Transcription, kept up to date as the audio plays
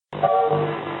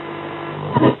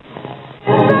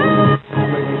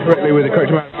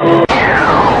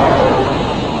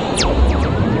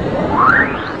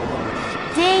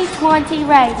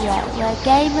Radio, where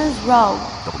gamers roll.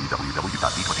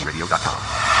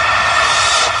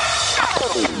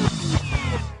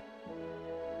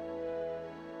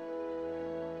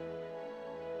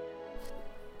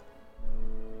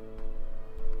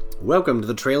 Welcome to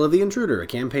the Trail of the Intruder, a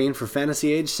campaign for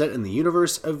Fantasy Age set in the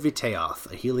universe of Vitaeoth,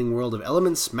 a healing world of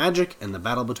elements, magic, and the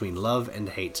battle between love and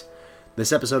hate.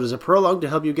 This episode is a prologue to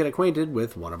help you get acquainted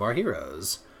with one of our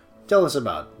heroes. Tell us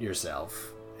about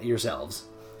yourselves.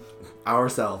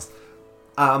 Ourselves.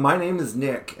 My name is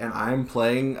Nick, and I'm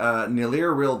playing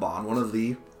Nilhyr Rilbahn, one of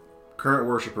the current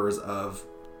worshippers of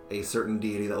a certain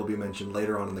deity that will be mentioned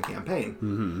later on in the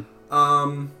campaign.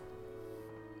 Mm-hmm.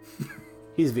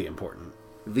 He's V-important.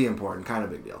 V-important, kind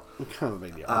of big deal. Kind of a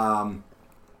big deal.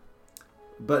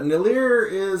 But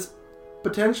Nilhyr is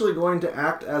potentially going to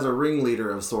act as a ringleader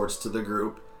of sorts to the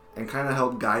group and kind of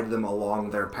help guide them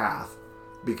along their path.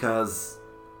 Because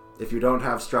if you don't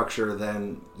have structure,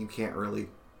 then you can't really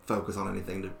focus on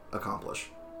anything to accomplish.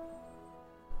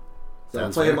 So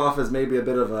I'll play him off as maybe a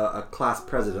bit of a class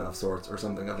president of sorts or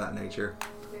something of that nature.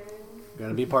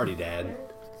 Gonna be party dad.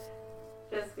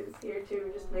 Jessica's here too,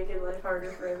 just making life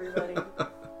harder for everybody.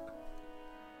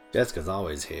 Jessica's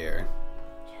always here.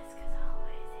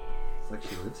 It's like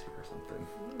she lives here or something.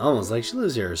 Almost like she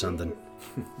lives here or something.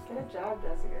 Good job,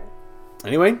 Jessica.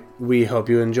 Anyway, we hope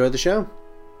you enjoy the show.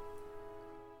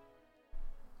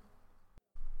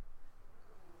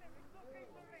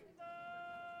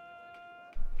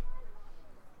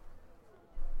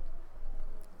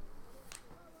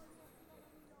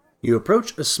 You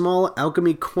approach a small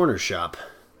alchemy corner shop.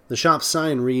 The shop's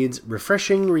sign reads,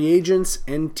 Refreshing Reagents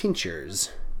and Tinctures.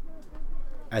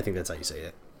 I think that's how you say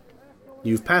it.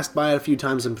 You've passed by it a few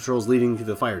times in patrols leading through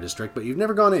the fire district, but you've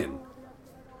never gone in.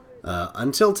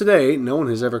 Until today, no one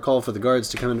has ever called for the guards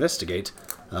to come investigate,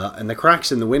 and the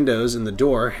cracks in the windows and the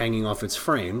door hanging off its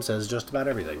frame says just about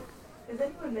everything. Has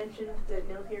anyone mentioned that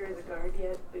Nilhyr is a guard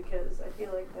yet? Because I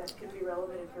feel like that could be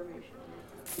relevant information.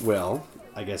 Well,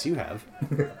 I guess you have.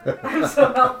 I'm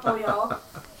so helpful, y'all.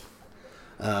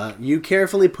 You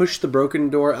carefully push the broken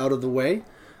door out of the way,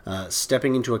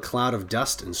 stepping into a cloud of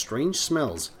dust and strange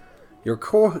smells. Your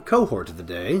cohort of the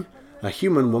day, a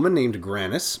human woman named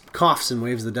Granis, coughs and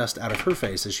waves the dust out of her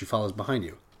face as she follows behind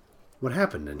you. What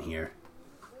happened in here?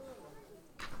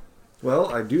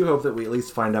 Well, I do hope that we at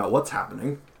least find out what's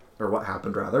happening. Or what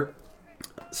happened, rather.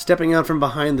 Stepping out from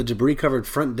behind the debris-covered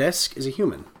front desk is a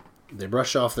human. They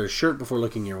brush off their shirt before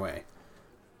looking your way.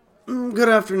 Good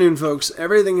afternoon, folks.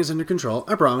 Everything is under control.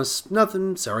 I promise.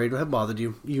 Nothing. Sorry to have bothered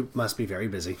you. You must be very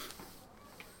busy.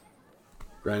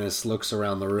 Granis looks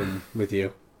around the room with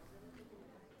you.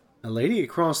 A lady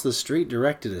across the street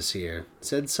directed us here.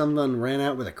 Said someone ran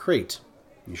out with a crate.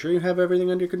 You sure you have everything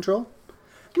under control?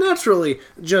 Naturally,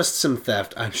 just some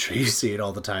theft. I'm sure you see it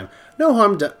all the time. No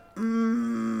harm done.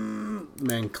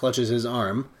 Man clutches his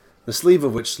arm, the sleeve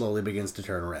of which slowly begins to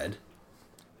turn red.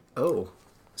 Oh.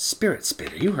 Spirit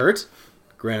Spit, are you hurt?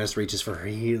 Granis reaches for her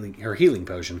healing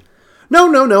potion.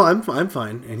 No, I'm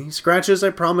fine. Any scratches, I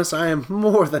promise I am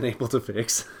more than able to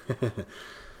fix.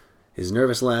 His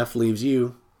nervous laugh leaves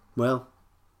you, well,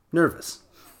 nervous.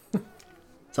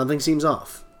 Something seems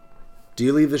off. Do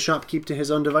you leave the shopkeep to his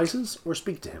own devices, or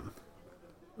speak to him?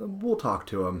 We'll talk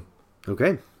to him.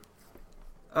 Okay.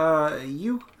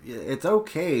 It's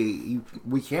okay.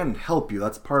 We can help you.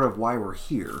 That's part of why we're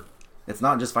here. It's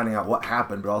not just finding out what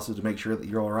happened, but also to make sure that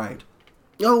you're alright.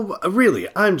 Oh, really?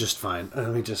 I'm just fine. Let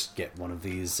me just get one of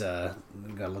these.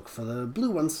 Gotta look for the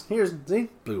blue ones. Here's the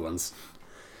blue ones.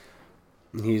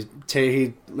 He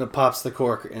pops the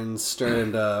cork and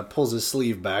pulls his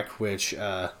sleeve back, which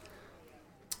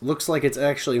looks like it's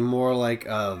actually more like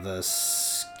the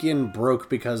skin broke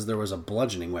because there was a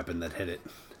bludgeoning weapon that hit it.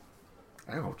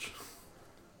 Ouch.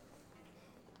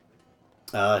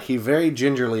 He very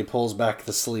gingerly pulls back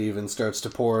the sleeve and starts to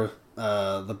pour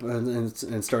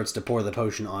the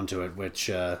potion onto it, which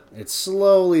it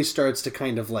slowly starts to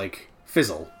kind of like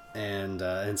fizzle and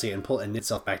pull and knit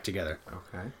itself back together.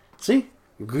 Okay. See,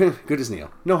 good as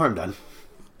Neil. No harm done.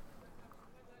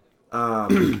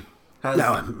 Now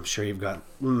I'm sure you've got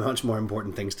much more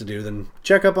important things to do than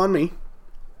check up on me.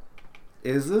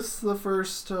 Is this the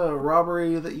first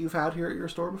robbery that you've had here at your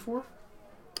store before?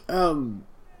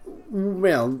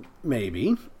 Well,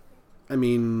 maybe. I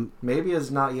mean... Maybe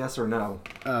is not yes or no.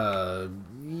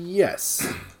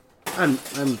 Yes. No.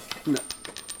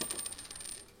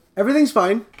 Everything's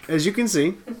fine, as you can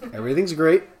see. Everything's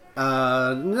great.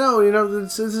 No,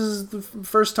 this is the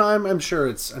first time. I'm sure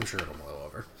it'll blow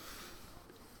over.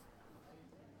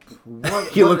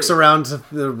 He looks around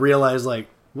to realize, like,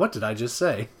 what did I just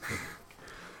say?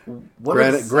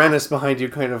 Grannis behind you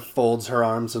kind of folds her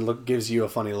arms and gives you a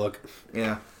funny look.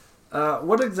 Yeah.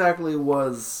 What exactly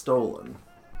was stolen?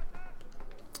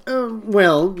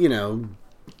 Well,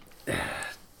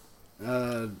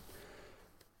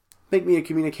 make me a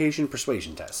communication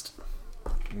persuasion test.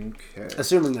 Okay.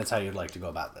 Assuming that's how you'd like to go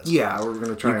about this. Yeah, we're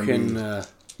going to try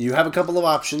you have a couple of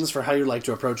options for how you'd like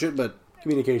to approach it, but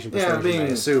communication persuasion, I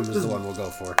assume, is the one we'll go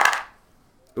for.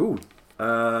 Ooh.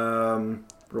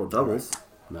 Roll doubles.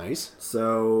 Nice.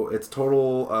 So it's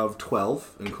total of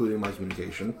 12, including my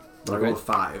communication. But I rolled a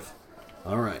 5.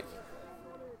 All right.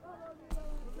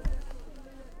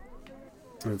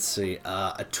 Let's see.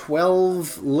 A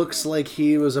 12 looks like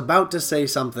he was about to say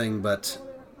something, but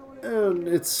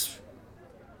it's...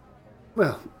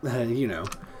 Well,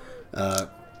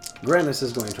 Grannis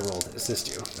is going to roll to assist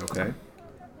you. Okay.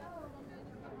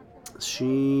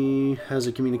 She has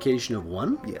a communication of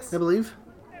 1, yes, I believe.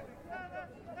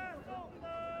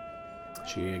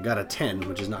 She got a 10,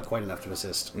 which is not quite enough to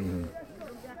assist. Mm-hmm.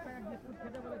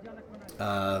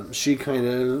 She kind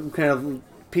of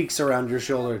peeks around your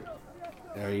shoulder.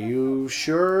 Are you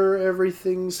sure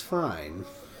everything's fine?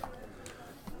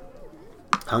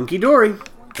 Hunky-dory.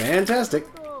 Fantastic.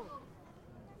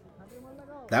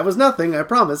 That was nothing, I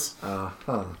promise.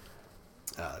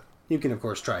 You can, of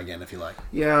course, try again if you like.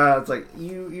 Yeah, it's like,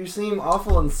 you seem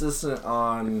awful insistent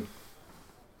on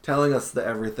telling us that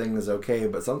everything is okay,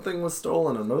 but something was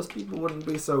stolen, and most people wouldn't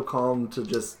be so calm to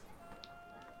just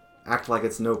act like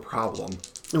it's no problem.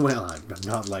 Well, I'm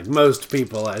not like most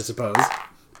people, I suppose.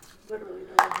 Literally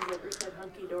no one has ever said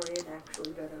hunky-dory and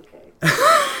actually been okay.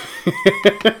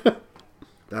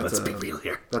 Let's be real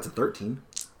here. That's a 13.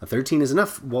 A 13 is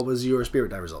enough. What was your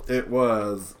spirit die result? It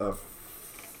was a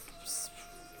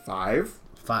 5.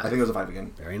 5. I think it was a 5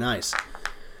 again. Very nice.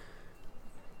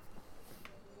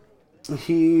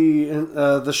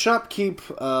 The shopkeep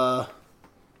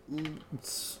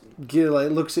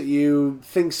looks at you,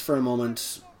 thinks for a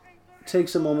moment,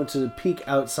 takes a moment to peek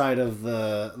outside of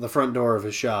the front door of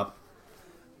his shop,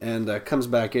 and comes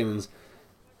back in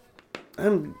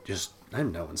and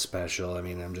I'm no one special. I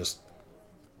mean, I'm just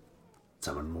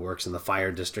someone who works in the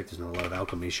fire district. There's not a lot of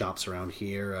alchemy shops around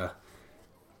here.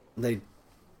 They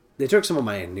took some of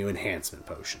my new enhancement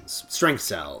potions. Strength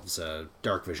salves,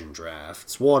 dark vision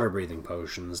drafts, water breathing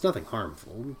potions. Nothing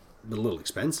harmful, but a little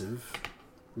expensive.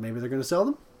 Maybe they're going to sell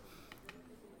them?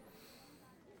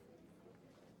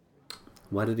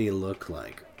 What did he look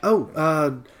like?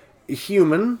 Oh,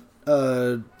 human,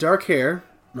 dark hair,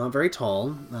 not very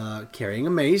tall, carrying a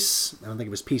mace. I don't think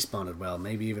it was peace bonded well,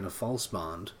 maybe even a false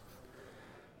bond.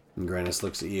 And Grannis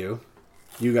looks at you.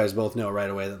 You guys both know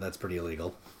right away that that's pretty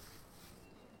illegal.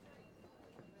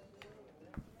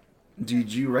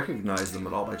 Did you recognize them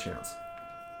at all by chance?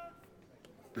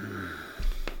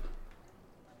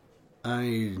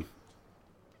 And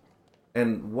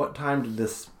what time did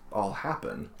this all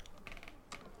happen?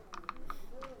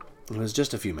 It was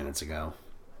just a few minutes ago.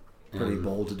 Pretty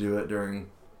bold to do it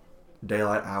during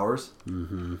daylight hours.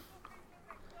 Mm-hmm.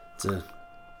 It's a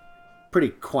pretty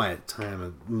quiet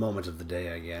moment of the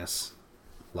day, I guess.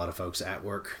 A lot of folks at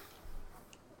work.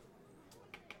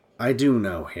 I do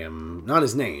know him. Not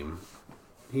his name.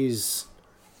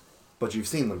 But you've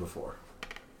seen them before.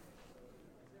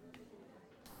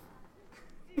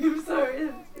 I'm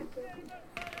sorry.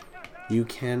 You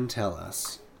can tell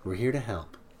us. We're here to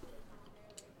help.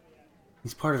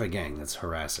 He's part of a gang that's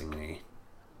harassing me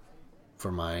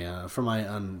for my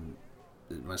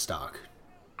stock.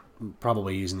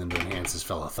 Probably using them to enhance his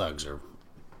fellow thugs or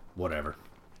whatever.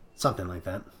 Something like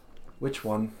that. Which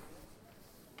one?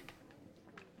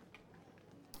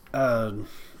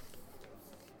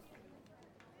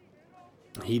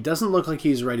 He doesn't look like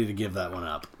he's ready to give that one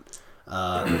up.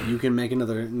 You can make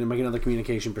another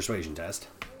communication persuasion test.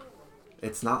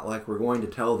 It's not like we're going to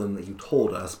tell them that you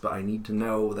told us, but I need to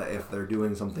know that if they're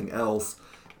doing something else,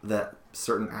 that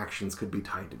certain actions could be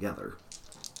tied together.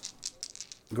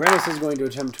 Grannis is going to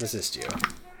attempt to assist you.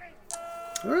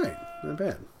 Alright, not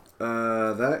bad.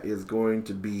 That is going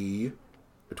to be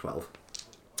a 12.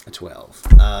 A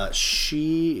 12.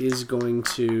 She is going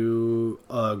to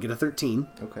get a 13.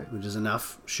 Okay. Which is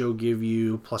enough. She'll give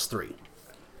you +3.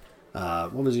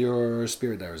 What was your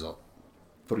spirit die result?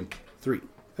 3. 3.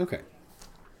 Okay.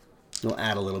 We'll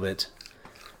add a little bit.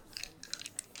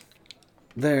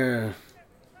 They're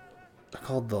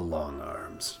called the Long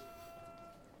Arms.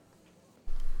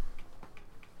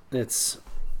 It's...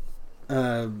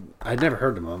 I'd never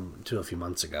heard of them until a few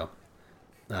months ago.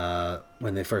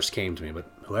 When they first came to me,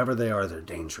 but whoever they are, they're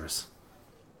dangerous.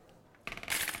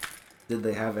 Did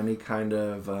they have any kind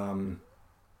of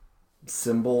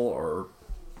symbol or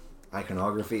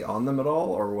iconography on them at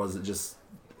all, or was it just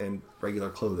in regular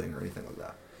clothing or anything like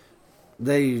that?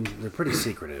 They're pretty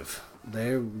secretive.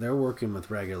 They're working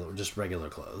with regular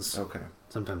clothes. Okay.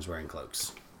 Sometimes wearing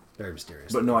cloaks. Very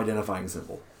mysterious. But no identifying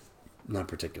symbol. Not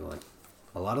particularly.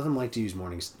 A lot of them like to use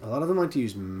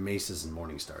maces and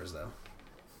morning stars, though.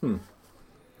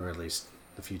 Or at least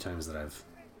the few times that I've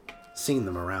seen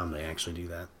them around, they actually do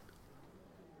that.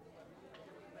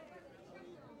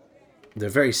 They're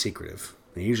very secretive.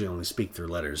 They usually only speak through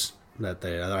letters that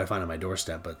I find on my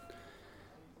doorstep, but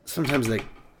sometimes they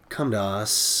come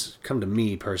to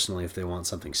me personally if they want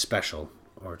something special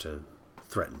or to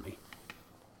threaten me.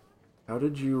 How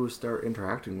did you start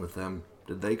interacting with them?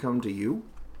 Did they come to you?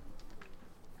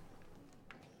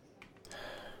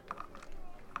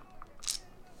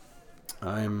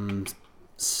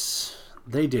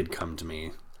 They did come to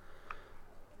me.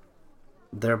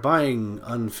 They're buying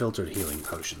unfiltered healing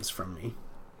potions from me.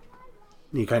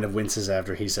 He kind of winces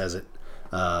after he says it.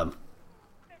 I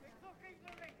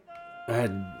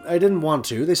didn't want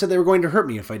to. They said they were going to hurt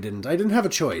me if I didn't. I didn't have a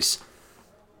choice.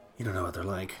 You don't know what they're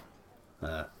like.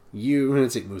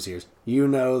 Let's see, Moose ears. You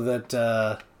know that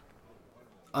that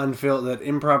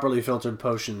improperly filtered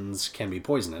potions can be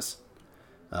poisonous.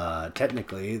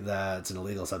 Technically, that's an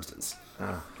illegal substance.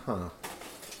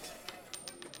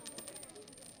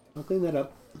 I'll clean that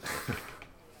up.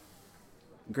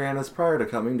 Granis, prior to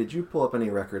coming, did you pull up any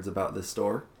records about this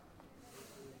store?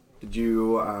 Did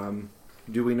you,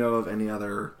 do we know of any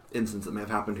other incidents that may have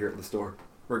happened here at the store,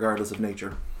 regardless of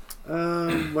nature? I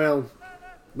didn't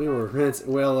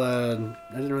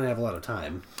really have a lot of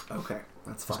time. Okay,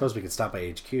 that's fine. I suppose we could stop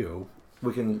by HQ.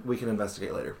 We can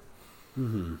investigate later.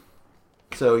 Mm-hmm.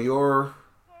 So your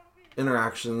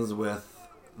interactions with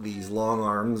these long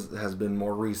arms has been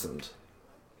more recent.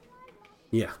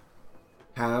 Yeah.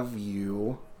 Have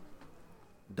you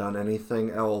done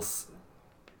anything else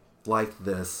like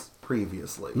this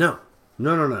previously? No.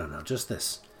 Just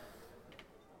this.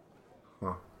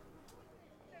 Huh.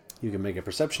 You can make a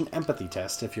perception empathy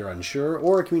test if you're unsure,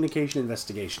 or a communication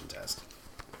investigation test.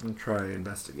 I'll try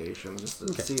investigation just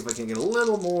to see if I can get a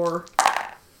little more.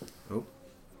 Oh.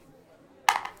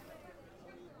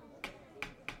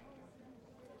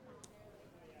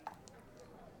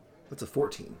 That's a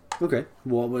 14. Okay.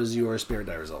 What was your spirit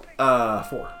die result?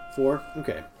 4. 4?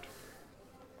 Okay.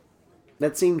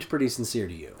 That seemed pretty sincere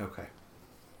to you. Okay.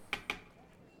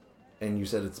 And you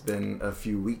said it's been a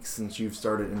few weeks since you've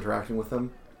started interacting with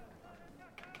them?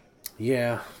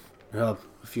 Yeah. A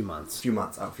few months. A few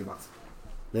months.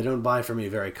 They don't buy from me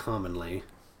very commonly.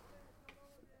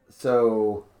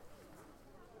 So,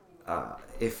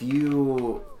 did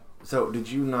you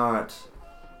not...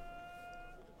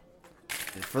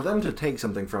 For them to take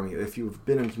something from you, if you've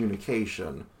been in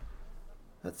communication,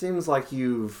 that seems like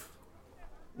you've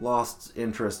lost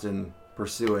interest in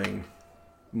pursuing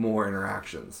more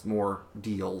interactions, more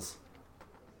deals,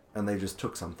 and they just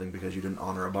took something because you didn't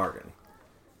honor a bargain.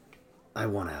 I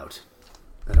want out.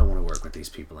 I don't want to work with these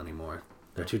people anymore.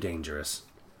 They're too dangerous.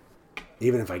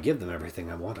 Even if I give them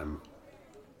everything I want, I'm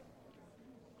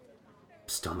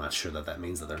still not sure that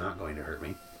means that they're not going to hurt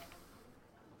me.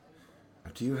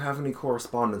 Do you have any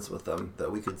correspondence with them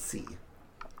that we could see?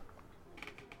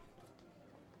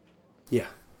 Yeah.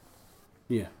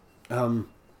 He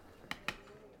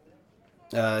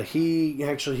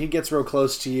gets real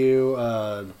close to you,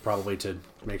 probably to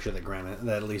make sure that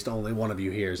at least only one of you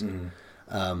hears.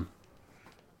 Mm-hmm.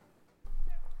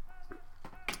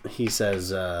 He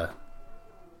says, I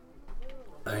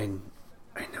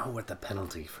know what the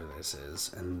penalty for this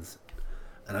is, and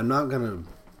I'm not gonna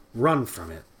run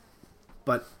from it,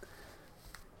 but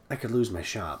I could lose my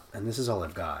shop, and this is all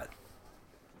I've got.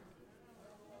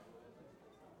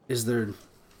 Is there...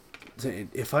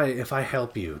 If I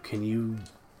help you, can you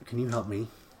help me?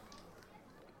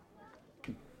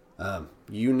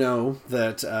 You know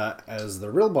that as the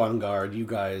Rilbahn Guard, you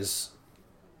guys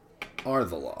are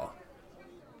the law.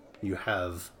 You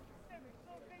have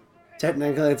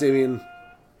technically, the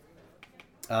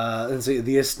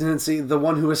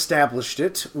one who established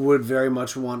it would very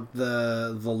much want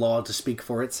the law to speak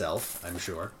for itself, I'm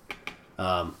sure.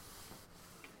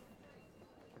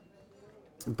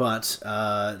 But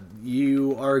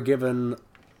you are given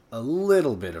a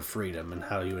little bit of freedom in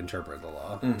how you interpret the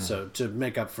law. Mm-hmm. So to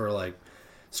make up for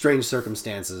strange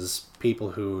circumstances,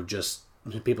 people who just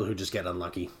get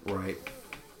unlucky. Right.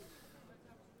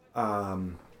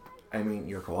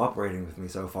 You're cooperating with me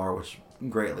so far, which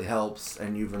greatly helps,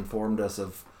 and you've informed us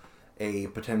of a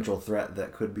potential threat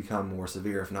that could become more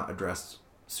severe if not addressed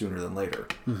sooner than later.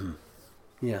 Mm-hmm.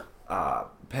 Yeah.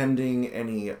 Pending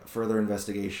any further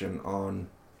investigation on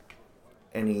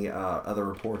any other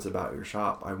reports about your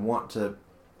shop. I want to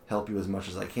help you as much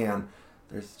as I can.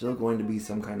 There's still going to be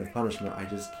some kind of punishment. I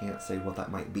just can't say what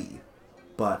that might be.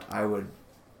 But I would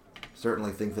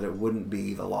certainly think that it wouldn't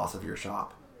be the loss of your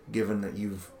shop, given that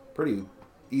you've pretty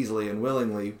easily and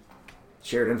willingly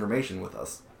shared information with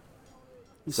us.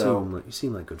 You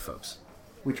seem like good folks.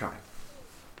 We try.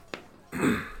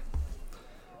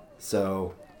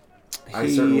 So, I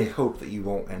certainly hope that you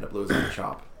won't end up losing the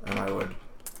shop, and I would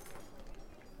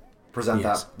present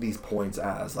these points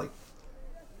as like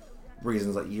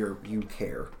reasons that you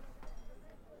care.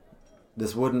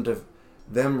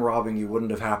 Them robbing you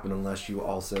wouldn't have happened unless you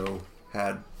also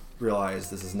had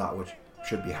realized this is not what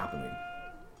should be happening.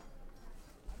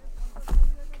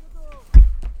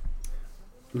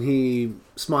 He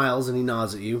smiles and he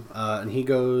nods at you, and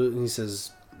he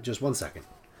says, "Just 1 second."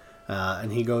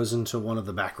 And he goes into one of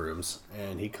the back rooms,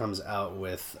 and he comes out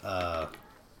with a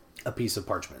piece of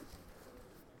parchment.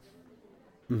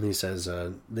 And he says,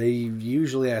 "They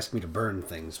usually ask me to burn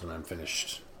things when I'm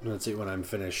finished. When I'm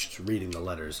finished reading the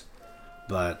letters,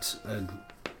 but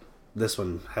this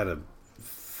one had a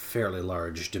fairly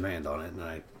large demand on it, and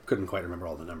I couldn't quite remember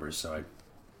all the numbers, so I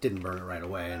didn't burn it right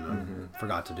away, and I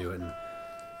forgot to do it. And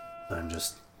I'm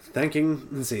just thanking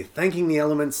the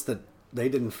elements that they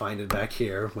didn't find it back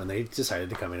here when they decided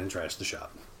to come in and trash the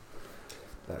shop."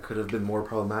 That could have been more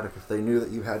problematic if they knew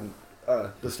that you hadn't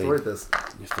destroyed this.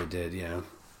 If they did, yeah.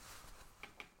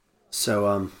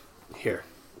 So, here.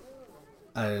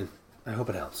 I hope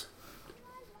it helps.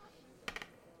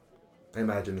 I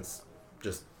imagine it's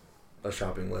just a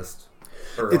shopping list.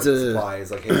 Or it's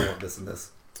supplies, like, hey, I want this and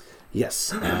this.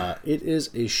 Yes, it is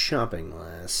a shopping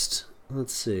list.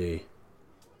 Let's see.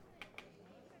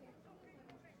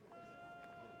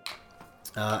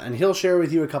 And he'll share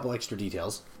with you a couple extra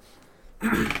details.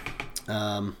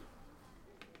 And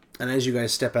as you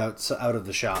guys step out of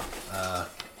the shop,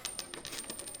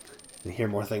 you hear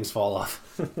more things fall off.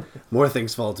 More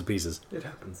things fall to pieces. It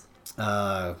happens.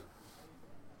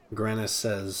 Granis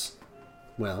says,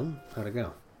 "Well, how'd it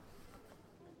go?"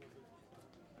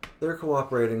 They're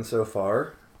cooperating so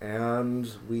far,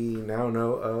 and we now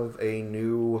know of a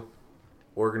new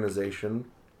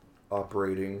organization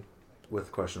operating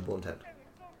with questionable intent.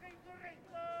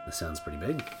 This sounds pretty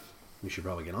big. We should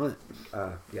probably get on it.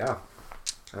 Yeah.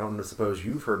 I don't suppose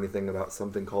you've heard anything about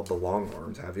something called the Long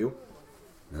Arms, have you?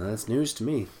 No, that's news to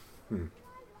me.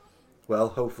 Well,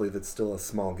 hopefully that's still a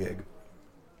small gig.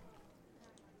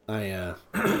 The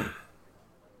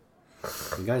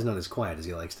guy's not as quiet as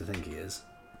he likes to think he is.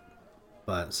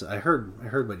 But so I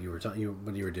heard what you were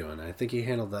doing. I think he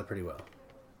handled that pretty well.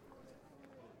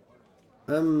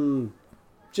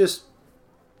 Just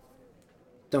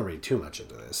don't read too much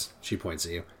into this. She points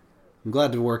at you. I'm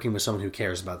glad to be working with someone who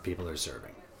cares about the people they're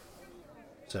serving.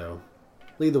 So,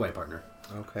 lead the way, partner.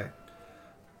 Okay.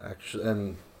 Actually,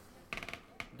 and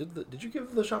did you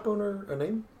give the shop owner a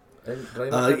name? Did I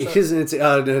not catch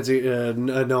that?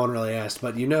 No one really asked,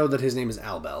 but you know that his name is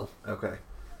Albel. Okay.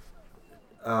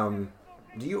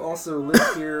 Do you also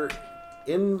live here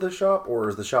in the shop, or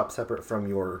is the shop separate from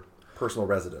your personal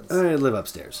residence? I live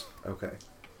upstairs. Okay.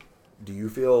 Do you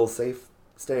feel safe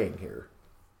staying here?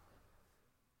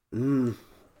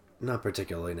 Not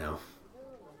particularly, no.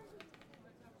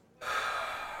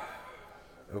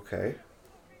 Okay.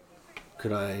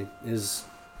 Is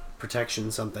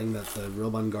protection something that the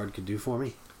Rilbahn guard could do for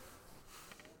me?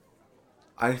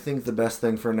 I think the best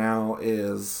thing for now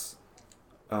is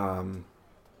going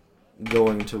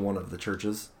to one of the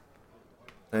churches,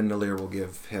 and Nilhyr will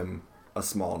give him a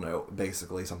small note,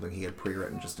 basically something he had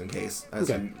pre-written just in case, as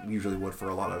he usually would for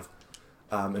a lot of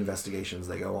investigations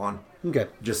they go on. Okay.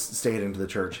 Just stating to the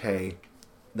church, hey,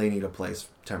 they need a place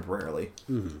temporarily.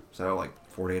 Mm-hmm. So,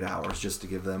 48 hours just to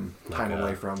give them time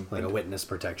away from... Like a witness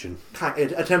protection.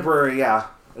 A temporary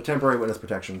witness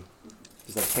protection.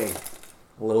 Just like, hey,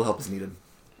 a little help is needed.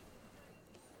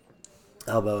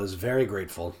 Albo is very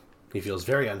grateful. He feels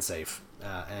very unsafe,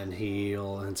 and he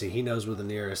knows where the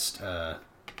nearest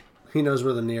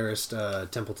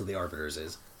temple to the Arbiters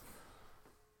is.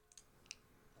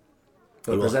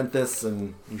 So present this,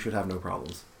 and you should have no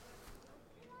problems.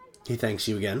 He thanks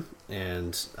you again,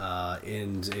 and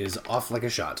is off like a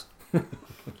shot.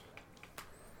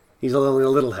 He's a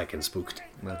little heckin' spooked.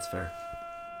 That's fair.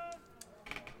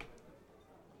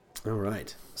 All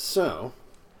right. So,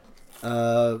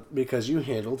 because you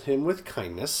handled him with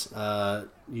kindness,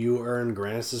 you earn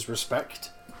Granis' respect.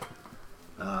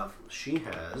 She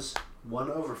has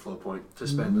 1 overflow point to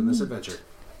spend in this adventure.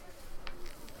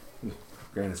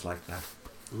 Granis liked that.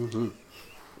 Mm-hmm.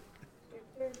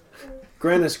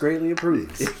 Granis greatly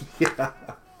approves. Yeah.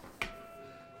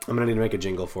 I'm going to need to make a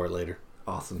jingle for it later.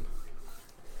 Awesome.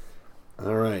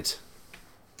 All right.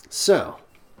 So,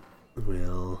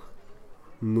 we'll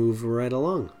move right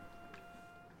along.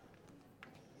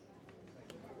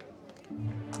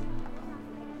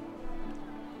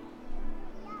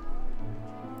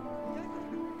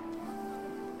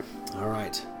 All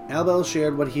right. Albel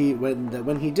shared when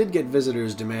he did get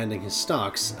visitors demanding his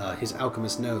stocks, his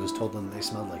alchemist nose told them they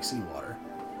smelled like seawater.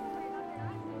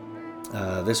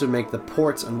 This would make the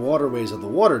ports and waterways of the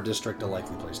water district a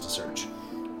likely place to search.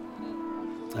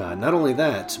 Not only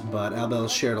that, but Albel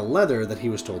shared a leather that he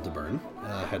was told to burn.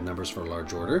 Had numbers for a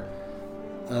large order.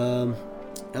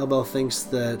 Albel thinks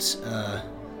that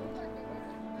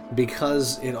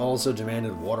because it also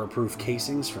demanded waterproof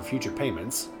casings for future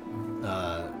payments,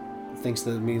 thinks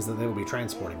that it means that they will be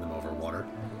transporting them over water.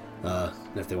 And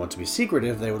if they want to be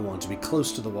secretive, they would want to be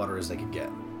close to the water as they could get.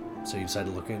 So you decide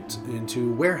to look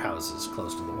into warehouses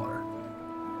close to the water.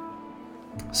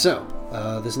 So,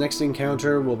 this next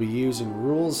encounter will be using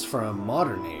rules from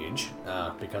Modern Age,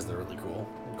 because they're really cool.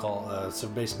 So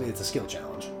basically it's a skill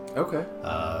challenge. Okay.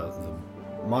 The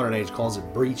Modern Age calls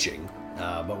it breaching,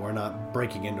 but we're not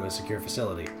breaking into a secure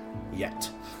facility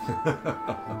yet.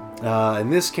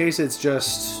 In this case, it's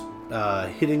just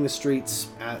hitting the streets,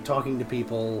 talking to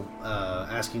people,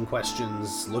 asking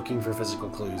questions, looking for physical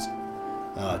clues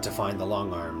to find the little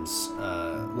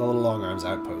long arms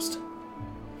outpost.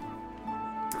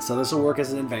 So this will work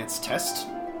as an advanced test.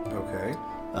 Okay.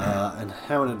 And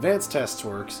how an advanced test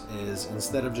works is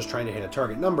instead of just trying to hit a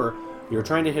target number, you're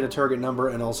trying to hit a target number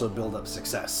and also build up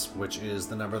success, which is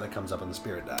the number that comes up on the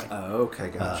spirit die. Okay,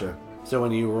 gotcha. So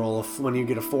when you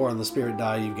get a 4 on the spirit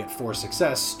die, you get 4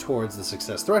 success towards the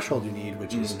success threshold you need,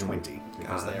 which is 20,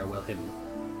 because they are well hidden.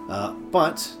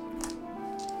 But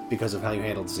because of how you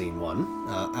handled scene 1,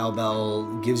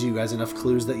 Albel gives you guys enough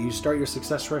clues that you start your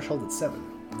success threshold at 7.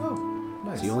 Oh,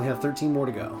 nice. So you only have 13 more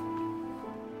to go.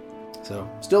 So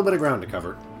still a bit of ground to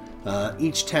cover.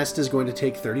 Each test is going to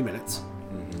take 30 minutes.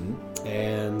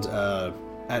 And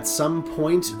at some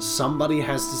point, somebody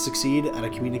has to succeed at a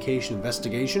communication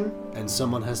investigation, and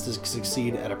someone has to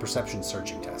succeed at a perception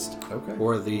searching test. Okay.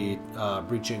 Or the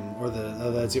breaching, or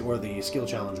the skill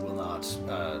challenge will not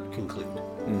conclude.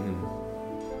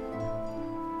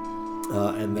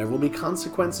 And there will be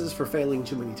consequences for failing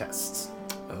too many tests.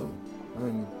 Oh.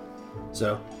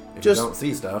 So If just you don't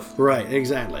see stuff. right,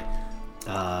 exactly.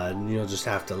 You'll just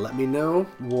have to let me know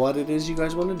what it is you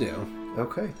guys want to do.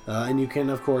 Okay. And you can,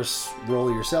 of course, roll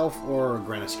yourself, or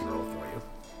Grannis can roll for you.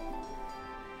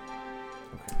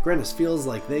 Okay. Grannis feels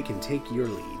like they can take your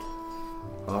lead.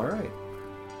 All right.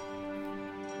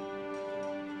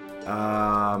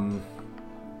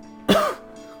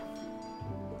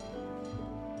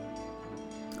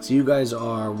 So you guys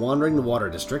are wandering the water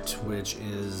district, which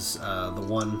is the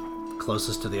one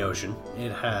closest to the ocean.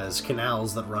 It has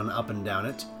canals that run up and down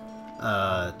it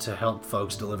to help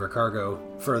folks deliver cargo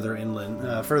further inland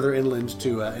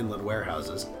to inland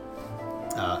warehouses,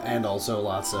 and also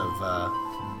lots of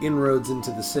inroads into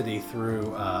the city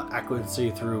through I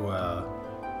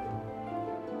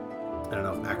don't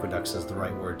know if aqueducts is the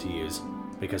right word to use,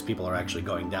 because people are actually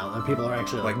going down, and people are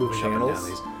actually Like moving channels? up and down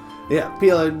these. Yeah,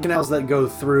 canals that go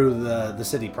through the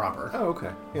city proper. Oh,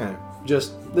 okay. Yeah.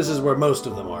 Just, this is where most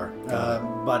of them are.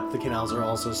 But the canals are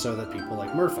also so that people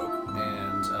like merfolk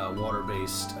and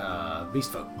water-based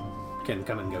beast folk can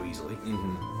come and go easily.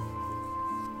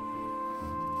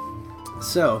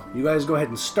 So, you guys go ahead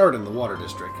and start in the water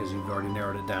district, because you've already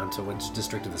narrowed it down to which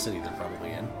district of the city they're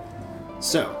probably in.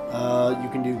 So, you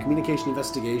can do communication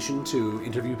investigation to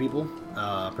interview people,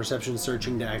 perception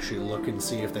searching to actually look and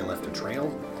see if they left a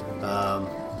trail,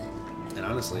 and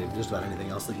honestly, just about anything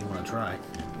else that you want to try.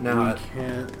 Now, At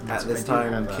at this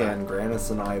time, can Grannis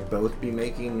and I both be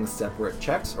making separate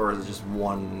checks, or is it just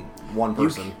one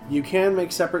person? You can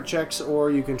make separate checks, or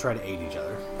you can try to aid each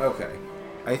other. Okay.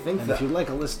 I think And that... if you'd like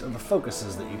a list of the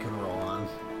focuses that you can roll on.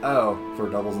 Oh, for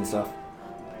doubles and stuff?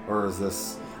 Or is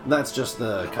this... That's just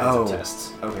the kinds of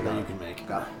tests that you can make.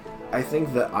 Got it. I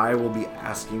think that I will be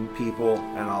asking people,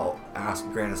 and I'll ask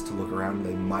Grannis to look around.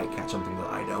 They might catch something that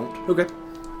I don't. Okay.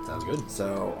 Sounds good.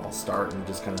 So I'll start and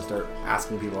just kind of start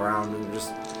asking people around and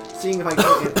just seeing if I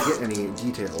can get any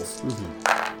details.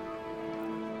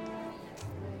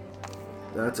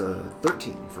 That's a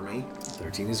 13 for me.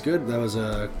 13 is good. That was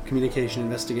a communication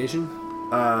investigation.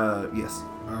 Yes.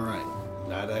 All right.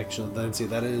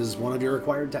 That is one of your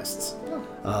required tests.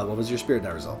 What was your spirit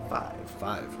die result? 5.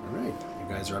 5. All right. You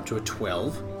guys are up to a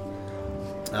 12.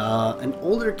 An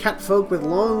older catfolk with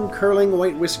long, curling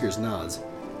white whiskers nods.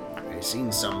 I've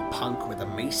seen some punk with a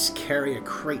mace carry a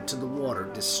crate to the water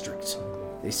district.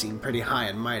 They seem pretty high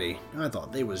and mighty. I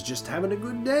thought they was just having a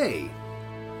good day.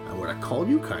 I would have called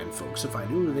you kind folks if I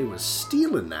knew they was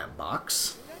stealing that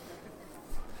box.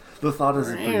 The thought is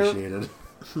appreciated.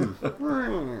 Did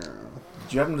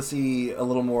you happen to see a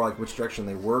little more like which direction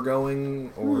they were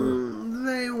going, or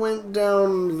They went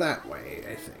down that way,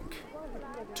 I think.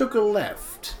 Took a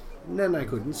left. And then I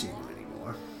couldn't see them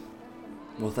anymore.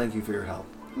 Well, thank you for your help.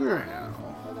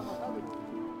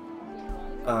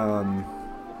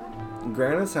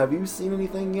 Granis, have you seen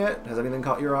anything yet? Has anything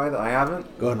caught your eye that I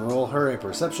haven't? Go ahead and roll her a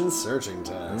perception searching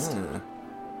test.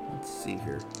 Let's see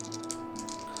here.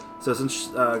 So since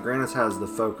Granis has the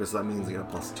focus, that means they get a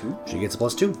 +2. She gets a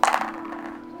 +2.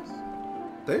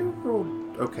 They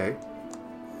rolled okay.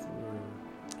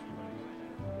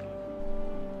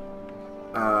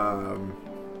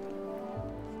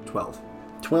 12.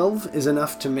 12 is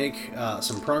enough to make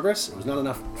some progress. It was not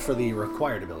enough for the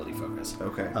required ability focus.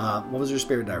 Okay. What was your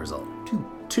spirit die result? 2.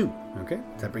 2. Okay.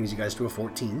 That brings you guys to a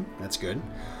 14. That's good.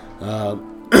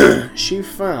 She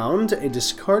found a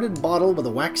discarded bottle with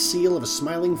a wax seal of a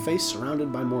smiling face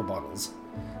surrounded by more bottles,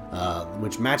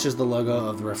 which matches the logo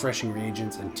of the refreshing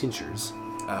reagents and tinctures.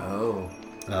 Oh.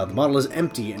 The bottle is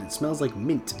empty and it smells like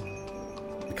mint.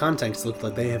 The contents look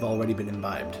like they have already been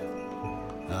imbibed.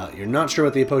 You're not sure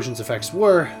what the potion's effects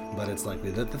were, but it's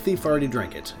likely that the thief already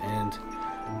drank it, and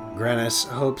Granis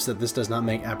hopes that this does not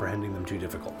make apprehending them too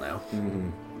difficult now.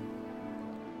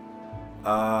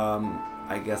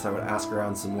 I guess I would ask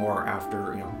around some more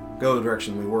after, go the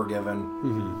direction we were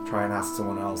given, try and ask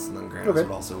someone else, and then Granis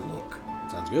would also look.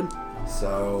 Sounds good.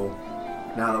 So,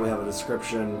 now that we have a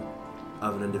description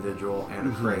of an individual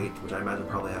and a crate, which I imagine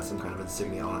probably has some kind of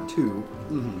insignia on it too,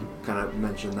 kind of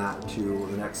mention that to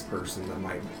the next person that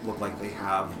might look like they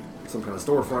have some kind of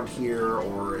storefront here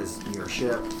or is near a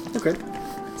ship. Okay.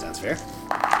 Sounds fair.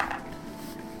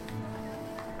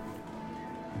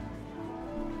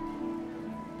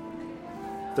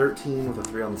 $13 with a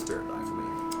 3 on the spirit die for me.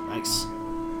 Nice.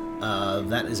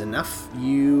 That is enough.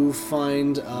 You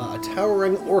find a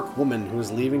towering orc woman who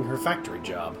is leaving her factory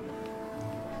job.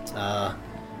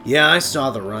 Yeah, I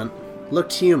saw the runt.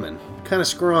 Looked human. Kind of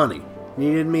scrawny.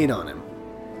 Needed meat on him.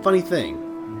 Funny thing,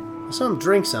 I saw him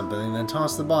drink something and then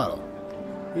toss the bottle.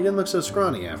 He didn't look so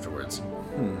scrawny afterwards.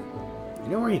 You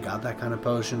know where he got that kind of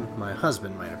potion? My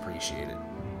husband might appreciate it.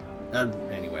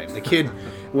 Anyway, the kid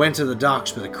went to the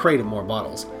docks with a crate of more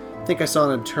bottles. I think I saw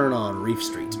him turn on Reef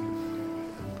Street.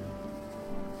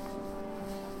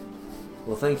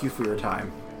 Well, thank you for your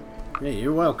time. Hey,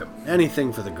 you're welcome.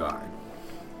 Anything for the guard.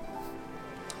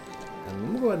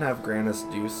 And we'll go ahead and have Granis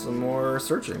do some more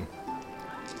searching.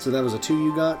 So that was a 2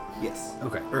 you got? Yes.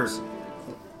 Okay. Or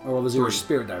what was your 3.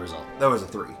 spirit die result? That was a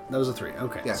 3. That was a 3.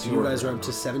 Okay. Yeah, so you you were guys are right. up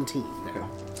to 17 now. Okay.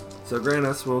 So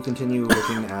Granis will continue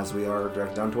looking as we are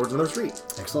directed down towards another street.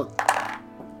 Excellent.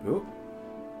 Ooh.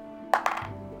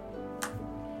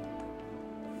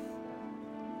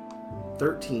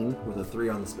 13 with a 3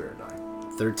 on the spirit die.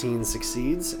 13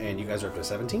 succeeds, and you guys are up to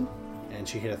 17. And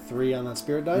she hit a 3 on that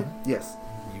spirit die. Yes.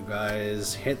 You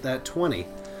guys hit that 20.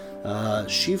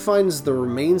 She finds the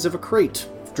remains of a crate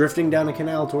drifting down a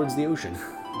canal towards the ocean.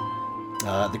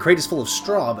 The crate is full of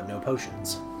straw, but no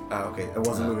potions. Oh, okay. It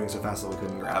wasn't moving so fast that we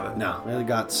couldn't grab it. No, it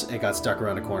got stuck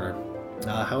around a corner.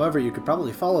 However, you could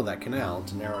probably follow that canal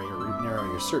to narrow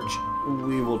your search.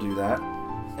 We will do that.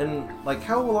 And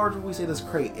how large would we say this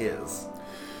crate is?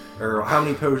 Or how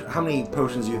many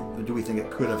potions do we think it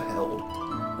could have held?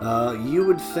 You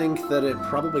would think that it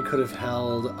probably could have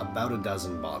held about a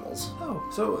dozen bottles. Oh,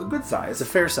 so a good size. It's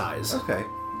a fair size. Okay.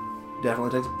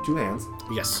 Definitely takes 2 hands.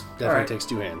 Yes, definitely takes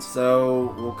 2 hands.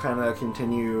 So we'll kind of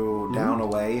continue down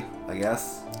away, I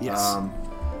guess. Yes.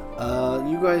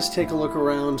 You guys take a look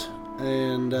around,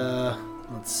 and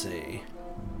let's see.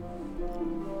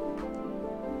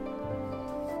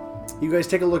 You guys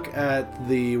take a look at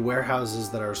the warehouses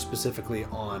that are specifically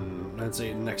on, let's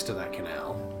say, next to that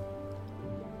canal.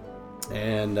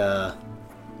 And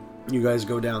you guys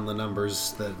go down the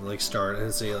numbers that start,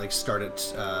 let's say start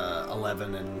at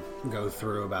 11 and go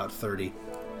through about 30.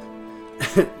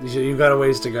 You've got a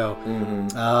ways to go.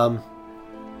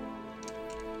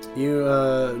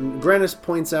 Granis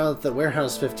points out that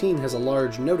Warehouse 15 has a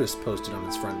large notice posted on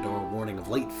its front door warning of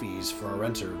late fees for a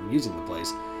renter using the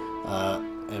place.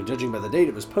 And judging by the date,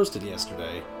 it was posted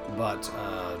yesterday, but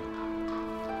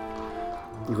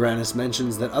Granis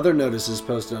mentions that other notices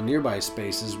posted on nearby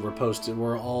spaces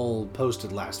were all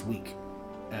posted last week,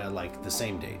 the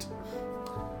same date.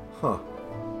 Huh.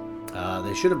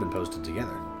 They should have been posted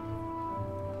together.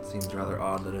 Seems rather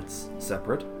odd that it's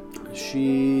separate.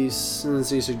 She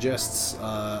suggests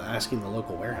asking the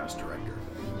local warehouse director.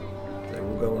 They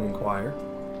will go and inquire.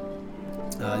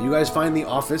 You guys find the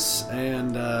office,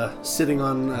 and sitting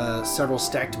on several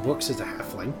stacked books is a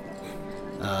halfling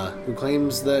who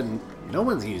claims that no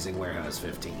one's using Warehouse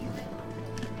 15.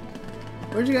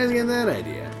 Where'd you guys get that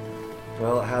idea?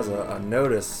 Well, it has a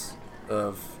notice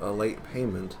of a late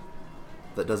payment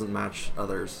that doesn't match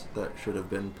others that should have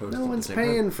been posted. No one's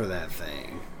paying for that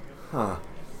thing. Huh.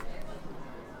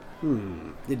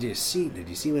 Did you see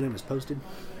when it was posted?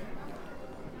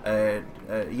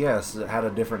 Yes, it had a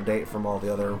different date from all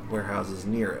the other warehouses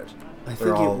near it. I They're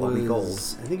think all it gold.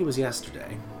 was. I think it was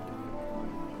yesterday.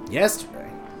 Yesterday,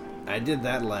 I did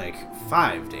that like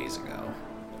 5 days ago.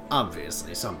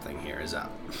 Obviously, something here is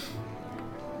up.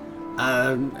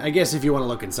 I guess if you want to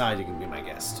look inside, you can be my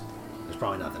guest. There's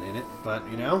probably nothing in it, but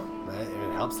you know,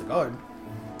 it helps the guard.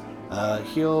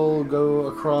 He'll go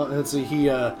across. Let's see. He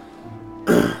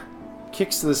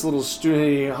kicks this little stool.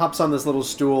 He hops on this little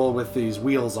stool with these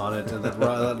wheels on it, and then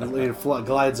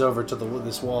glides over to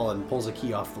this wall and pulls a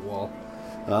key off the wall,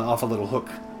 off a little hook.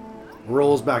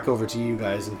 Rolls back over to you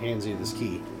guys and hands you this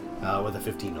key with a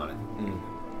 15 on it.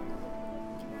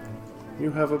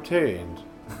 You have obtained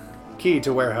key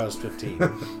to Warehouse 15.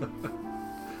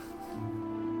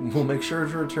 We'll make sure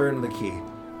to return the key.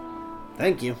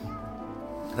 Thank you.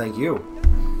 Thank you.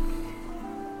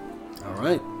 All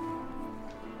right.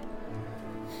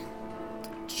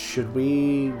 Should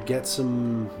we get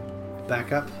some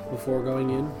backup before going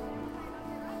in?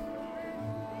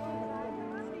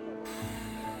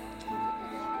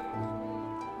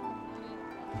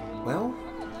 Well,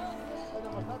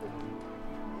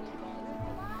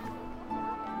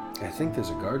 I think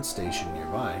there's a guard station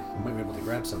nearby. We might be able to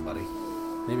grab somebody.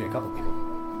 Maybe a couple people.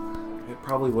 it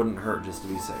probably wouldn't hurt just to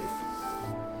be safe.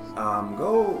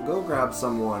 Go grab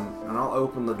someone, and I'll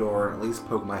open the door and at least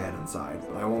poke my head inside.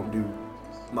 But I won't do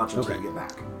much until you get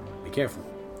back. Be careful.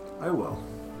 I will.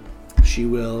 She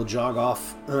will jog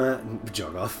off.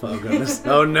 Jog off? Oh, goodness.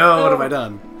 Oh, no. What have I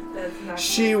done? That's not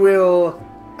She will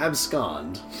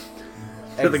abscond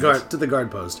to the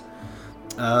guard post.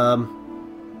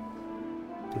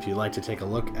 If you'd like to take a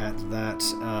look at that,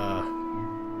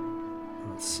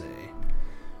 let's see.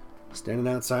 Standing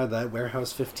outside that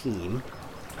Warehouse 15,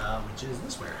 which is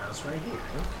this warehouse right here.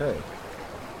 Okay.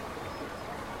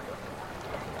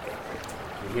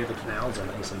 You hear the canals are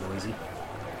nice and noisy.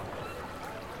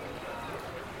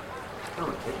 I'm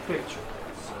going to take a picture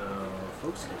so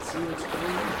folks can see what's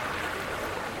going on.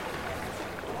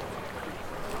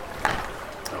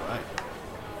 Alright.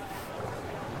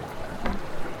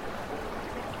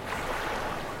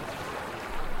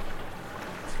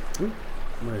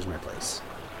 Where's my place?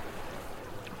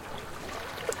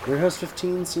 Warehouse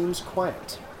 15 seems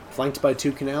quiet. Flanked by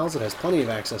 2 canals, it has plenty of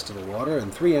access to the water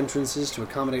and 3 entrances to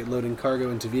accommodate loading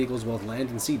cargo into vehicles both land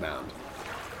and seabound.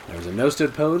 There's a notice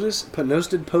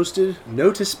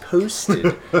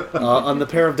posted on the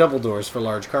pair of double doors for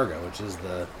large cargo, which is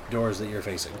the doors that you're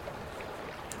facing.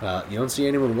 You don't see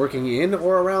anyone working in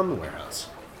or around the warehouse.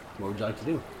 What would you like to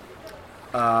do?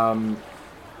 I'm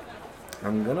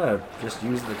gonna just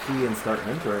use the key and start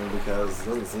entering because it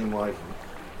doesn't seem like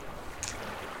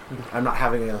I'm not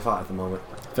having any fun at the moment.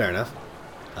 Fair enough.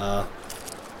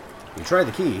 You try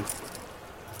the key.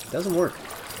 It doesn't work.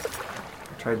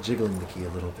 I tried jiggling the key a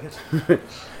little bit.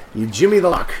 You jimmy the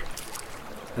lock.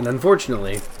 And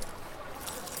unfortunately,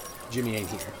 Jimmy ain't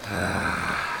here.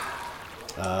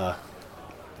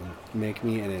 Make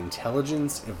me an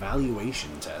intelligence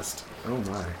evaluation test. Oh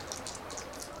my.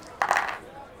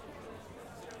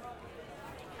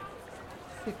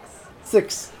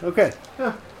 6. Okay.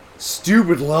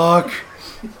 Stupid lock.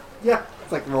 Yeah.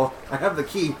 It's like, well, I have the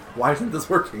key. Why isn't this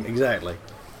working? Exactly.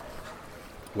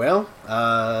 Well,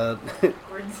 We're trying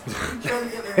to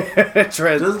get the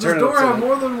right. Does this door have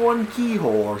more than one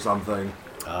keyhole or something?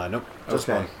 Nope. Just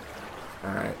Okay.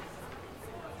 one. Alright.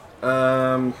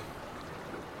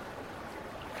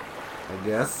 I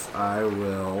guess I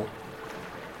will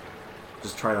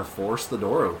just try to force the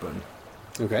door open.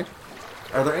 Okay.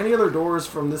 Are there any other doors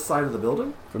from this side of the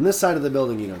building? From this side of the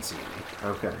building, you don't see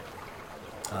any. Okay.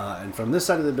 And from this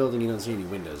side of the building, you don't see any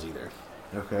windows either.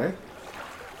 Okay.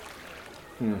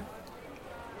 Trying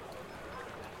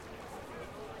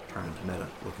to meta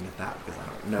looking at that because I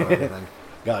don't know everything.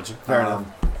 Gotcha. Fair enough.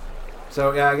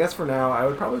 So, yeah, I guess for now, I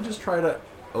would probably just try to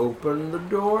open the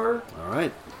door. All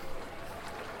right.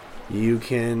 You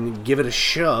can give it a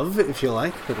shove, if you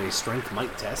like, with a strength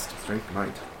might test. Strength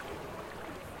might.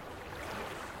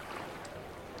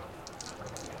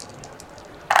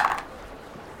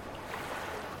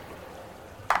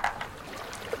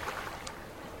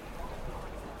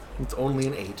 It's only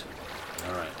an 8.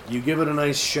 All right. You give it a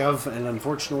nice shove, and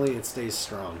unfortunately, it stays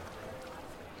strong.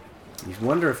 You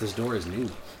wonder if this door is new.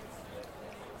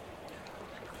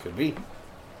 Could be.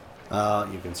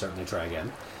 You can certainly try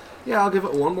again. Yeah, I'll give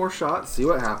it one more shot, see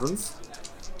what happens.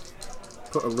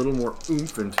 Put a little more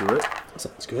oomph into it.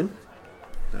 Sounds good.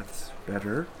 That's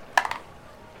better.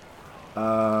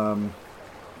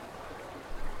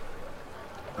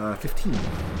 15.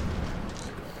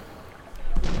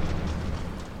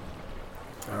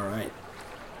 Alright.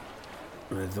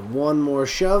 With the one more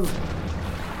shove,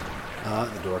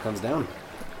 the door comes down.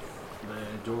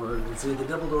 The door, you can see the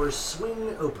double doors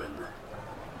swing open.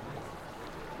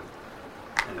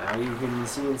 And now you can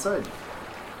see inside.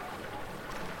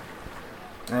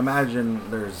 I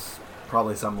imagine there's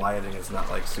probably some lighting. It's not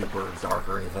like super dark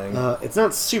or anything. It's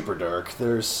not super dark.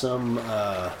 There's some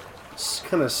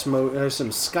kind of smoke. There's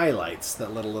some skylights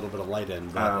that let a little bit of light in,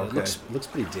 but it looks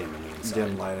pretty dim in the inside.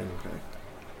 Dim lighting, okay.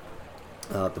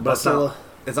 The bustle.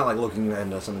 It's not like looking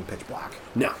into something pitch black.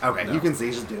 No. Okay, no. you can see.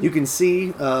 It's just dim. You can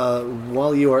see,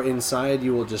 while you are inside,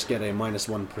 you will just get a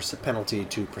 -1 penalty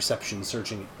to perception,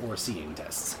 searching, or seeing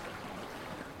tests.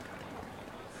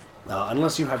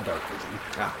 Unless you have dark vision.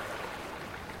 Ah.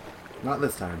 Not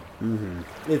this time. Mm-hmm.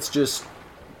 It's just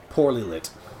poorly lit.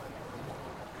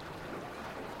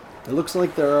 It looks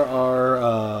like there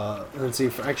are, let's see,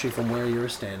 actually from where you're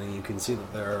standing, you can see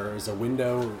that there is a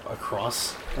window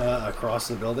across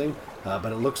the building,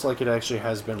 but it looks like it actually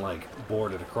has been, like,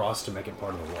 boarded across to make it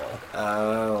part of the wall.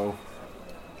 Oh.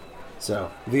 So,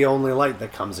 the only light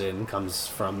that comes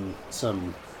from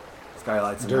some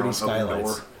skylights. Dirty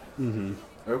skylights. Mm-hmm.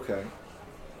 Okay.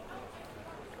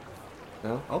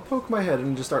 Well, I'll poke my head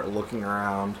and just start looking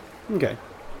around. Okay.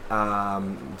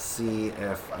 See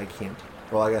if I can't...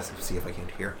 Well, I guess see if I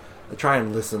can't hear. I try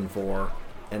and listen for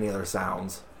any other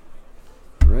sounds.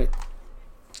 Right.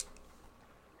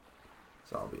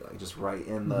 So I'll be like just right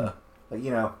in the, like,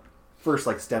 you know, first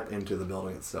like step into the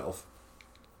building itself.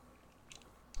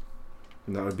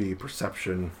 And that would be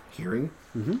perception, hearing.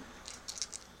 Mm-hmm.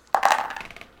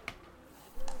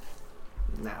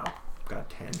 Now,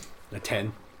 got a 10. A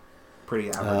 10. Pretty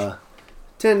average.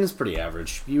 10 is pretty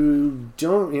average. You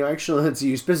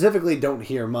specifically don't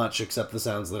hear much except the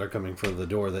sounds that are coming from the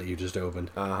door that you just opened.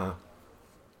 Uh-huh.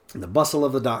 The bustle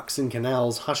of the docks and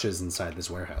canals hushes inside this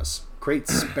warehouse.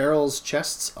 Crates, barrels,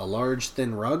 chests, a large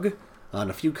thin rug, and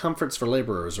a few comforts for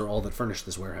laborers are all that furnish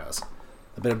this warehouse.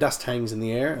 A bit of dust hangs in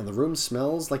the air, and the room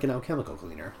smells like an alchemical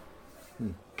cleaner.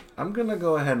 I'm gonna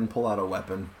go ahead and pull out a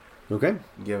weapon. Okay.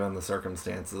 Given the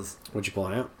circumstances. What you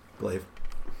pulling out? Glaive.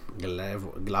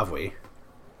 Glaive.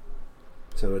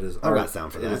 So it is. I've got down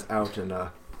for that. It is out and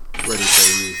ready for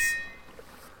use.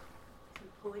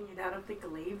 Pulling it out of the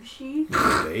glaive sheath?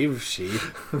 Glaive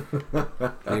sheath?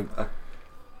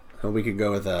 We could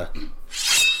go with a...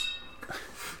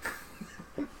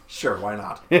 Sure, why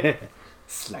not?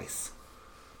 Slice.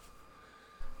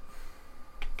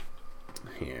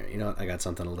 Here, you know what? I got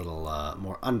something a little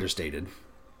more understated.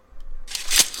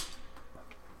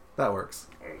 That works.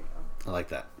 There you go. I like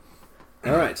that.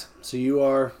 All right, so you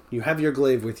have your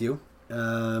glaive with you.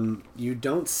 You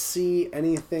don't see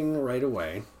anything right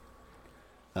away.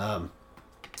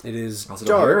 It is also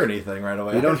dark. Don't hear anything right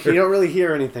away. You don't really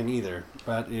hear anything either.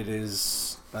 But it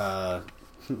is. Hi,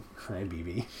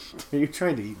 BB. Are you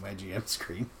trying to eat my GM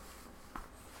screen?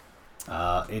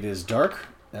 It is dark.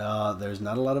 There's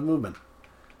not a lot of movement.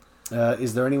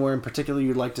 Is there anywhere in particular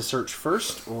you'd like to search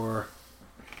first, or?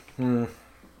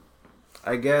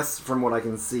 I guess from what I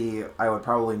can see, I would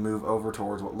probably move over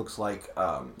towards what looks like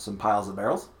some piles of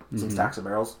barrels, some stacks of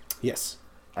barrels. Yes.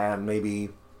 And maybe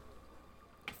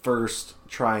first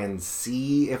try and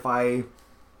see if I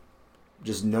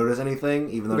just notice anything,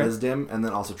 even though it is dim, and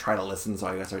then also try to listen. So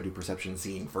I guess I would do perception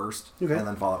seeing first, and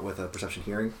then follow it with a perception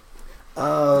hearing.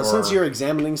 Since you're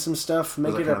examining some stuff,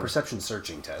 make it a perception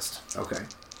searching test. Okay.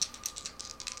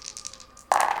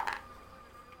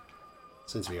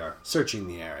 Since we are searching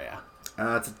the area.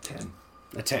 It's a 10.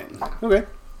 A 10. Okay.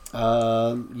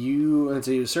 So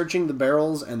you're searching the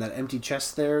barrels and that empty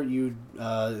chest there. You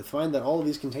find that all of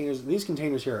these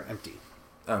containers here are empty.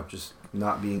 Oh, just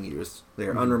not being used. They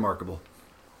are unremarkable.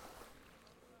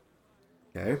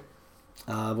 Okay.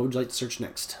 What would you like to search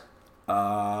next?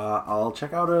 I'll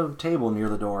check out a table near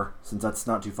the door, since that's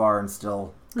not too far and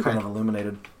still kind of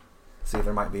illuminated. See if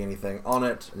there might be anything on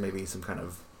it, maybe some kind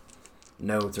of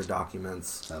notes or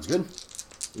documents. Sounds good.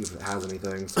 If it has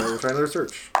anything. So we'll try another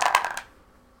search.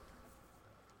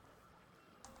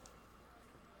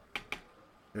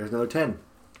 There's another 10.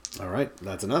 All right,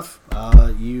 that's enough.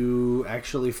 You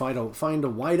actually find a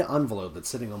wide envelope that's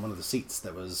sitting on one of the seats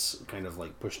that was kind of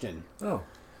like pushed in. Oh.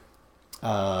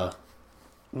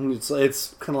 You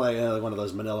It's kind of like one of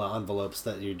those manila envelopes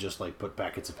that you just like put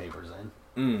packets of papers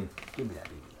in. Give me that,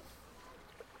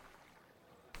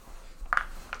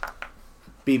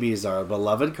 BB. BB is our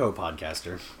beloved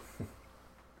co-podcaster.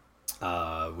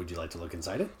 Would you like to look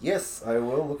inside it? Yes, I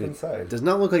will look It inside. does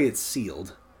not look like it's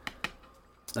sealed.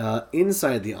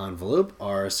 Inside the envelope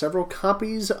are several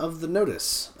copies of the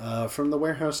notice from the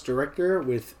warehouse director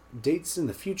with dates in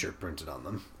the future printed on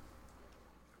them.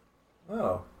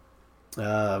 Oh.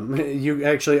 You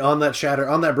actually on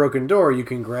that broken door, you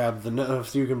can grab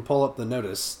you can pull up the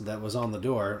notice that was on the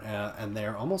door, and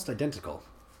they're almost identical.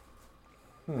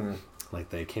 Like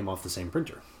they came off the same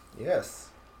printer. Yes.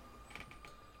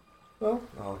 Well,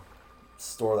 I'll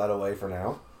store that away for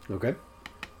now. Okay.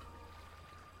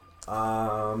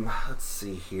 Let's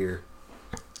see here.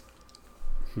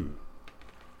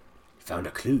 Found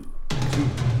a clue.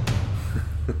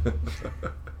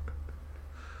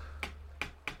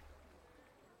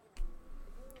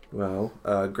 Well,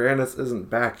 Grandis isn't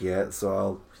back yet, so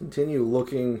I'll continue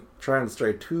looking, trying to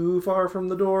stray too far from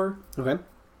the door. Okay.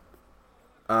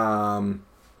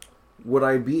 Would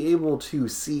I be able to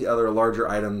see other larger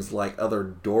items like other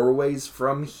doorways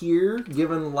from here,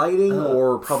 given lighting,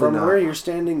 or probably from not? where you're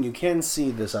standing, you can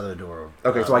see this other door.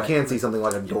 Okay, so I can see something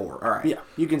like a door. All right. Yeah,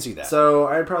 you can see that. So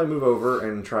I'd probably move over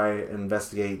and try and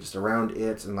investigate just around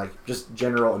it and like just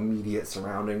general immediate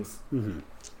surroundings.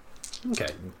 Okay.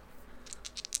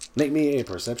 Make me a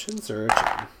perception search.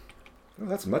 Oh,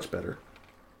 that's much better.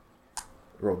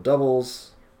 Roll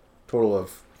doubles. Total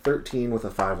of 13 with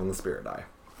a 5 on the spirit die.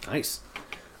 Nice.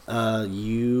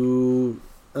 You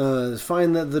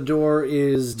find that the door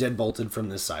is dead bolted from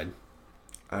this side.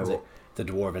 I will. The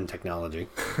dwarven technology.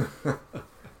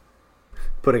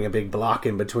 Putting a big block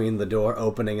in between the door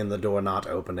opening and the door not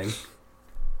opening.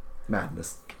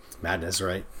 Madness. Madness,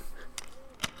 right?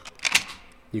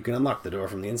 You can unlock the door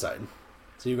from the inside.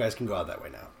 So you guys can go out that way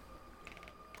now.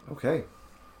 Okay.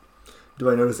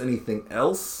 Do I notice anything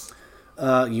else?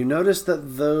 You notice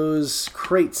that those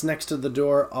crates next to the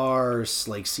door are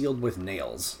like sealed with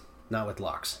nails, not with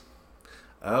locks.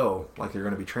 Oh, like they're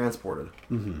going to be transported.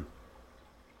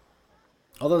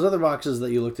 All those other boxes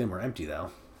that you looked in were empty, though.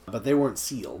 But they weren't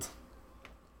sealed.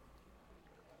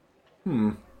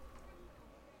 Hi,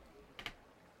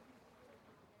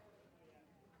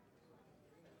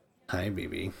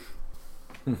 BB.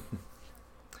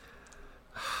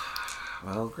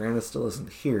 Well, Grandis still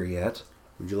isn't here yet.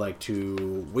 Would you like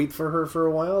to wait for her for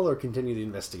a while or continue the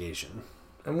investigation?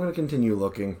 I'm going to continue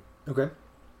looking. Okay.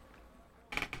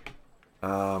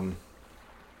 I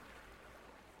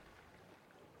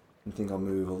think I'll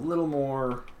move a little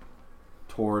more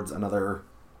towards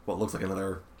what looks like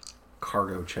another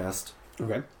cargo chest.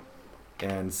 Okay.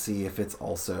 And see if it's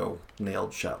also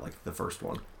nailed shut like the first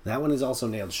one. That one is also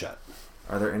nailed shut.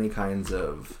 Are there any kinds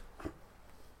of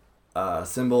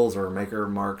symbols or maker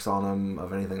marks on them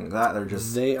of anything like that? They're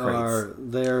just crates.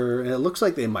 It looks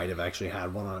like they might have actually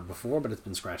had one on it before, but it's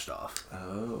been scratched off.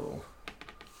 Oh.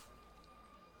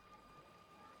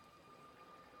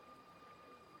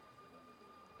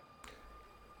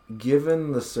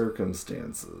 Given the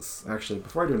circumstances, actually,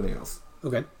 before I do anything else,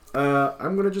 Okay.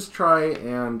 I'm going to just try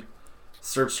and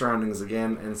search surroundings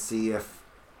again and see if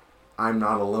I'm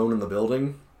not alone in the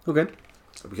building. Okay.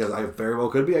 Because I very well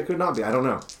could be, I could not be, I don't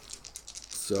know.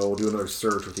 So we'll do another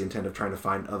search with the intent of trying to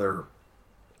find other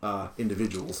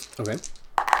individuals. Okay.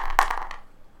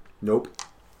 Nope.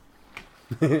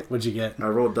 What'd you get? I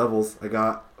rolled doubles. I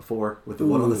got 4 with the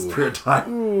 1 on the spirit die.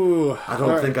 Ooh. I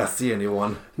don't think I see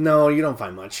anyone. No, you don't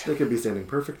find much. They could be standing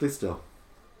perfectly still.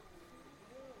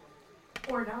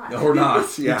 Or not. Or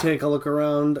not, yeah. You take a look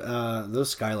around. Those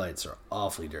skylights are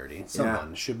awfully dirty.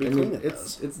 Someone should be cleaning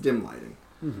those. It's dim lighting.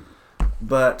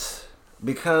 But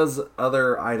because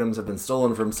other items have been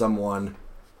stolen from someone,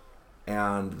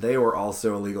 and they were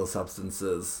also illegal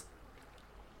substances,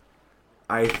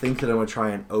 I think that I'm going to try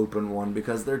and open one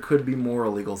because there could be more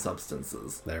illegal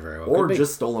substances. There very well or could be.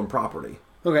 just stolen property.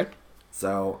 Okay.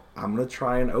 So I'm going to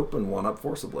try and open one up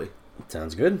forcibly.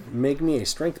 Sounds good. Make me a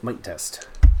strength might test.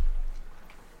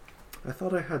 I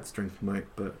thought I had strength might,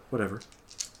 but whatever.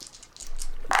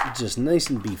 Just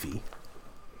nice and beefy.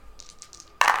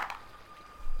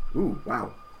 Ooh,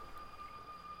 wow.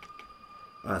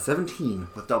 17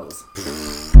 with doubles.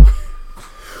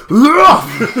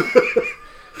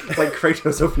 It's like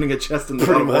Kratos opening a chest in the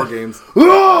God of War games.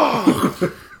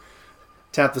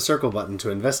 Tap the circle button to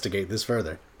investigate this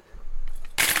further.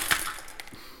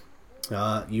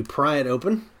 You pry it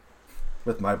open.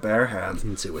 With my bare hands.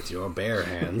 Let's see, with your bare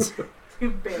hands.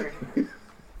 Bear.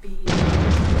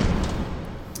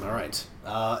 All right.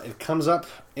 It comes up,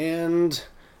 and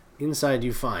inside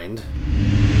you find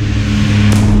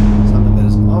something that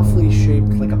is awfully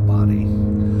shaped like a body.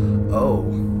 Oh.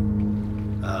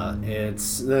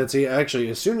 Actually,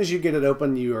 as soon as you get it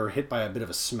open, you are hit by a bit of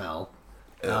a smell.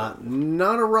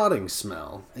 Not a rotting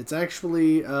smell. It's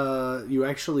actually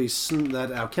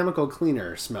that alchemical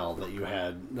cleaner smell that you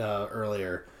had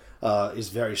earlier is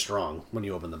very strong when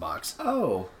you open the box.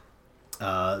 Oh.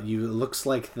 Looks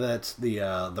like that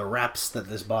the wraps that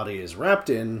this body is wrapped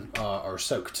in are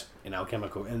soaked in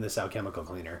this alchemical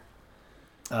cleaner.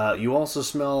 You also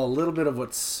smell a little bit of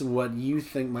what you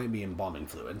think might be embalming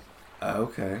fluid.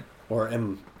 Okay. Or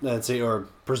or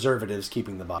preservatives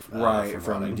keeping the body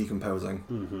from decomposing.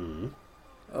 Mm-hmm.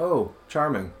 Oh,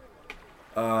 charming.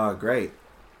 Great.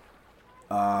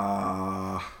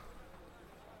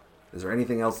 Is there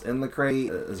anything else in the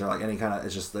crate? Is there like any kind of?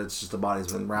 It's just a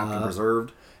body's been wrapped and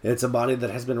preserved. It's a body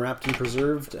that has been wrapped and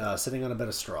preserved, sitting on a bed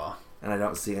of straw. And I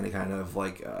don't see any kind of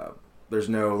like. There's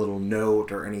no little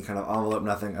note or any kind of envelope.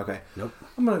 Nothing. Okay. Nope.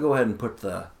 I'm gonna go ahead and put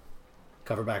the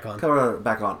cover back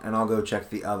on, and I'll go check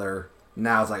the other.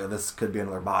 Now it's like, oh, this could be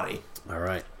another body. All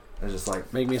right. It's just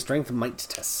like, make me a strength might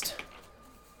test.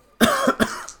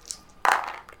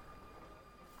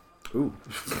 Ooh.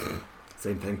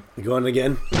 Same thing. You going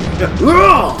again?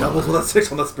 Doubles with a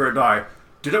 6 on the spirit die.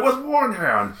 Did it with one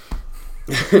hand.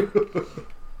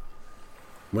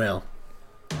 Well,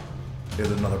 it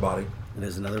is another body. It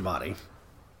is another body.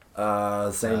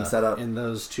 Same setup in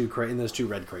those two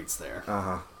red crates there.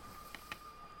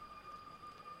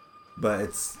 But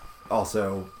it's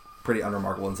also pretty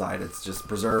unremarkable inside. It's just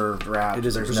preserved, wrapped. It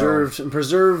is a preserved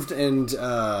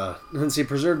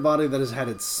body that has had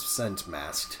its scent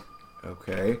masked.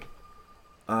 Okay.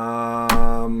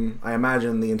 I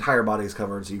imagine the entire body is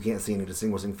covered, so you can't see any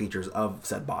distinguishing features of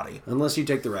said body. Unless you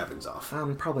take the wrappings off.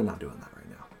 I'm probably not doing that right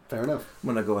now. Fair enough. I'm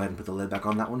going to go ahead and put the lid back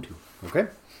on that one, too. Okay.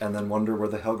 And then wonder where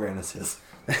the hell Grannis is.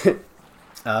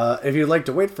 If you'd like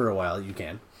to wait for a while, you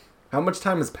can. How much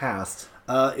time has passed?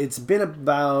 It's been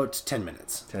about 10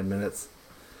 minutes. 10 minutes.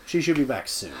 She should be back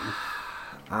soon.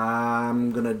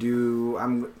 I'm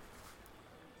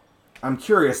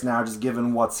curious now, just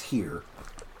given what's here.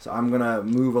 So I'm going to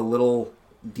move a little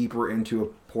deeper into a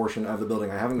portion of the building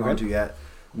I haven't gone to yet.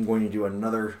 I'm going to do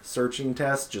another searching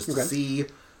test just to see,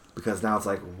 because now it's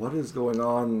like, what is going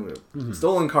on? Mm-hmm.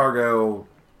 Stolen cargo,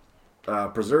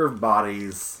 preserved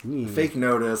bodies, fake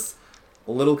notice.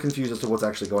 A little confused as to what's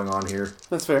actually going on here.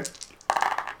 That's fair.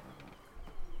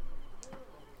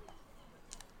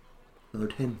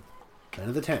 Another 10.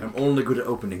 Another 10. I'm only good at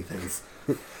opening things.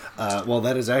 Well,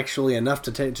 that is actually enough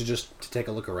to take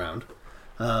a look around.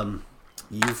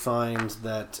 You find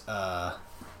that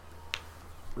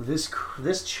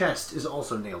this chest is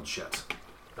also nailed shut.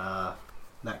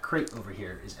 That crate over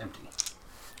here is empty.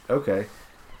 Okay.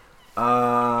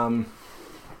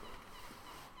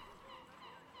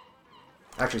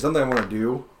 Actually, something I want to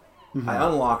do. Mm-hmm. I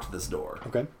unlocked this door.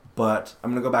 Okay. But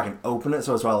I'm going to go back and open it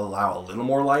so as to allow a little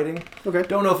more lighting. Okay.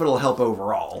 Don't know if it'll help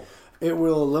overall. It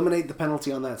will eliminate the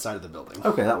penalty on that side of the building.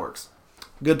 Okay, that works.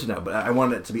 Good to know, but I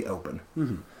wanted it to be open.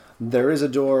 Mm-hmm. There is a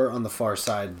door on the far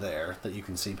side there that you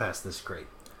can see past this crate.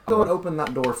 Go and open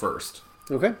that door first.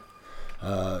 Okay.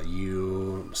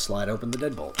 You slide open the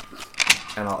deadbolt.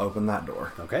 And I'll open that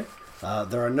door. Okay.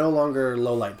 There are no longer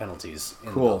low light penalties in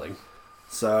the building.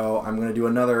 So I'm going to do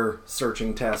another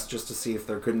searching test just to see if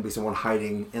there couldn't be someone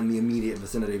hiding in the immediate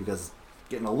vicinity, because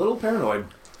getting a little paranoid.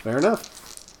 Fair enough.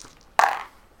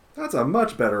 That's a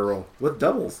much better roll with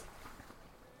doubles.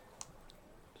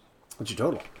 What's your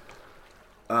total?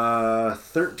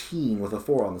 13 with a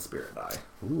 4 on the spirit die.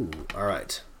 Ooh, all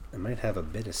right. I might have a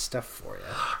bit of stuff for you.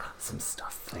 Some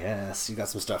stuff. Yes, you got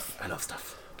some stuff. I love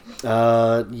stuff.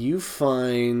 You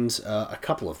find a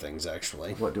couple of things,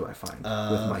 actually. What do I find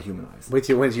with my human eyes? With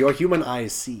your human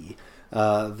eyes see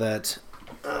that...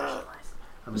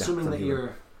 I'm assuming that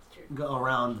you're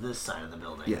around this side of the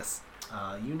building. Yes.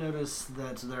 You notice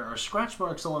that there are scratch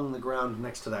marks along the ground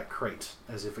next to that crate,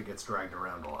 as if it gets dragged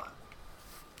around a lot.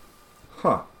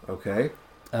 Huh, okay.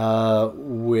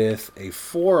 With a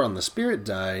 4 on the spirit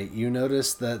die, you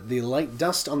notice that the light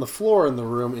dust on the floor in the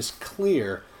room is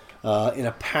clear in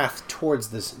a path to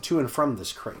and from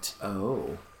this crate.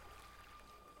 Oh.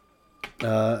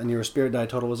 And your spirit die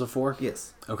total was a 4?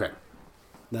 Yes. Okay.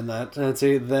 Then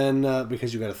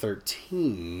because you got a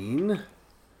 13,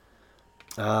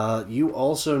 you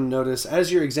also notice,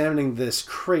 as you're examining this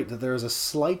crate, that there is a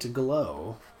slight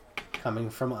glow coming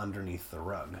from underneath the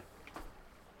rug.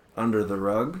 Under the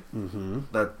rug? Mm-hmm.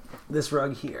 This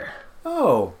rug here.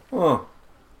 Oh.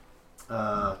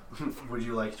 Huh. Would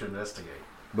you like to investigate?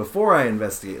 Before I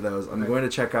investigate those, I'm going to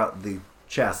check out the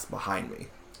chest behind me.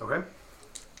 Okay.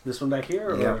 This one back here,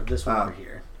 or Yep. this one over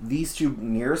here? These two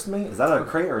nearest me, is that a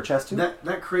crate or a chest too?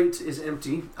 That crate is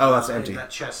empty. Oh, that's and empty. That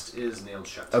chest is nailed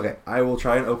shut. Okay, I will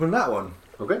try and open that one.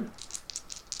 Okay.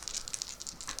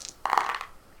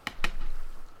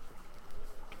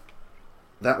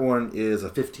 That one is a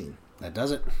 15. That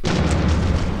does it.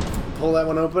 Pull that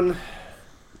one open.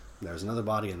 There's another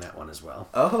body in that one as well.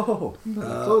 Oh,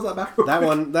 close that back.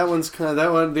 That one's kind of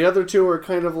that one. The other two are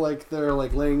kind of like they're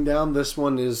like laying down. This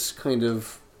one is kind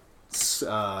of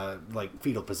like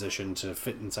fetal position to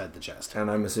fit inside the chest. And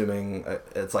I'm assuming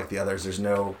it's like the others. There's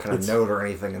no kind of note or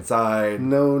anything inside.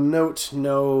 No note,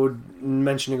 no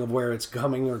mentioning of where it's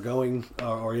coming or going,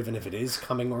 or even if it is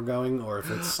coming or going, or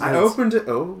if it's. I opened it.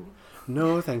 Oh.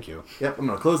 No, thank you. Yep, I'm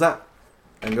going to close that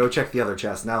and go check the other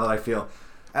chest now that I feel...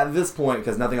 At this point,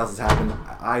 because nothing else has happened,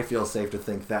 I feel safe to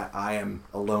think that I am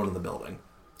alone in the building.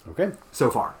 Okay. So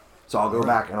far. So I'll go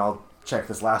back and I'll check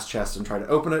this last chest and try to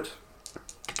open it.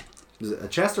 Is it a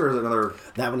chest or is it another...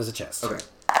 That one is a chest. Okay.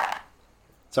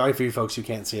 Sorry for you folks who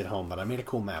can't see at home, but I made a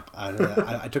cool map.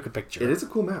 I took a picture. It is a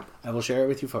cool map. I will share it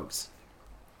with you folks.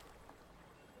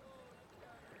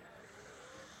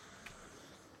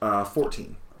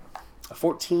 14. A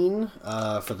 14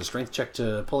 for the strength check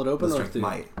to pull it open? The or strength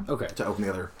might. Okay. To open the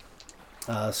other.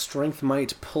 Strength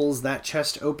might pulls that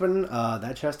chest open.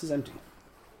 That chest is empty.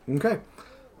 Okay.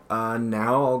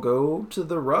 Now I'll go to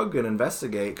the rug and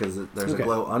investigate because there's a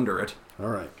glow under it. All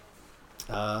right.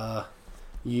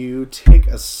 You take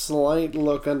a slight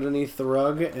look underneath the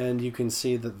rug, and you can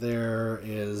see that there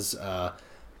is a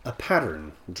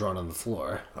pattern drawn on the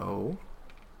floor. Oh.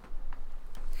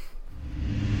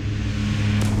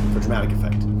 For dramatic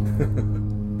effect.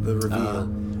 The reveal.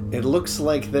 It looks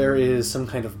like there is some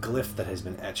kind of glyph that has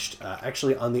been etched,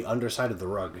 actually on the underside of the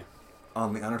rug.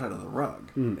 On the underside of the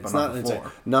rug, but It's not the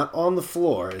floor. not on the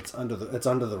floor. It's under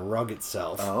the rug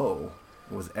itself. Oh,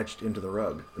 it was etched into the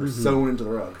rug, or sewn into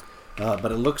the rug.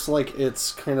 But it looks like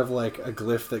it's kind of like a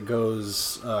glyph that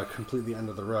goes completely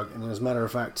under the rug. And as a matter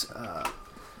of fact,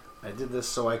 I did this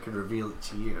so I could reveal it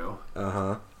to you.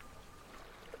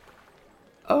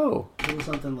 Oh, Do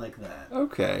something like that.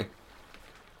 okay.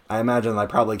 I imagine I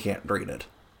probably can't read it.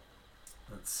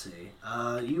 Let's see.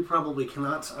 You probably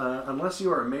cannot, unless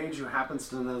you are a mage who happens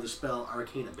to know the spell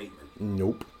Arcane Abatement.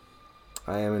 Nope.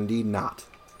 I am indeed not.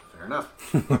 Fair enough.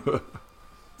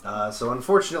 So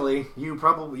unfortunately, you and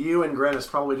Grannis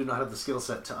probably do not have the skill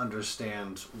set to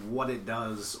understand what it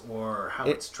does or how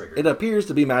it's triggered. It appears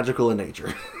to be magical in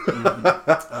nature.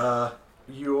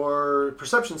 Your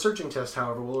perception searching test,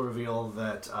 however, will reveal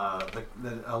that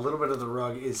that a little bit of the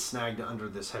rug is snagged under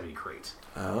this heavy crate.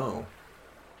 Oh.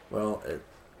 Well,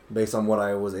 based on what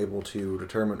I was able to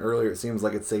determine earlier, it seems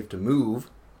like it's safe to move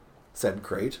said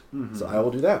crate. So I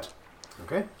will do that.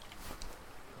 Okay.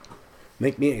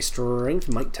 Make me a strength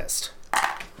might test.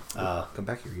 Come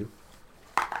back here, you.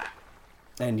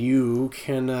 And you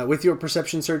can, with your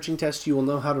perception searching test, you will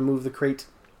know how to move the crate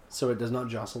so it does not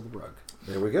jostle the rug.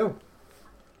 There we go.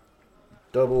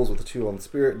 Doubles with a 2 on the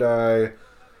spirit die.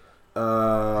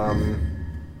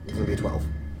 It's going to be a 12.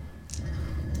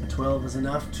 12 is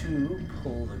enough to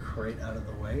pull the crate out of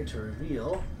the way to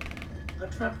reveal a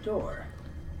trapdoor.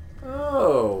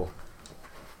 Oh.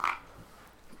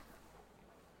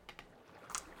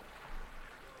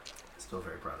 Still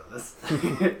very proud of this.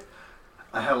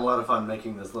 I had a lot of fun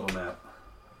making this little map.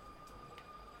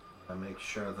 I make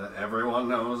sure that everyone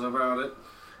knows about it.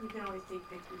 You can always take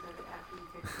pictures of it after you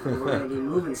fix it. We're going to be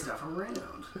moving stuff around.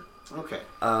 Okay.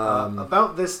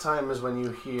 About this time is when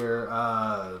you hear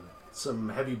some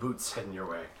heavy boots heading your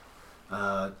way.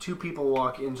 2 people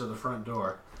walk into the front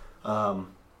door. One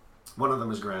of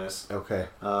them is Grannis. Okay.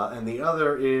 And the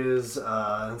other is,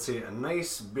 let's see, a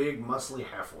nice, big, muscly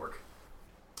half-orc.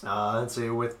 Let's see,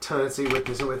 with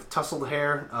tousled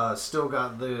hair, still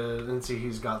got the, let's see,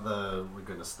 he's got the, oh my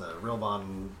goodness, the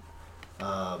Rilbahn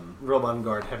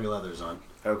guard heavy leathers on.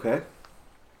 Okay.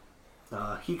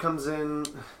 He comes in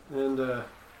and,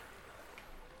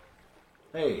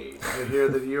 hey, I hear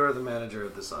that you are the manager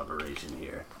of this operation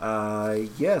here.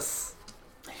 Yes.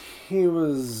 He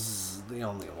was the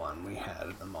only one we had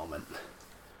at the moment.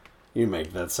 You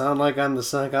make that sound like I'm the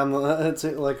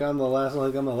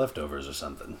leftovers or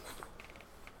something.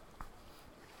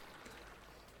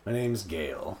 My name's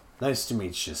Gale. Nice to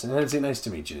meet you. Nice to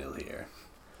meet you,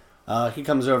 Nilhyr. He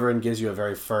comes over and gives you a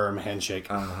very firm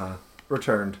handshake.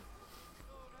 Returned.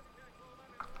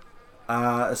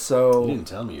 You So didn't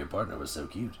tell me your partner was so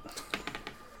cute.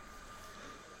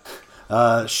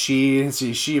 She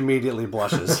immediately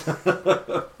blushes.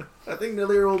 I think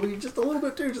Nilhyr will be just a little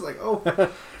bit too, just like, oh.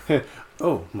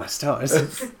 Oh, my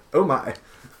stars. Oh my.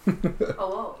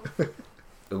 Hello.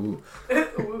 Ooh.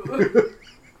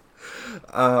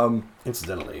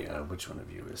 Incidentally, which one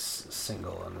of you is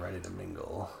single and ready to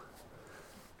mingle?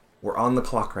 We're on the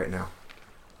clock right now.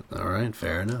 All right,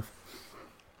 fair enough.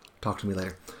 Talk to me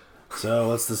later. So,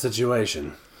 what's the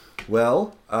situation?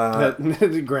 Well,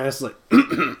 Grant's like,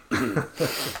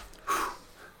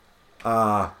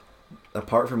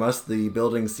 apart from us, the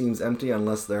building seems empty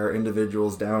unless there are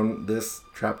individuals down this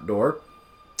trapdoor.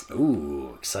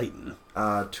 ooh, exciting.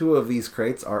 2 of these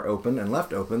crates are open and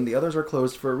left open. The others are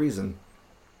closed for a reason.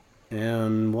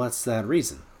 And what's that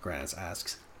reason? Grant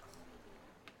asks.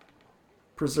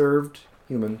 Preserved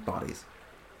human bodies.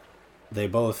 They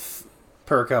both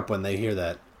perk up when they hear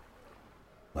that.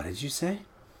 What did you say?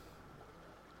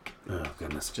 Oh,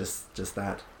 goodness. Just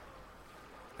that.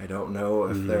 I don't know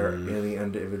if there are any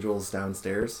individuals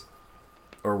downstairs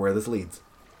or where this leads.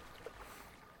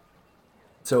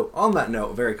 So, on that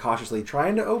note, very cautiously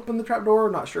trying to open the trapdoor.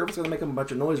 Not sure if it's going to make a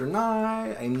bunch of noise or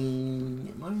not. I mean,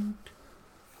 it might.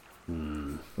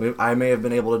 I may have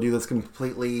been able to do this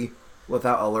completely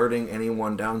without alerting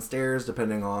anyone downstairs,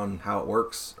 depending on how it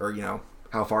works, or,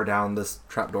 how far down this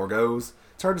trapdoor goes.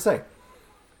 It's hard to say.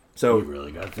 So, You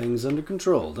really got things under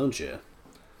control, don't you?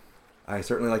 I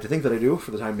certainly like to think that I do, for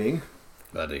the time being.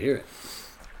 Glad to hear it.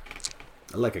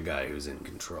 I like a guy who's in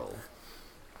control.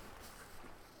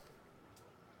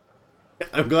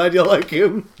 I'm glad you like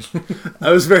him.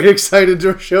 I was very excited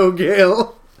to show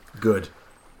Gale. Good.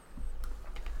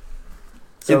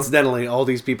 So, Incidentally, all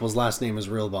these people's last name is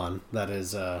Rilbahn. That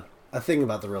is a thing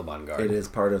about the Rilbahn Guard. it is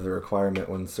part of the requirement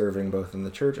when serving both in the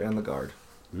church and the guard.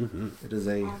 Mm-hmm. It is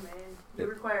a... Oh man, you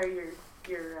require your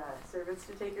servants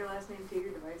to take your last name too,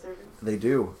 your divine servants? They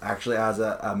do, actually, as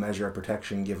a measure of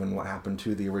protection given what happened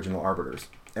to the original arbiters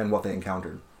and what they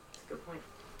encountered. That's a good point.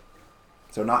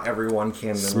 So not everyone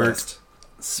can enlist.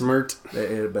 Smirt.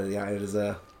 But yeah, it is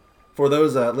a... For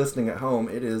those listening at home,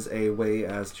 it is a way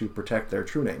as to protect their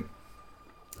true name.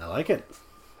 I like it.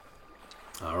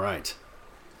 All right.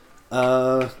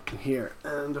 Here.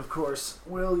 And, of course,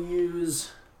 we'll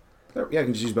use... Yeah, you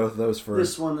can just use both of those for...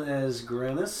 This one as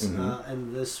Grannis,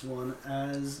 and this one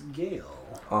as Gale.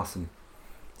 Awesome.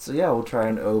 So yeah, we'll try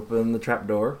and open the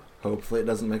trapdoor. Hopefully it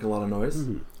doesn't make a lot of noise.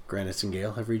 Mm-hmm. Grannis and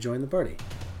Gale have rejoined the party.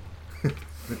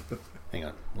 Hang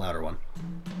on. Louder one.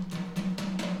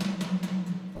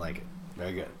 I like it.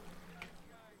 Very good.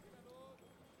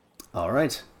 All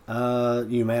right.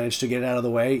 You manage to get out of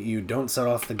the way. You don't set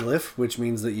off the glyph, which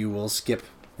means that you will skip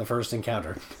the first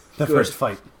encounter. The first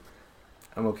fight.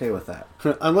 I'm okay with that.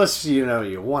 Unless, you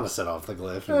want to set off the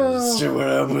glyph and just see what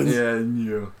happens.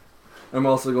 Yeah. I'm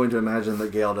also going to imagine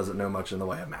that Gale doesn't know much in the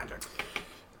way of magic.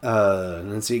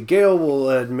 And see, Gale will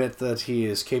admit that he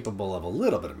is capable of a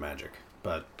little bit of magic,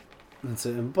 but not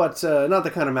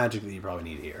the kind of magic that you probably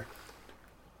need here.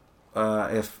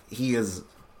 If he is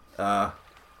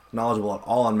knowledgeable at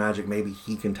all on magic, maybe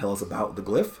he can tell us about the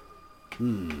glyph.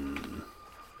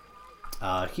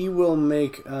 He will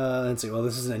make, let's see, well,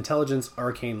 this is an intelligence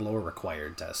arcane lore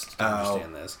required test to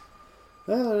understand this.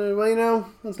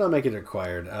 Let's not make it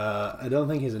required. I don't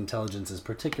think his intelligence is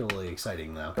particularly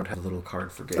exciting, though. I don't have a little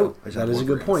card for Gale. That is a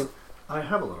good point. I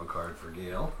have a little card for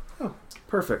Gale. Oh,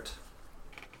 perfect.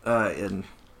 And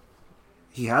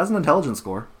he has an intelligence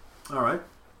score. All right.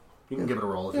 You can give it a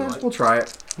roll if you like. We'll try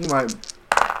it. He might...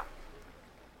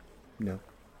 No.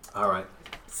 All right.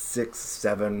 6,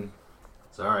 7...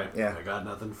 It's all right. Yeah. I got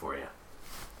nothing for you.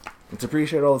 It's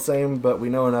appreciated all the same, but we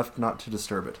know enough not to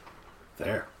disturb it.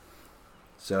 There.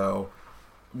 So,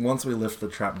 once we lift the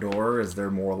trapdoor, is there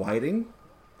more lighting?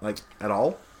 Like, at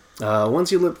all?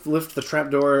 Once you lift the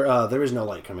trapdoor, there is no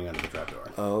light coming out of the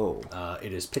trapdoor. Oh.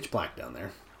 It is pitch black down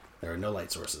there. There are no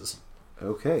light sources.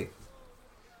 Okay.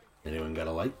 Anyone got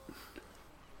a light?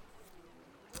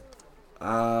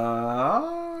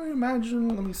 I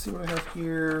imagine... Let me see what I have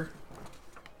here.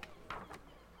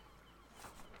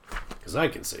 Because I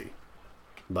can see.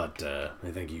 But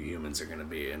I think you humans are going to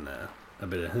be in a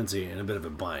bit of a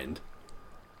bind.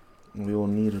 We will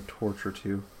need a torch or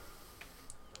two.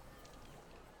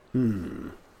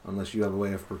 Unless you have a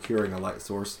way of procuring a light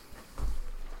source.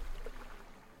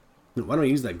 Why don't we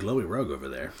use that glowy rug over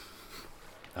there?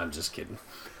 I'm just kidding.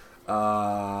 It's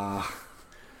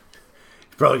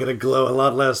probably going to glow a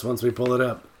lot less once we pull it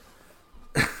up.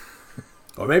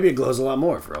 Or maybe it glows a lot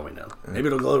more for all we know. Maybe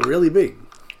it'll glow really big.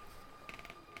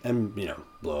 And,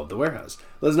 blow up the warehouse.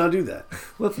 Let's not do that.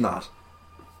 Let's not.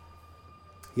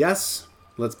 Yes,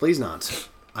 let's please not.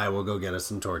 I will go get us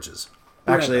some torches.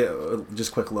 Actually,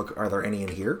 just quick look. Are there any in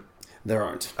here? There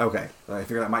aren't. Okay. I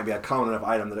figure that might be a common enough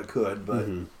item that it could, but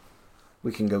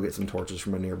we can go get some torches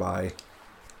from a nearby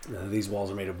These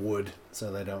walls are made of wood,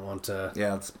 so they don't want to...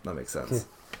 Yeah, that makes sense.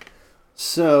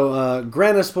 So,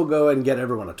 Grannis will go and get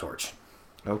everyone a torch.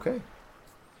 Okay.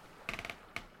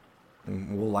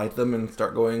 And we'll light them and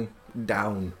start going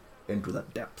down into the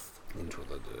depths. Into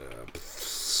the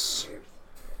depths.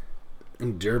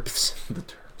 Derps. The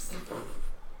derps.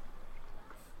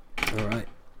 Alright.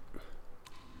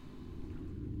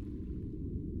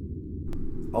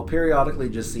 I'll periodically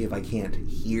just see if I can't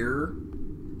hear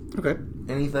Okay.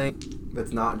 anything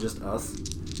that's not just us.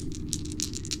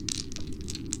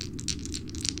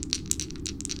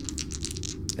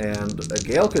 And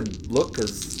Gale could look,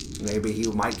 because maybe he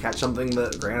might catch something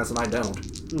that Grannis and I don't.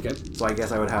 Okay. So I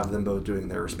guess I would have them both doing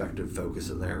their respective focus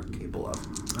that they're capable of.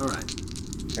 Alright.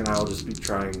 And I'll just be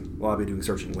trying, I'll be doing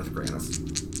searching with Grannis.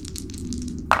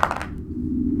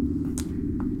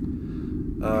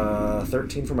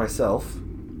 13 for myself,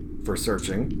 for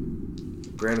searching.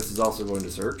 Grannis is also going to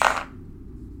search.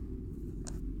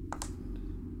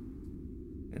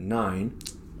 And 9.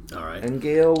 Alright. And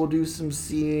Gale will do some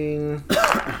seeing.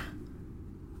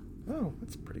 Oh,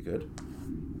 that's pretty good.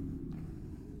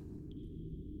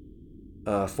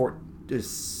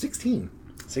 16.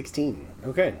 16.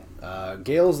 Okay.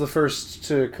 Gale's the first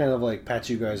to kind of like pat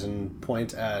you guys and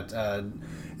point at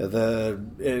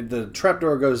the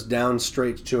trapdoor goes down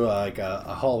straight to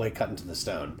a hallway cut into the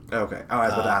stone. Okay. Oh, I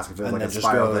was about to ask if it was like a just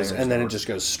spiral goes, thing. Or and then it something. just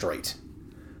goes straight.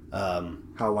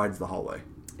 How wide's the hallway?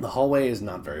 The hallway is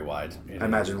not very wide. I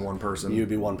imagine one person. You'd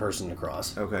be one person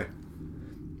across. Okay.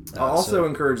 I'll also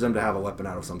encourage them to have a weapon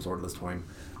out of some sort of this time.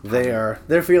 They're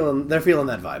feeling that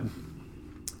vibe.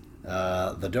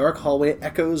 The dark hallway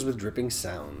echoes with dripping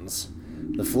sounds.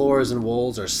 The floors and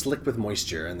walls are slick with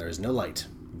moisture, and there is no light.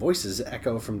 Voices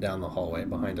echo from down the hallway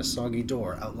behind a soggy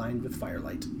door outlined with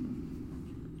firelight.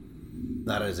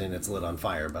 Not as in it's lit on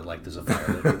fire, but like there's a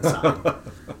fire lit inside.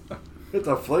 It's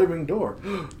a flaming door.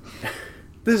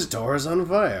 This door is on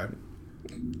fire.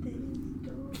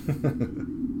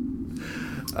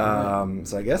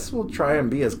 So I guess we'll try and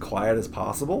be as quiet as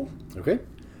possible. Okay.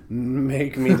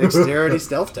 Make me dexterity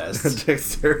stealth tests.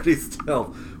 Dexterity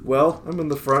stealth. Well, I'm in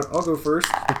the front. I'll go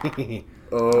first.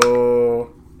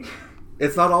 Oh.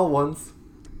 It's not all ones.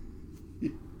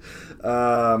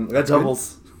 That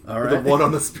doubles. All With a right. 1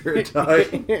 on the spirit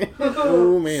die.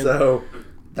 Oh, man. So,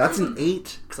 that's an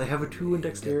 8, because I have a 2 in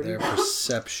dexterity. Their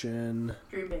perception.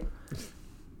 Dreaming.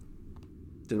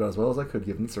 Did about as well as I could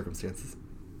given the circumstances.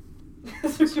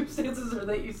 Circumstances are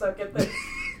that you suck at this.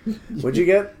 What'd you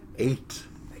get? 8.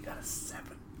 I got a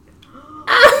 7.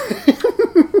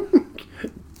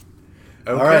 Okay.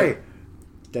 All right.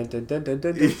 Dun, dun, dun, dun,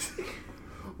 dun, dun.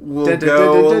 We'll Dun, dun,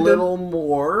 go dun, dun, dun, a dun. little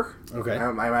more. Okay. I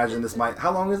imagine this might...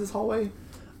 How long is this hallway?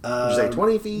 Did you say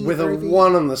 20 feet? With a 30 feet?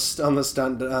 1 on the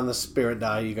spirit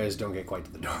die, you guys don't get quite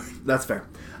to the door. That's fair.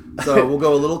 So we'll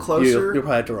go a little closer. You'll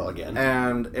probably have to roll again.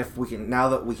 And if we can... Now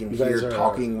that we can You guys hear are-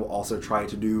 talking, we'll also try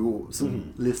to do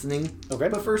some listening. Okay.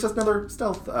 But first, that's another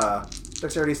stealth...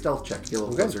 dexterity stealth check. Get a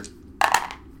little Okay. closer.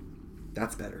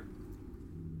 That's better.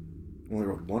 Only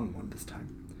rolled 1 this time.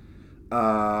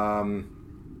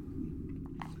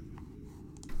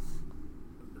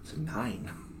 It's a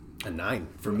 9 A 9.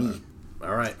 for me.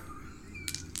 All right.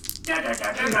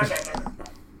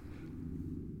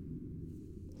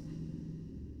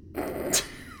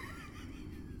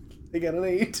 They got an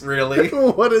 8. Really?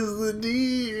 What is the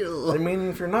deal? I mean,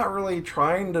 if you're not really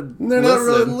trying to They're not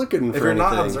really looking if for you're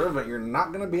not anything. observant, you're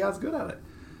not going to be as good at it.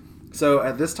 So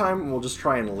at this time, we'll just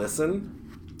try and listen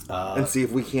and see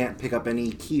if we can't pick up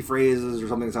any key phrases or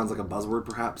something that sounds like a buzzword,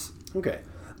 perhaps. Okay.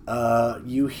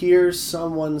 You hear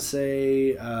someone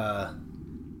say,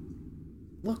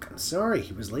 look, I'm sorry,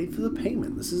 he was late for the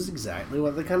payment. This is exactly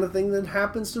what the kind of thing that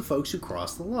happens to folks who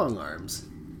cross the long arms.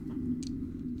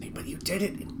 But you did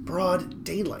it in broad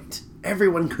daylight.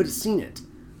 Everyone could have seen it.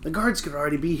 The guards could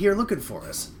already be here looking for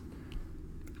us.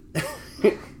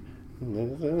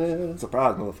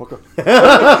 Surprise, motherfucker.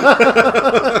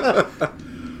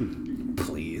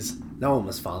 Please. No one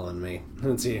was following me.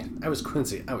 Quincy, I was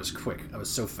quick. I was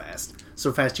so fast.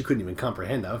 So fast you couldn't even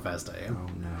comprehend how fast I am. Oh,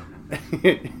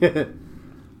 no.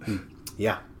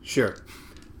 Yeah, sure.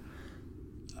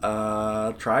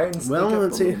 Try and sneak Well, up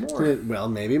let's a see. little more. Well,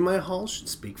 maybe my hall should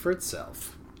speak for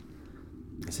itself.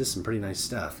 This is some pretty nice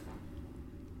stuff.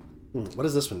 What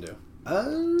does this one do?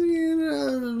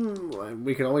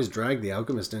 We could always drag the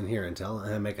alchemist in here and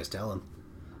make us tell him,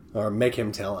 or make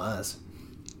him tell us.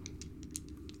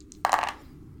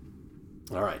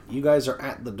 All right, you guys are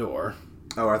at the door.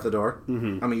 Oh, we're at the door? Mm-hmm.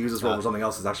 I'm going to use this roll for something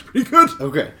else that's actually pretty good.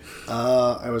 Okay.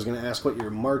 I was going to ask what your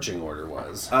marching order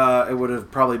was. It would have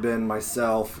probably been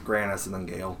myself, Grannis, and then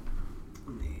Gale.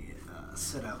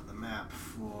 set out the map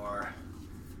for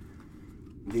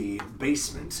the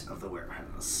basement of the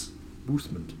warehouse.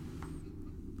 Boostment.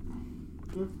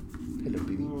 Hello,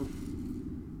 baby.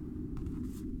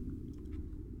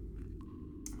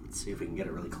 Let's see if we can get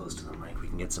it really close to the mic. We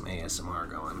can get some ASMR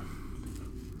going.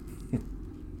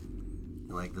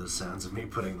 You like those sounds of me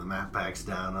putting the map packs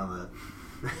down on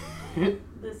the...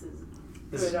 This is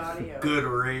good audio. Good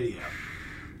radio.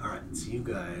 Alright, so you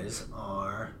guys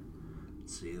are...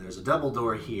 Let's see, there's a double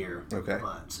door here. Okay.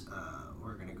 But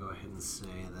we're going to go ahead and say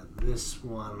that this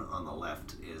one on the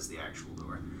left is the actual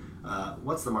door.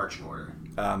 What's the marching order?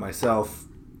 Myself,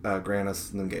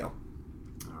 Grannis, and then Gale.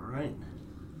 Alright.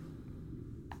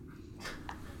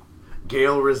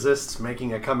 Gale resists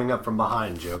making a coming up from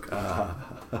behind joke.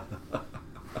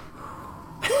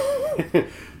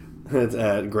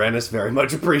 Grannis very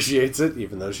much appreciates it,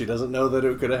 even though she doesn't know that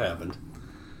it could have happened.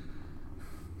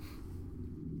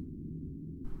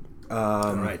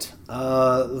 Alright.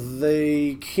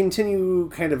 They continue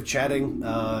kind of chatting.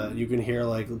 You can hear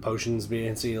potions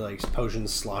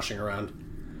potions sloshing around.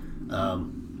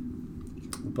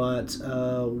 But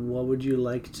what would you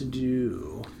like to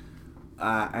do?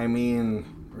 I mean,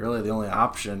 really the only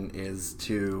option is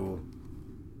to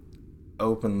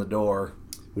open the door.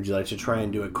 Would you like to try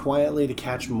and do it quietly to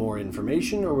catch more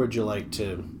information, or would you like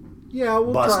to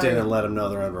we'll bust try in and let them know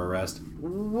they're under arrest?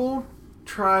 We'll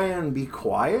try and be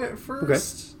quiet first. Okay.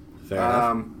 Fair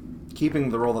enough.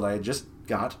 Keeping the roll that I just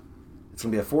got. It's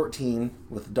going to be a 14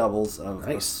 with doubles of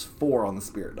nice. 4 on the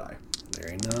spirit die.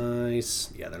 Very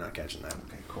nice. Yeah, they're not catching that.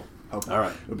 Okay, cool. Okay. All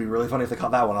right. It would be really funny if they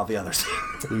caught that one off the others.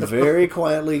 You very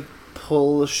quietly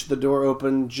push the door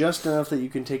open just enough that you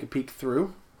can take a peek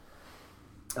through.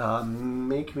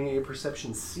 Make me a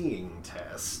perception seeing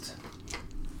test.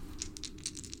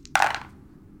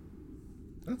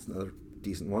 That's another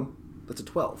decent one. That's a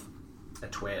 12. A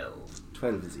 12.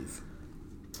 12 disease.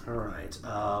 Alright.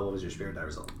 What was your spirit die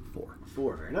result? 4.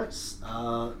 4, very nice.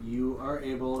 You are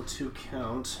able to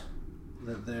count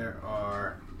that there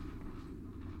are...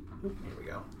 Here we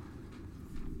go.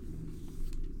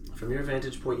 From your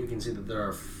vantage point, you can see that there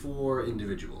are 4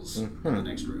 individuals in the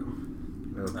next room.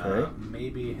 Okay.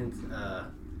 Maybe hint,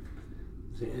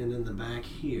 and in the back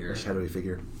here... A shadowy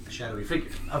figure. A shadowy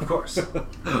figure, of course.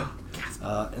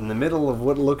 In the middle of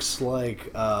what looks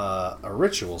like a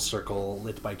ritual circle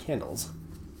lit by candles.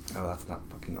 Oh, that's not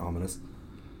fucking ominous.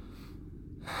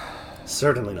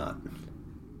 Certainly not.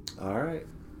 Alright.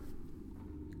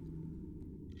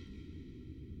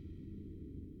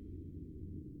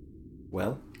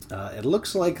 Well? It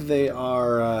looks like they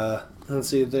are...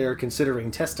 they're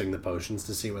considering testing the potions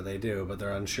to see what they do, but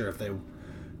they're unsure if they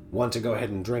want to go ahead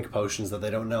and drink potions that they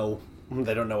don't know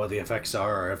what the effects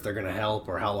are, or if they're going to help,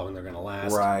 or how long they're going to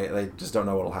last. Right, they just don't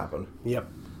know what'll happen. Yep.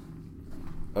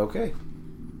 Okay.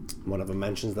 One of them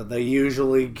mentions that they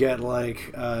usually get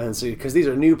because these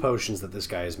are new potions that this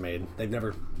guy has made. They've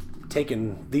never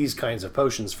taken these kinds of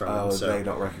potions from him. So they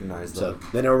don't recognize them. So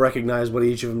they don't recognize what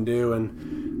each of them do,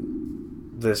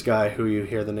 and this guy, who you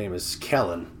hear the name is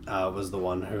Kellen, was the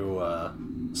one who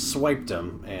swiped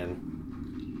him,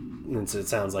 and so it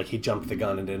sounds like he jumped the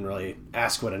gun and didn't really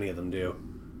ask what any of them do,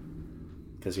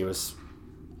 because he was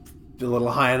a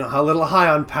little high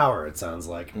on power. It sounds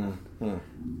like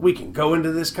we can go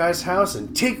into this guy's house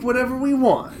and take whatever we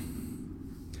want.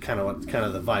 Kind of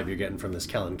the vibe you're getting from this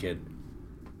Kellen kid.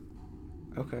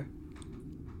 Okay.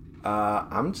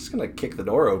 I'm just gonna kick the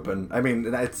door open. I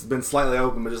mean, it's been slightly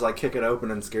open, but just kick it open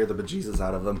and scare the bejesus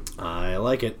out of them. I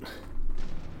like it.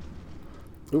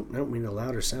 Oop, nope, we need a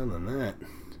louder sound than that.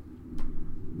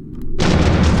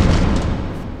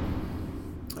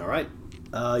 Alright.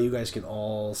 You guys can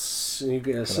all...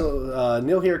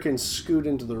 Nilhyr can scoot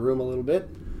into the room a little bit.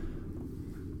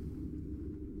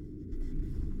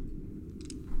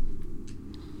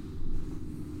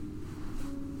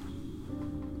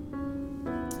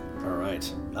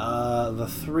 Alright.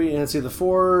 The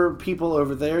 4 people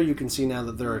over there, you can see now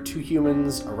that there are 2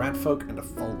 humans, a rat folk, and a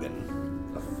fulgen.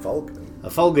 A fulgen? A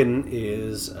fulgen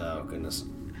is... Oh, goodness.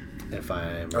 If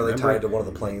I'm Are they tied to one of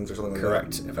the planes or something like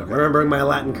correct. that? Correct. If I'm remembering my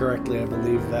Latin correctly, I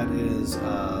believe that is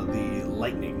the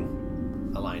lightning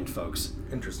aligned folks.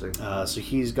 Interesting. So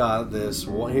he's got this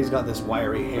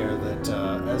wiry hair that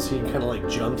as he kind of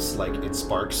jumps, it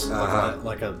sparks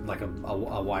like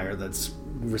a wire that's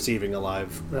receiving a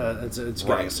live. It's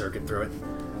getting a circuit through it.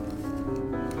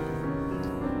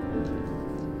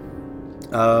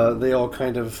 They all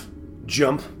kind of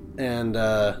jump and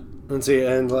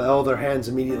all their hands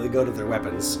immediately go to their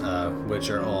weapons, which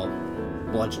are all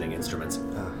bludgeoning instruments.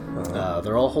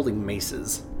 They're all holding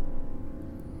maces.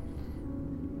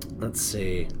 Let's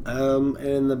see.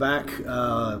 In the back,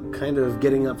 kind of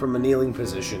getting up from a kneeling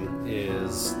position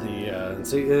is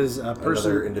a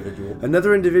person.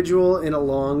 Another individual in a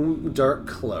long, dark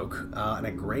cloak and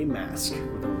a gray mask.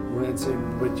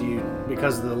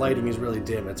 Because the lighting is really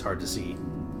dim, it's hard to see.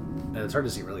 And it's hard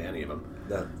to see really any of them.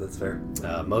 That's fair.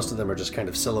 Most of them are just kind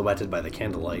of silhouetted by the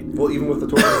candlelight. Well, even with the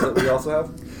torches that we also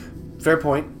have? Fair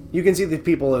point. You can see the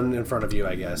people in front of you,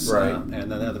 I guess. Right. And then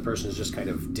the other person is just kind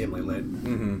of dimly lit.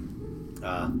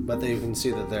 Mm-hmm. But you can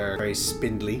see that they're very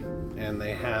spindly, and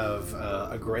they have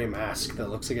a gray mask that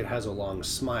looks like it has a long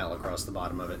smile across the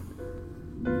bottom of it.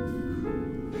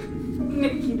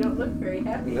 Nick, you don't look very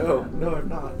happy. No, I'm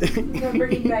not. You're not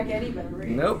bringing back any memory.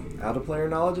 Nope. Out of player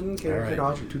knowledge and character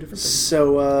knowledge are two different things.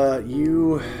 So,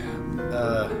 you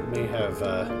may have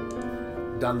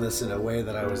done this in a way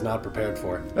that I was not prepared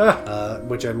for,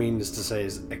 which I mean is to say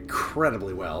is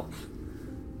incredibly well.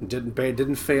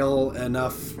 Didn't fail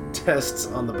enough tests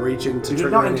on the breaching to trigger. You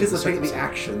did not any anticipate the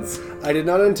actions. I did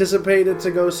not anticipate it to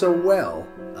go so well.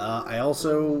 I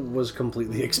also was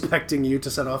completely expecting you to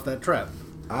set off that trap.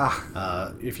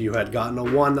 If you had gotten a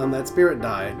 1 on that spirit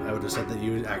die, I would have said that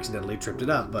you accidentally tripped it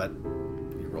up, but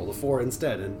you rolled a 4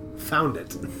 instead and found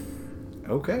it.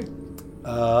 Okay.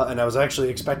 And I was actually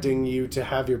expecting you to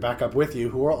have your backup with you,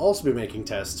 who will also be making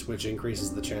tests, which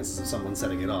increases the chances of someone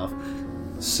setting it off.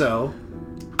 So,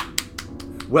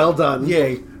 well done.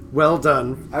 Yay. Well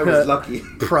done. I was lucky.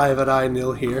 Private Eye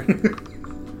Nilhyr.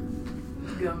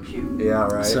 Gumshoe. Yeah,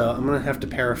 right. So I'm going to have to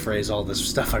paraphrase all this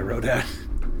stuff I wrote out.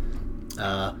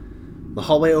 The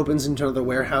hallway opens into another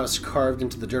warehouse carved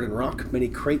into the dirt and rock. Many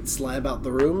crates lie about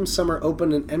the room. Some are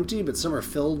open and empty, but some are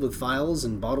filled with vials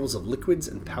and bottles of liquids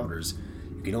and powders.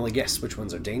 You can only guess which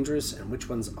ones are dangerous and which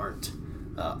ones aren't.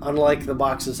 Unlike the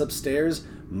boxes upstairs,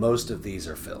 most of these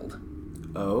are filled.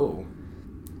 Oh.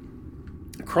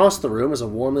 Across the room is a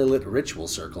warmly lit ritual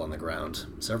circle on the ground.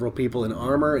 Several people in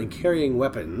armor and carrying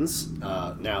weapons,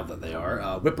 now that they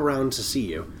are, whip around to see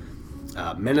you.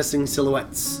 Menacing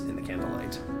silhouettes in the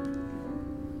candlelight.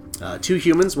 2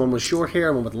 humans, one with short hair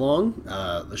and one with long.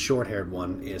 The short-haired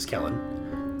one is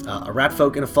Kellen. A rat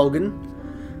folk and a Fulgen.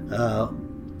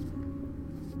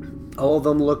 All of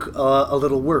them look a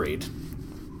little worried.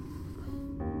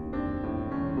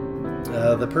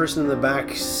 The person in the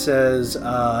back says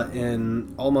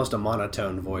in almost a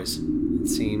monotone voice, "It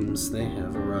seems they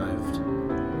have arrived."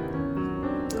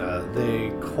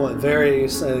 They very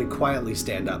quietly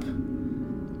stand up.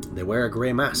 They wear a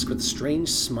gray mask with a strange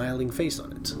smiling face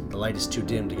on it. The light is too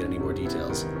dim to get any more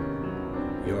details.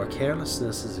 Your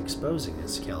carelessness is exposing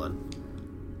us, Kellen.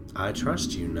 I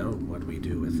trust you know what we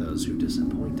do with those who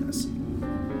disappoint us.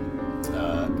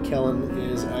 Kellen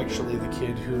is actually the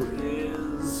kid who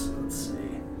is, let's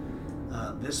see,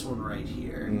 this one right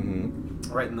here,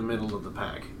 right in the middle of the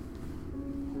pack.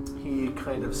 He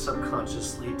kind of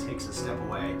subconsciously takes a step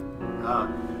away.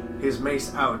 His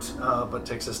mace out, but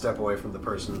takes a step away from the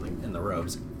person in the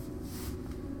robes.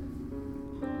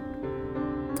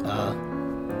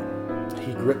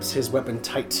 He grips his weapon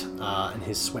tight, and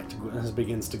his sweat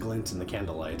begins to glint in the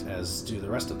candlelight, as do the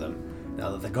rest of them, now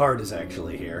that the guard is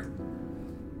actually here.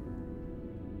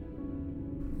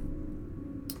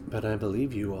 But I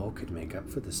believe you all could make up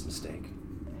for this mistake.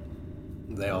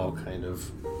 They all kind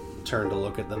of turn to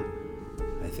look at them.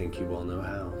 I think you all know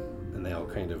how. And they all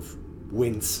kind of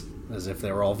wince, as if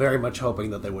they were all very much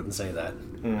hoping that they wouldn't say that.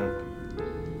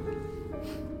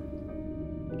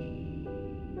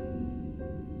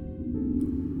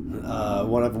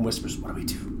 One of them whispers, "What do we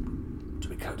do? Do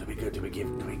we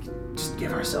just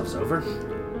give ourselves over?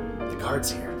 The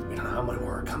guard's here. We don't know how many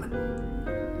more are coming."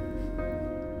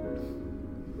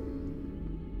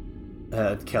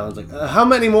 Kellen's like, "How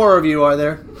many more of you are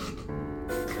there?"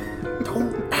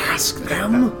 "Don't ask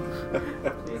them."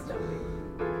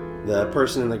 The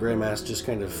person in the gray mask just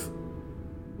kind of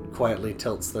quietly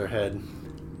tilts their head.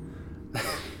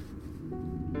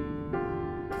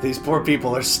 These poor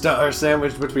people are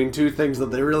sandwiched between 2 things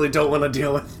that they really don't want to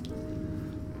deal with.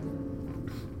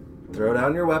 Throw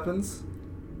down your weapons,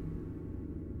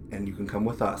 and you can come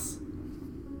with us.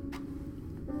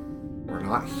 We're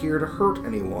not here to hurt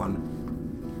anyone,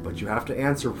 but you have to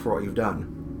answer for what you've done.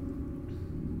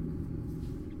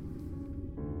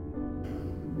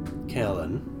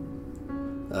 Kellen.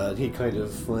 He kind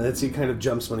of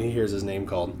jumps when he hears his name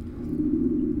called.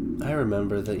 I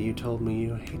remember that you told me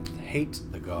you hate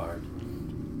the guard.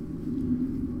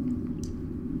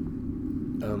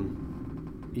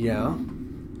 Yeah?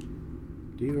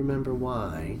 Do you remember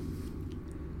why?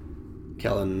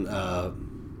 Kellen,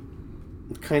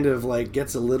 kind of like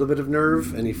gets a little bit of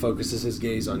nerve, and he focuses his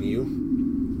gaze on you.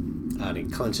 And he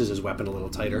clenches his weapon a little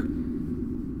tighter.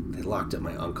 They locked up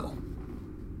my uncle.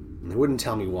 And they wouldn't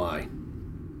tell me why.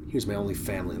 He was my only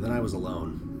family, and then I was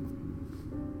alone.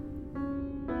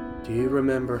 Do you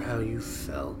remember how you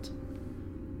felt?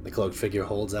 The cloaked figure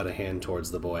holds out a hand towards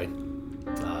the boy.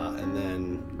 And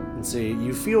then, let's see,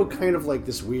 you feel kind of like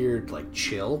this weird, like,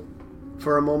 chill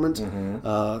for a moment.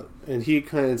 And he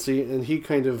kind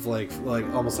of like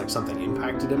almost like something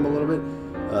impacted him a little bit.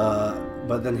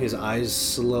 But then his eyes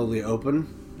slowly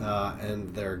open,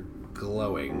 and they're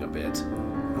glowing a bit.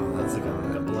 That's like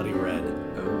a bloody red.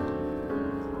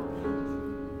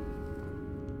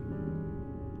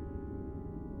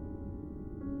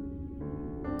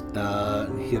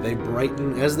 They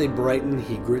brighten. As they brighten,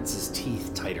 he grits his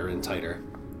teeth tighter and tighter.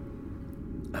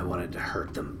 I wanted to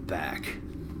hurt them back.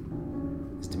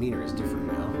 His demeanor is different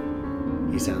now.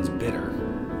 He sounds bitter,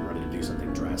 ready to do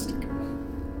something drastic.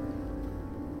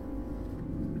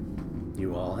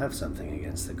 You all have something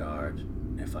against the guard,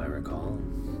 if I recall.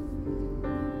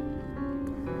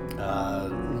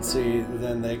 Let's see,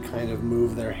 then they kind of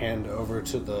move their hand over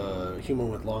to the human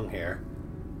with long hair.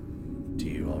 Do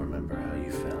you all remember how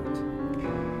you felt?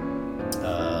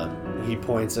 He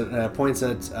points at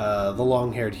the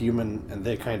long-haired human, and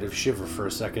they kind of shiver for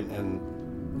a second, and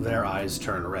their eyes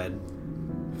turn red.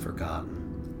 Forgotten.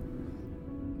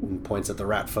 And points at the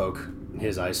rat folk, and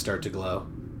his eyes start to glow.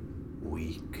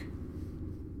 Weak.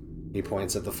 He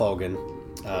points at the Fulgen,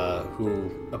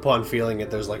 who, upon feeling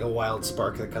it, there's like a wild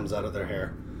spark that comes out of their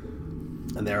hair,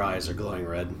 and their eyes are glowing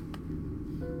red.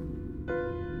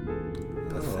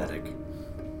 Pathetic.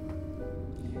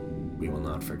 We will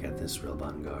not forget this,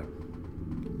 Rilbahn guard.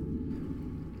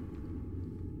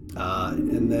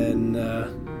 And then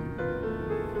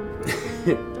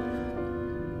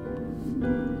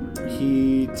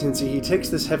he takes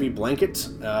this heavy blanket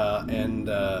and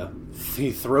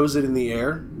he throws it in the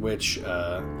air, which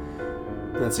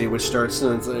which starts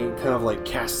to kind of like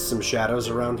casts some shadows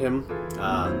around him.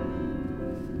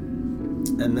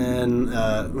 And then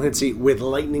with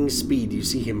lightning speed, you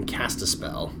see him cast a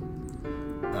spell.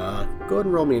 Go ahead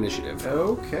and roll me initiative.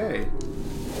 Okay.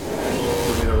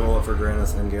 Want me to roll it for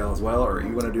Granis and Gale as well, or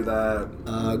you want to do that?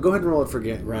 Go ahead and roll it for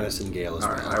Granis and Gale as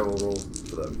well. Alright, I will roll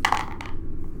for them.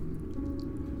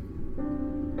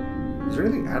 Is there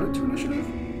anything added to initiative?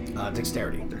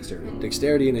 Dexterity.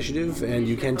 Dexterity initiative, and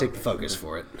you can take the focus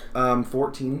for it.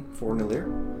 14 for Nilhyr.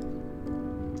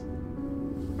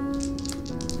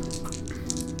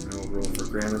 I will roll for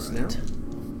Granis now.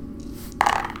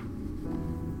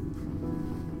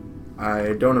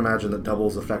 I don't imagine that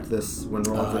doubles affect this when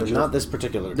rolling for initiative. Not this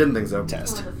particular Didn't think so.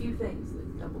 test. One of the few things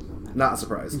that doubles on that. Not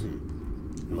surprised.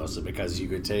 Mm-hmm. Mostly because you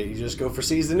just go for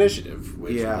seized initiative,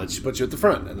 which lets you put you at the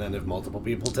front, and then if multiple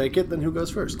people take it, then who goes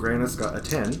first? Granis got a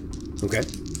 10. Okay.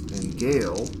 And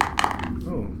Gale,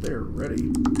 they're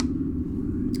ready.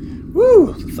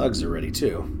 Woo! The thugs are ready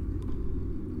too.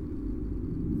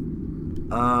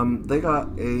 They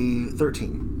got a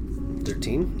 13.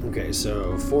 13? Okay,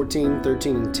 so 14,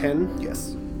 13, and 10?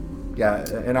 Yes. Yeah,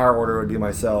 in our order it would be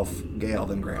myself, Gale,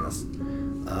 then Granis.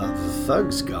 The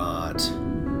thugs got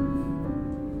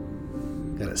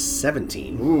a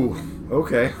 17. Ooh,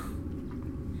 okay.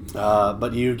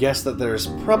 But you guess that there's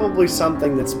probably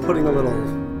something that's putting a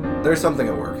little... There's something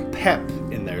at work. Pep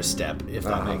in their step, if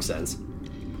that makes sense.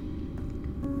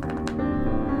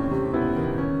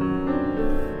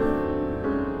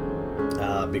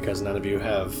 Because none of you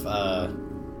have a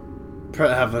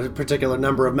particular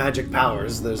number of magic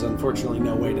powers, there's unfortunately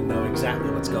no way to know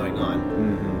exactly what's going on.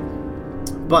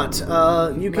 Mm-hmm. But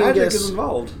you can Magic guess. is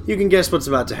involved. You can guess what's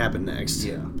about to happen next.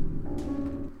 Yeah.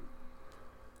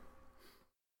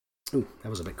 Ooh, that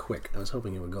was a bit quick. I was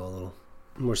hoping it would go a little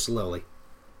more slowly.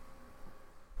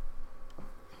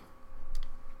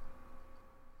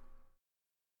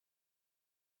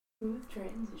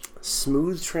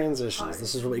 Smooth transitions.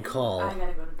 This is what we call I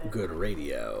gotta go to bed. good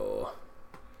radio.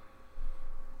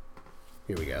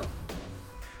 Here we go.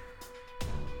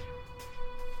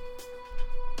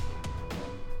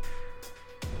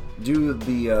 Do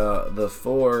the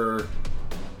four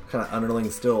kind of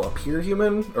underlings still appear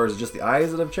human, or is it just the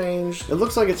eyes that have changed? It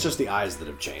looks like it's just the eyes that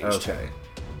have changed. Okay.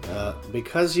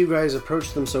 Because you guys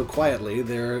approached them so quietly,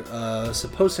 they're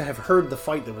supposed to have heard the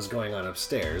fight that was going on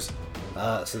upstairs.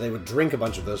 So they would drink a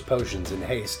bunch of those potions in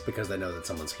haste because they know that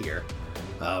someone's here.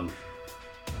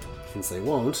 Since they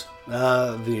won't,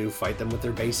 you fight them with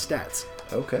their base stats.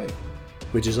 Okay.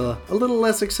 Which is a little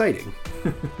less exciting.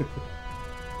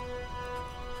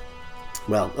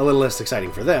 Well, a little less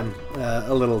exciting for them,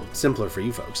 a little simpler for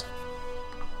you folks.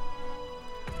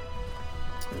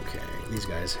 Okay, these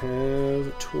guys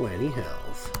have 20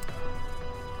 health.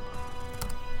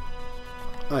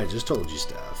 I just told you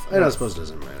stuff. I don't suppose it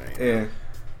doesn't matter. Yeah.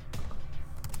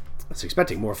 I was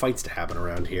expecting more fights to happen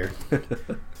around here.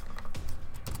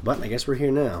 But I guess we're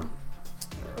here now.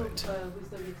 Oh, we still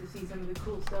get to see some of the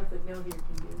cool stuff that Nilhyr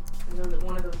can do. I know that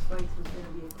one of those fights was going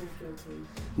to be a cool showcase.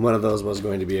 One of those was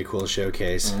going to be a cool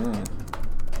showcase.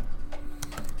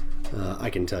 I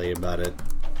can tell you about it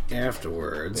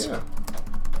afterwards. Yeah.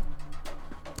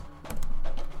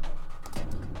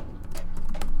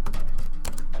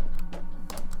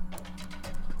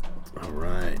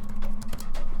 Alright.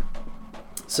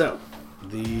 So,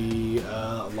 the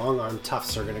long-arm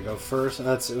toughs are going to go first.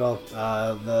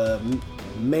 The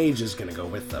mage is going to go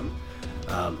with them.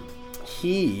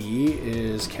 He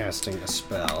is casting a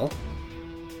spell.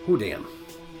 Ooh, damn.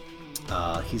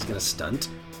 He's going to stunt.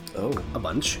 Oh. A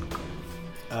bunch.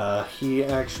 He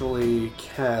actually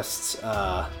casts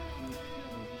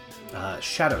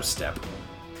Shadow Step.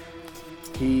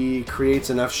 He creates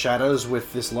enough shadows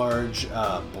with this large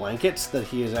blanket that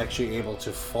he is actually able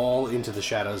to fall into the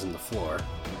shadows in the floor.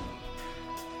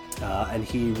 And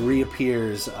he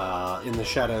reappears in the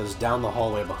shadows down the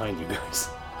hallway behind you guys.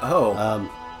 Oh.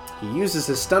 He uses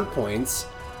his stunt points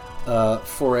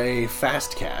for a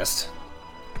fast cast.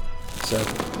 So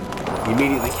he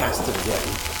immediately casts it again.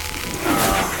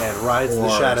 And rides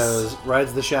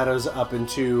the shadows up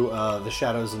into the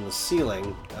shadows in the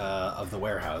ceiling of the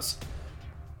warehouse.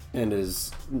 And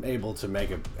is able to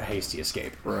make a hasty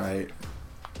escape. Right.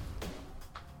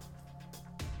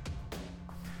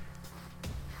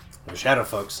 They're shadow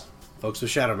folks. Folks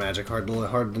with shadow magic, hard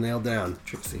to nail down.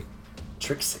 Trixie.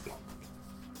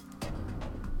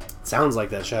 Sounds like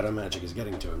that shadow magic is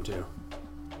getting to him too.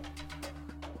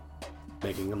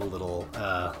 Making them a little,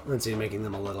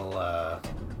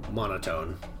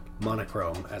 monotone,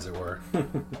 monochrome, as it were.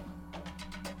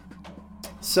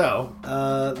 So,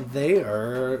 they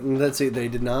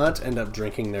did not end up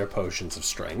drinking their potions of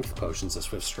strength, potions of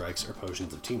swift strikes, or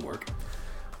potions of teamwork.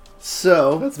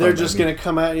 So, they're just going to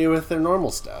come at you with their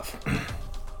normal stuff.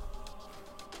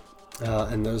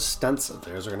 And those stunts of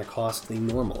theirs are going to cost the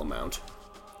normal amount.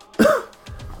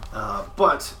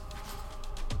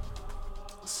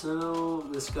 So,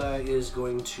 this guy is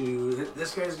going to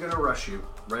rush you.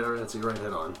 Right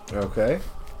head on. Okay.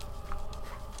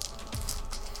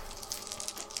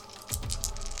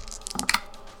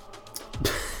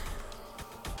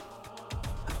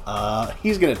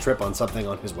 He's gonna trip on something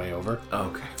on his way over.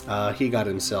 Okay. He got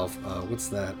himself, what's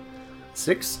that?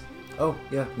 6? Oh,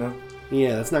 yeah, no.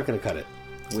 Yeah, that's not gonna cut it.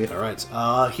 Whiff. Alright,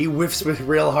 he whiffs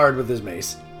real hard with his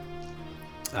mace.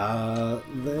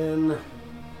 Then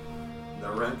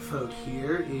the red folk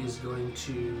here is going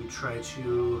to try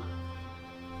to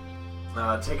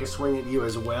take a swing at you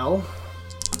as well.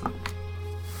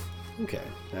 Okay,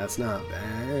 that's not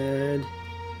bad.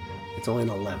 It's only an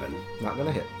 11. Not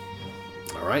gonna hit.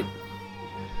 Alright.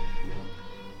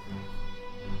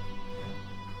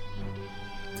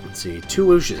 Let's see, 2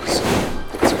 whooshes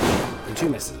and 2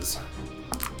 misses.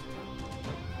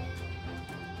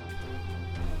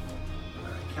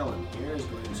 Kellen here is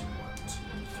going to 1, 2,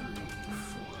 3,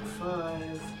 4, 5.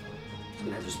 He's going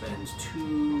to have to spend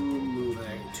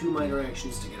 2 minor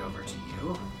actions to get over to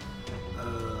you.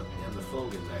 And the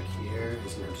Fogan back here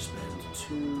is going to have to spend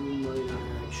 2 minor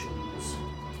actions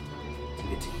to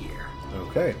get to here.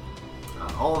 Okay.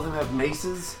 All of them have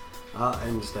maces,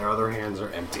 and their other hands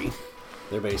are empty.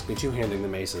 They're basically two-handing the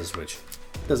maces, which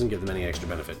doesn't give them any extra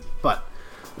benefit. But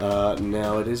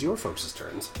now it is your folks'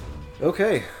 turns.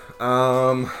 Okay.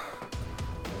 And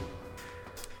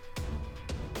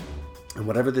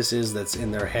whatever this is that's in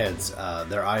their heads,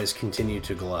 their eyes continue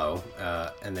to glow,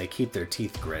 and they keep their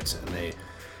teeth grit, and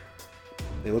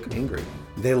They look angry.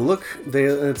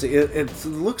 it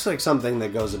looks like something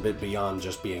that goes a bit beyond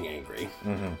just being angry.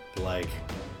 Mm-hmm. Like,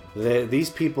 these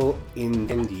people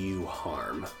intend you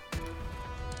harm.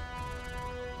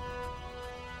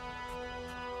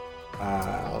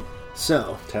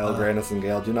 So, Tell Grandis and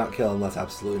Gale, do not kill unless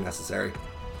absolutely necessary.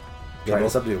 Try to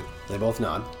subdue. They both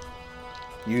nod.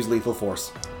 Use lethal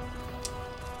force.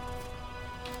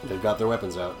 They've got their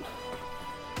weapons out.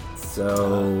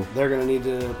 So They're going to need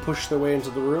to push their way into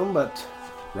the room, but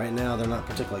right now they're not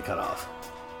particularly cut off.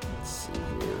 let's see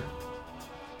here.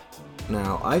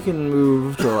 Now I can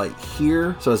move to like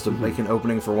here, so as to make an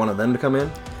opening for one of them to come in.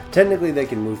 Technically, they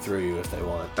can move through you if they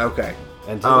want. Okay.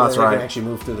 And that's they right. can actually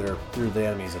move through the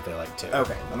enemies if they like to.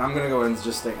 Okay. Then I'm gonna go and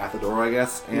just stay at the door, I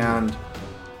guess, and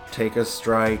take a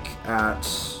strike at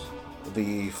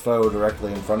the foe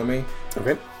directly in front of me.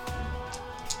 Okay.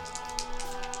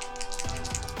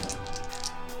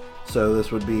 So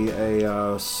this would be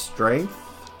a strength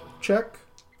check.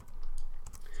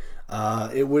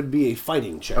 It would be a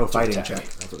fighting check. Oh, to fighting attack. check.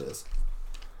 That's what it is.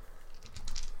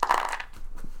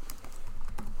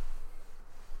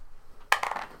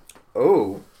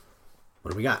 Oh,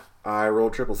 What do we got? I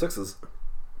rolled triple sixes.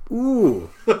 Ooh.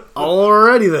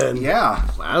 Alrighty then. Yeah.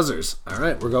 Wowzers.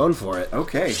 Alright, we're going for it.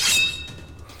 Okay.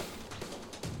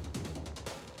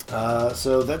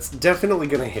 So that's definitely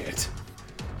going to hit.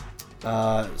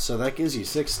 So that gives you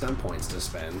 6 stun points to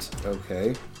spend.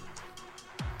 Okay.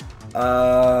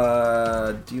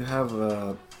 Do you have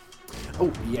a...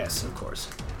 Oh, yes, of course.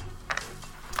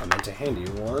 I meant to hand you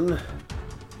one.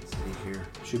 Let's see here.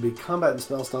 Should be combat and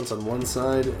spell stunts on one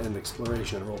side and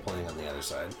exploration and role-playing on the other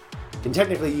side. Can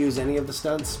technically use any of the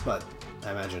stunts, but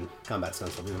I imagine combat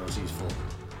stunts will be the most useful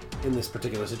in this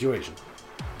particular situation.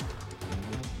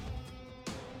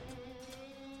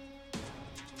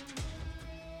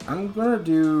 I'm gonna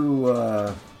do,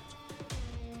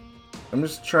 I'm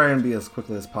just trying to be as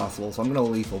quickly as possible, so I'm gonna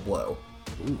lethal blow.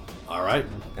 Ooh, alright.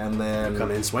 And then...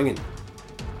 Come in swinging.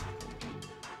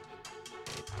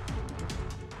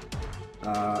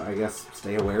 I guess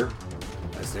stay aware.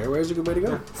 Stairway is a good way to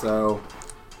go. So,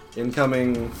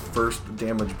 incoming first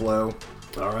damage blow.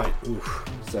 Alright. Oof.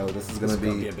 So this is This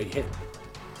gonna is be a big hit.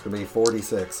 it's gonna be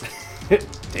 46.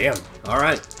 Damn.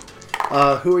 Alright.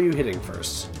 Who are you hitting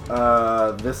first?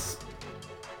 This...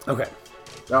 Okay.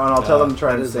 Oh, and I'll tell them to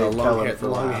try that and is save a Kellen for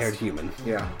long-haired last. human.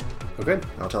 Yeah. Okay.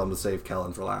 I'll tell them to save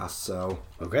Kellen for last, so...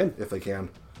 Okay. If they can.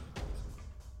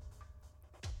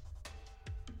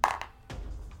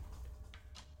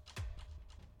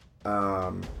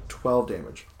 Um, 12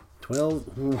 damage.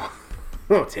 12.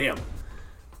 Oh, damn.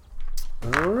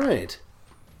 Alright.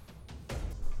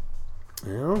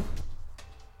 Well.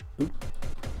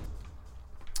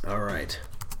 Alright.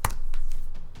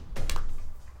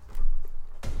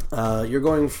 You're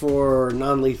going for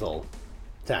non-lethal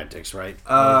tactics, right?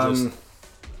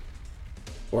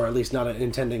 Or at least not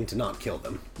intending to not kill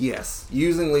them. Yes.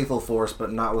 Using lethal force,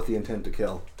 but not with the intent to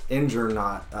kill. Injure,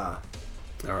 not,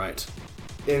 Alright.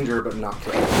 injure, but not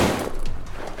kill.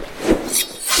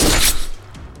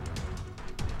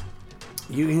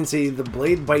 You can see the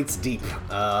blade bites deep,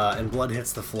 and blood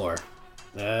hits the floor.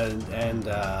 And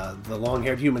the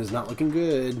long-haired human is not looking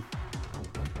good.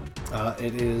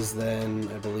 It is then,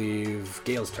 I believe,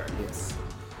 Gale's turn. Yes.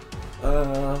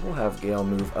 We'll have Gale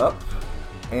move up,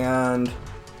 and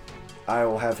I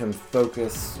will have him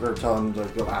focus, or tell him to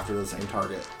go after the same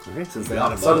target. Okay. Since they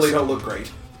Got it, suddenly boss. don't look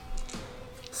great.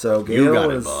 So You Gale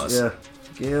got it, is, boss. yeah,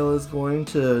 Gale is going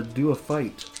to do a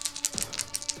fight.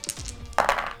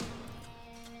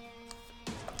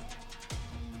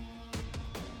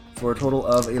 For a total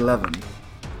of 11.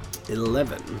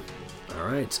 11.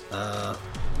 Alright.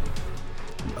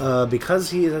 Because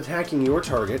he is attacking your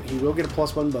target, he will get a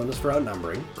 +1 bonus for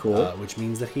outnumbering. Cool. Which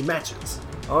means that he matches.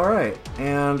 Alright,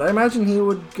 and I imagine he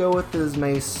would go with his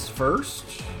mace first.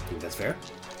 I think that's fair.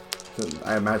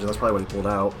 I imagine that's probably what he pulled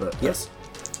out, but... Yes.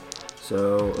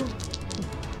 So...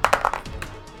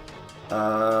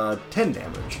 10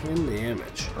 damage. 10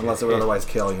 damage. Unless it would otherwise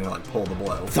kill, like pull the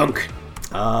blow. Thunk.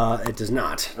 It does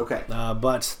not. Okay.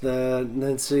 But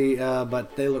let's see.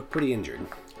 But they look pretty injured.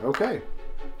 Okay.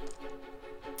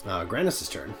 Granis'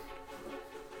 turn.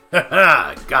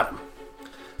 Ha! Got him.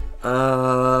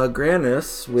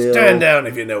 Granis will... Stand down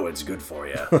if you know what's good for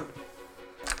you.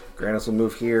 Granis will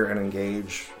move here and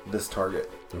engage this target.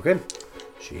 Okay.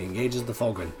 She engages the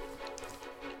Falcon.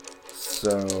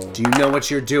 So... Do you know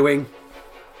what you're doing?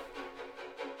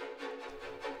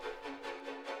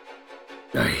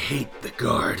 I hate the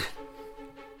guard.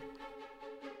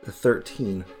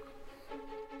 13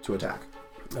 to attack.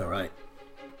 All right.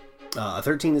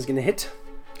 13 is going to hit.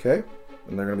 Okay.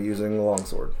 And they're going to be using the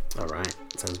longsword. All right.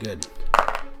 Sounds good.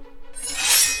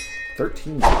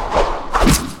 13.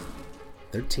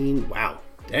 13. Wow.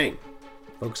 Dang.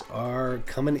 Folks are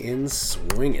coming in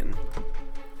swinging.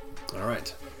 All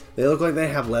right. They look like they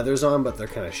have leathers on, but they're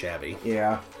kind of shabby.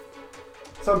 Yeah.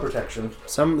 Some protection.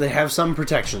 They have some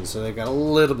protection, so they've got a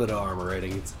little bit of armor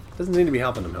rating. It doesn't seem to be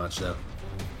helping them much, though.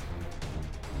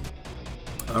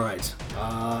 All right.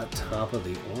 Top of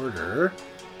the order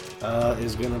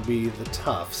is going to be the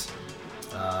toughs.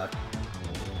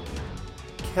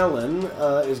 Kellen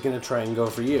is going to try and go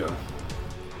for you.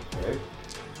 Okay.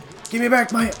 Give me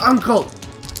back my uncle!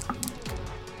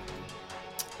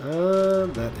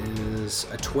 That is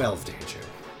a 12 to hit you.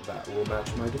 That will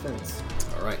match my defense.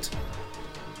 All right.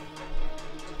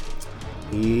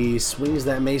 He swings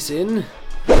that mace in.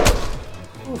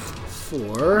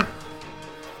 For...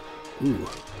 Ooh.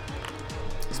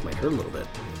 This might hurt a little bit.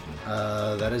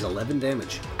 That is 11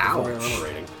 damage. Ouch. Before your armor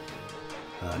rating.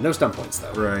 No stun points,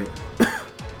 though. Right.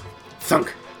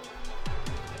 Thunk.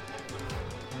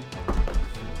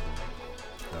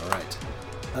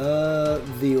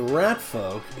 the rat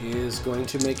folk is going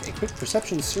to make a quick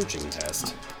perception searching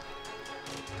test.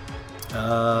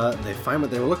 They find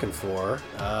what they were looking for.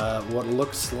 What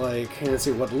looks like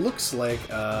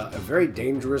a very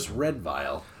dangerous red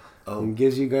vial. Oh, and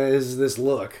gives you guys this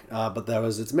look. But that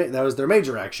was their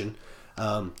major action.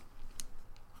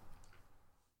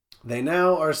 They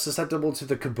now are susceptible to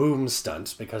the kaboom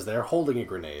stunt because they're holding a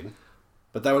grenade.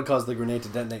 But that would cause the grenade to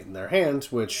detonate in their hand,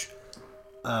 which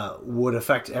would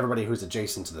affect everybody who's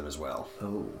adjacent to them as well.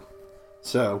 Oh.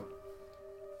 So,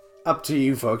 up to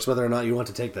you folks whether or not you want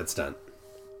to take that stunt.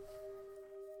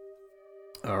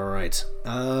 Alright.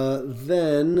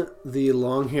 Then the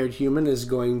long-haired human is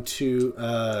going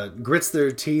to grits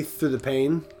their teeth through the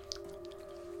pain.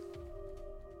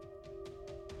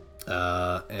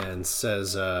 And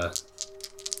says,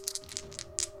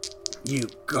 you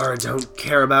guard don't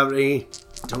care about me.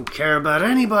 Don't care about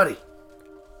anybody.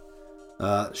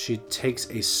 She takes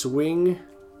a swing.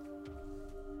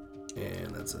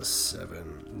 And that's a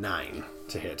 9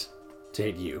 to hit. To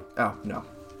hit you. Oh, no.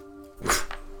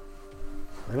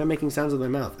 I'm not making sounds with my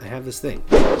mouth. I have this thing.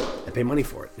 I pay money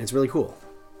for it. It's really cool.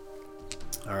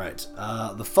 Alright.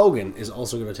 The Fogan is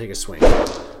also going to take a swing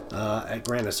at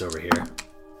Granis over here.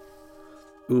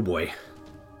 Ooh boy.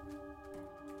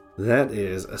 That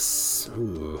is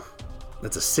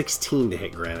that's a 16 to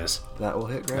hit Granis. That will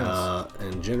hit Granis.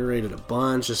 And generated a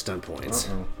bunch of stunt points.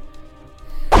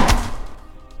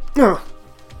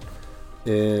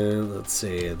 And let's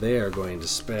see, they are going to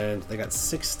spend, they got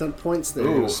 6 stunt points. They're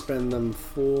going to spend them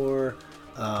for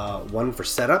 1 for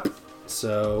setup.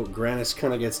 So Granis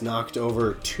kind of gets knocked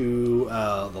over to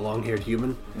the long-haired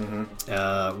human,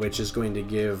 which is going to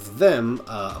give them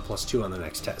a +2 on the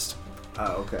next test.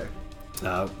 Oh, okay.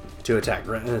 To attack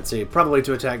Granis. Let's see, probably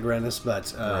to attack Granis,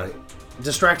 but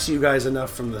distracts you guys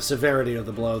enough from the severity of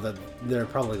the blow that they're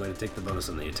probably going to take the bonus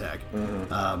on the attack.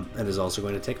 And is also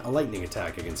going to take a lightning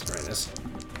attack against Granis.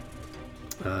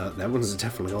 That one's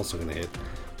definitely also going to hit.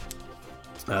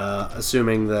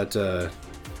 Assuming that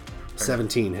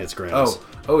 17 hits Granis.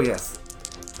 Oh yes.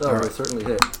 Oh, Right. it certainly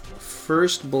hit.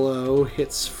 First blow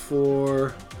hits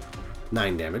for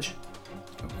 9 damage.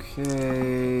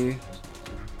 Okay.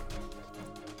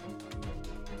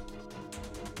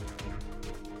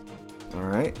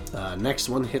 Alright. Next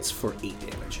one hits for 8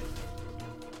 damage.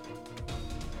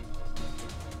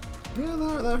 Yeah,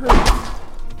 that hurt.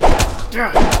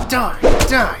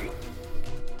 Die!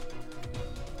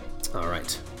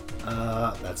 Alright.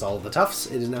 That's all the toughs.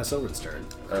 It is now Silver's turn.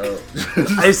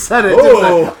 I said it,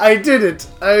 didn't I? I did it!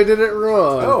 I did it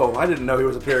wrong. Oh, I didn't know he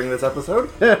was appearing in this episode.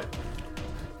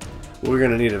 We're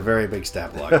gonna need a very big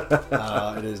stat block.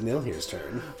 It is Nilhyr's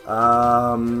turn.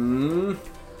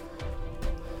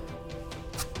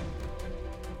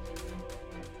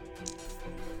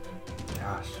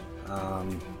 Gosh.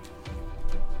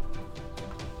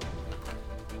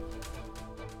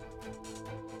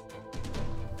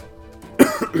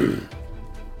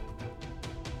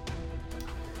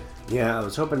 Yeah, I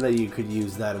was hoping that you could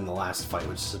use that in the last fight,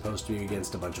 which is supposed to be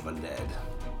against a bunch of undead.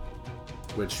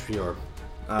 Which your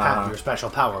special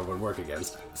power would work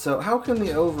against. So how can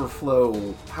the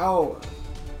overflow... How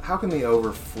can the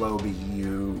overflow be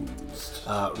used?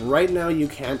 Right now you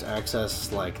can't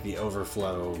access, like, the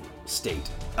overflow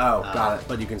state. Oh, got it.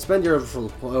 But you can spend your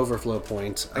overflow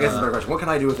point. I guess that's a better question. What can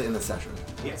I do with it in this session?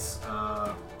 Yes.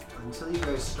 Until you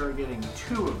guys start getting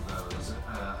 2 of those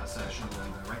a session,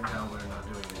 and right now we're not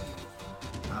doing anything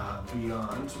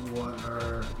beyond what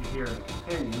are here in the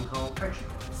companion called treasure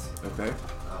points. Okay. You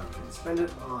can spend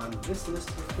it on this list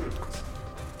of things.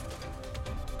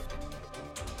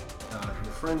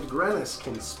 Your friend Granis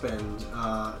can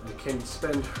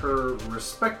spend her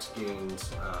respect gained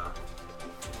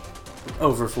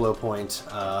overflow point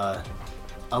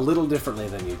a little differently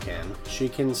than you can. She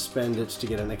can spend it to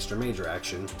get an extra major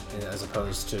action, as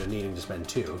opposed to needing to spend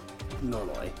 2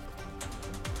 normally,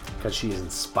 because she is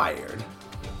inspired.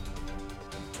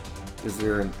 Is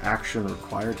there an action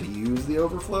required to use the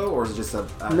overflow, or is it just No.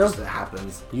 just it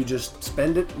happens? You just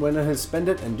spend it when it has spent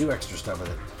it and do extra stuff with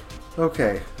it.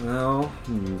 Okay. Well.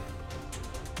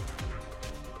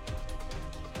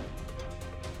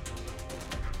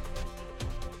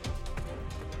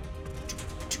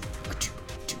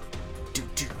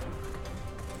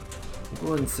 Go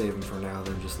ahead and save them for now.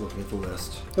 They're just looking at the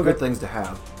list. Okay. Good things to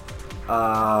have.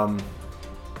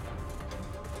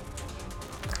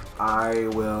 I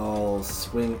will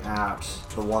swing at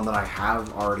the one that I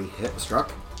have already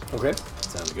struck. Okay,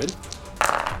 sounds good.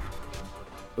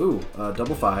 Ooh,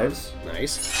 double 5s.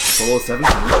 Nice. Total of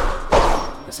 17.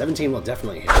 A 17 will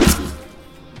definitely hit.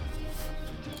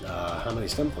 How many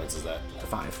stun points is that?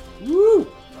 5. Woo!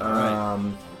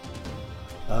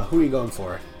 Who are you going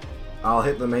for? I'll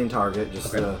hit the main target,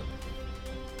 just Okay.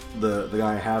 the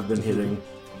guy I have been hitting.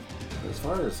 As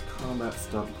far as combat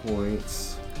stuff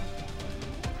points,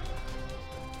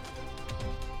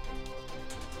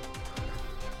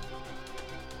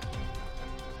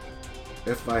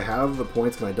 if I have the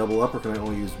points, can I double up, or can I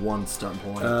only use one stunt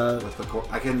point? With the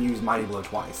I can use Mighty Blow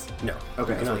twice. No.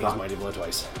 Okay, You can so only I use thought- Mighty Blow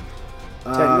twice.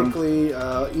 Technically,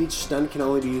 each stun can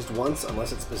only be used once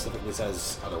unless it specifically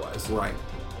says otherwise. Right.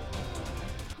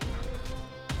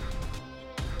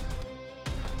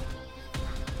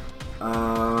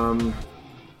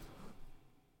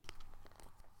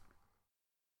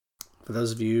 For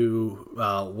those of you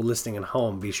listening at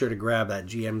home, be sure to grab that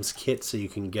GM's kit so you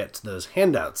can get those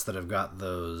handouts that have got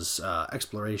those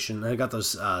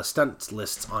stunt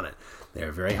lists on it.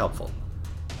 They're very helpful.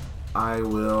 I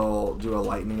will do a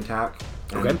lightning attack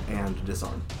and, Okay. and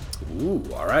disarm. Ooh,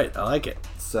 all right, I like it.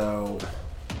 So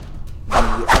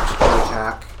the extra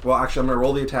attack. Well, actually, I'm gonna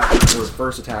roll the attack for the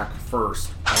first attack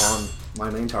first on my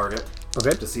main target.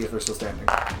 Okay. To see if they're still standing.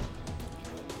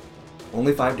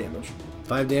 Only 5 damage.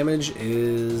 5 damage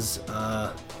is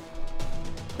that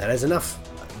is enough.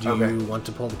 Do Okay. you want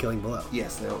to pull the killing blow?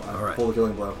 Yes, they'll right. pull the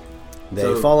killing blow. They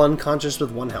So- fall unconscious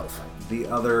with 1 health. The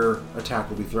other attack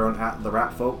will be thrown at the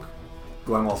rat folk,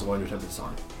 who I'm also going to attempt to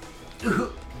disarm.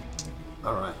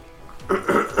 All right.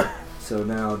 So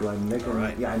now, do I make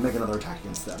Alright. Yeah, I make another attack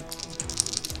against them.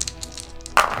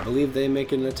 I believe they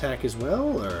make an attack as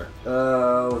well, or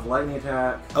With lightning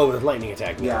attack. oh, with lightning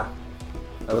attack. No. Yeah.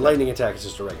 The lightning attack is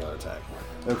just a regular attack.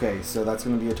 Okay, so that's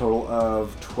going to be a total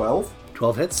of 12,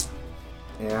 12 hits.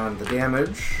 and the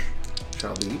damage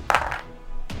shall be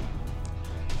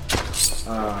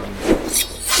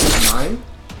 9.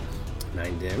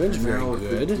 9 damage. Now Very with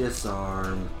the good.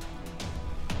 disarm,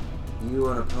 you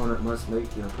and opponent must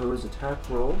make an opposed attack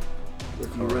roll.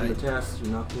 If you win Alright. the test,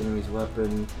 you knock the enemy's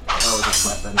weapon. Oh, it's a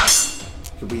weapon.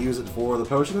 Could we use it for the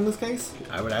potion in this case?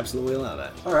 I would absolutely allow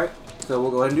that. Alright, so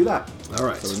we'll go ahead and do that. All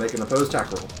right. So we make an opposed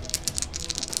attack roll.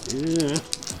 Yeah.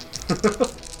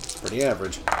 Pretty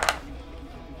average.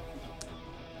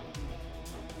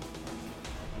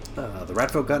 The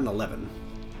rat folk got an 11.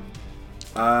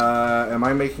 Am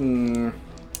I making...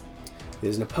 It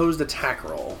is an opposed attack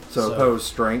roll. So opposed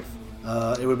strength?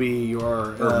 It would be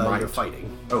your might.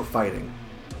 fighting. Oh, fighting.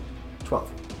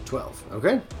 12. 12.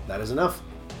 Okay, that is enough.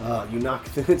 You knock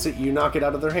you knock it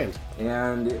out of their hand.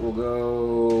 And it will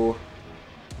go...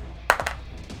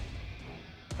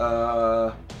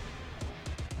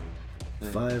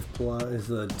 5 plus is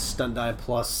the stun die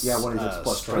plus. Yeah, what is it?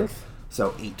 Plus strength?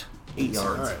 So 8. 8 yards.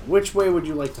 All right. Which way would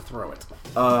you like to throw it?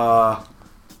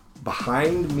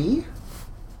 Behind me?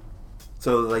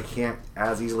 So they can't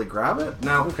as easily grab it?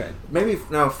 No. Okay. Maybe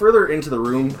now further into the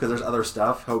room, because there's other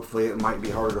stuff. Hopefully it might be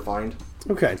harder to find.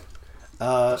 Okay.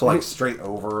 So like straight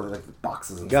over, like the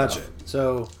boxes and Gotcha. stuff.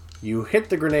 So you hit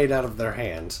the grenade out of their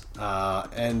hand,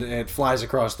 and it flies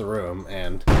across the room,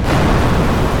 and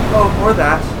Oh, or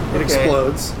that. it Okay.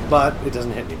 explodes, but it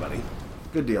doesn't hit anybody.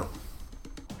 Good deal.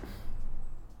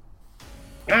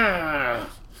 Ah!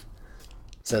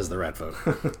 Says the rat folk.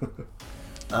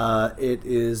 It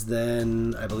is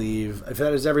then, I believe, if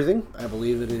that is everything, I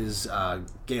believe it is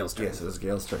Gale's turn. Yes, it is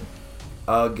Gale's turn.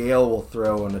 Gale will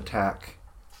throw an attack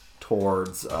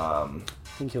towards... I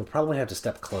think he'll probably have to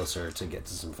step closer to get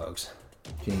to some folks.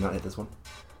 Can you not hit this one?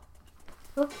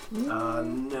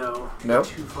 No. No?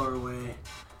 Too far away.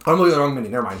 I'm looking at the wrong mini.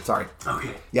 Never mind. Sorry.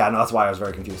 Okay. Yeah, no, that's why I was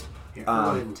very confused. Here, go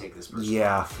ahead and take this person.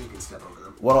 yeah. You can step over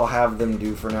them. What I'll have them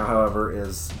do for now, however,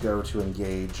 is go to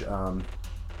engage,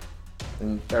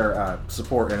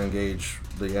 support and engage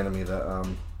the enemy that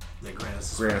That Grannis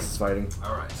is Grannis is fighting.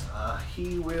 Alright.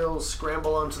 He will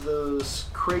scramble onto those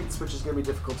crates, which is going to be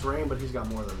difficult terrain, but he's got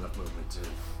more than enough movement to...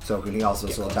 So can he also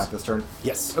Get still close. attack this turn?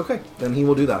 Yes. Okay, then he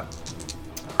will do that.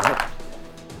 Alright.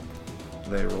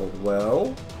 They rolled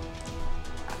well.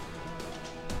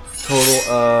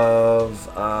 Total of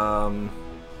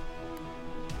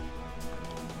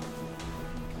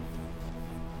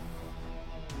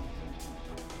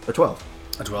a 12.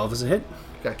 A 12 is a hit.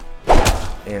 Okay.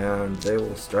 And they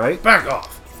will strike Back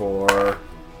off! for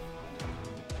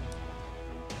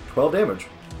 12 damage.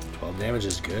 12 damage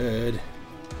is good.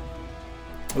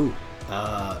 Ooh.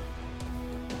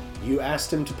 You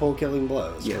asked him to pull killing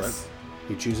blows, Yes. correct?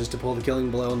 He chooses to pull the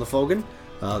killing blow on the Fogan.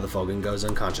 The Fogan goes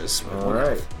unconscious. with All one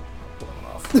right.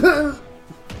 health.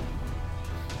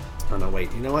 Oh no,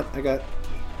 wait. You know what? I got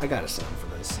a sound for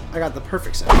this. I got the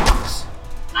perfect sound for this.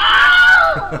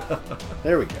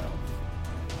 There we go.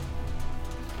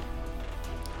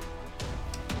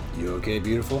 You okay,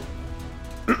 beautiful?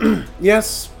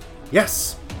 Yes.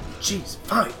 Yes. Jeez,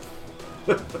 fine.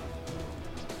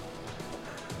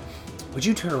 Would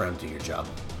you turn around and do your job?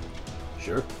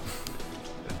 Sure.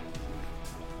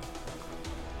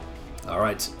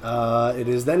 Alright. It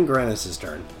is then Granis'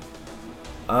 turn.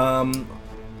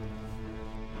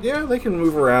 Yeah, they can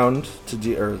move around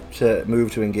to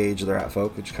move to engage the rat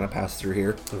folk, which kind of pass through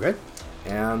here. Okay.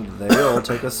 And they'll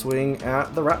take a swing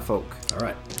at the rat folk.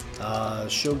 Alright.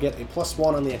 She'll get a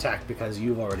 +1 on the attack because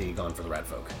you've already gone for the rat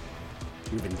folk.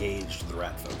 You've engaged the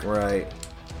rat folk. Right.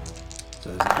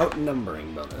 So there's an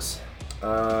outnumbering bonus.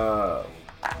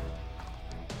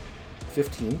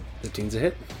 15. 15's a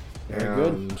hit. Very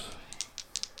And good.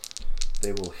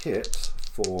 they will hit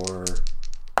for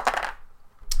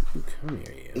Come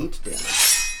here, you. 8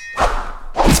 damage.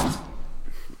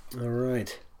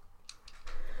 Alright.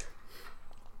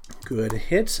 Good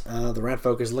hit. The rat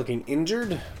folk is looking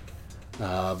injured,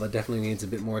 but definitely needs a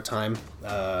bit more time.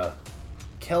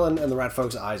 Kellen and the rat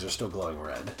folk's eyes are still glowing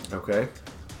red. Okay.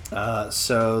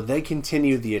 So they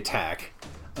continue the attack,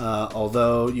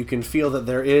 although you can feel that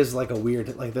there is like a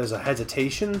weird, like there's a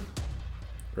hesitation.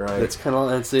 Right. It's kind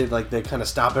of, like they kind of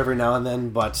stop every now and then,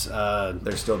 but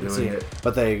They're still doing it.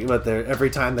 But they're every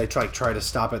time they try to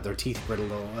stop it, their teeth grit a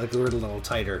little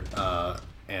tighter,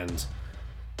 and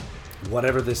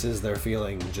whatever this is they're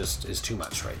feeling just is too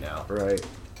much right now. Right.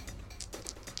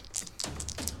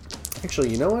 Actually,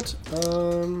 you know what?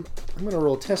 I'm gonna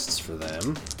roll tests for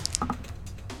them.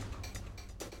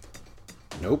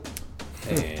 Nope.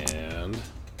 And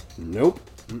nope.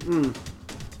 Mm-mm.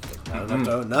 Not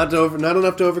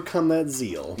enough to overcome that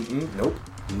zeal. Nope.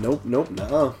 Nope.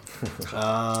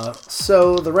 Nuh-uh.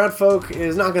 So the rat folk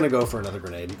is not going to go for another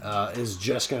grenade. Is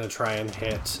just going to try and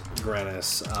hit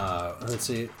Granis. Let's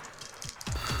see.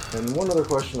 And one other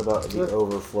question about the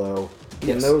overflow. Can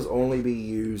Yes. those only be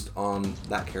used on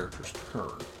that character's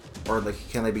turn? Or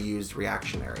can they be used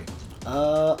reactionary?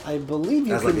 I believe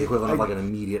you As can... like the equivalent of like an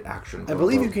immediate action. I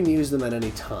believe you can use them at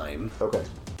any time. Okay.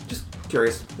 Just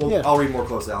curious. Well, Yeah. I'll read more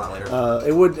closely on that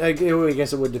later. I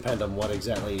guess it would depend on what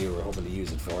exactly you were hoping to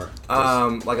use it for.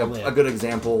 Like a good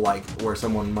example, like where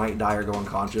someone might die or go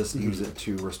unconscious, use it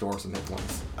to restore some hit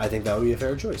points. I think that would be a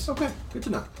fair choice. Okay, good to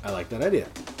know. I like that idea.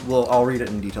 Well, I'll read it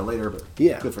in detail later, but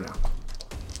Yeah. good for now.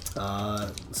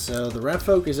 So the rat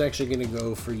folk is actually going to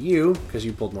go for you because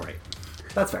you pulled more hate.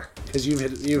 That's fair. Because you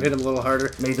hit him a little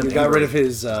harder. Made them you got angry. rid of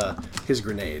his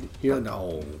grenade. You don't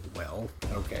know. Well,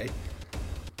 okay.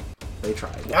 They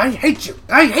tried. I hate you.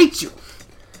 I hate you.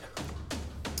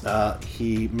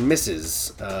 He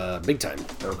misses big time.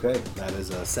 Okay. That is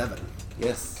a 7.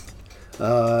 Yes.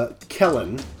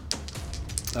 Kellen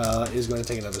is going to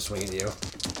take another swing at you.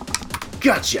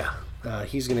 Gotcha.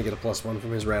 He's going to get a +1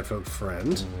 from his rat folk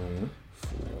friend.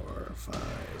 4,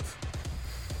 5.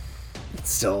 It's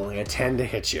still only a 10 to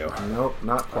hit you. Nope,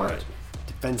 not quite. Alright.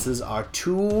 Defenses are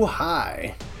too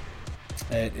high.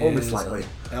 Only slightly.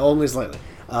 Only slightly.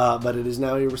 But it is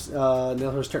now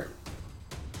Nilhyr's turn.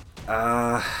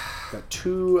 Got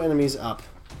 2 enemies up.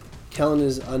 Kellen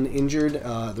is uninjured.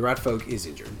 The rat folk is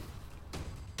injured.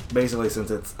 Basically, since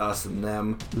it's us and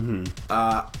them,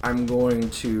 I'm going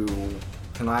to...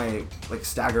 Can I like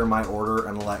stagger my order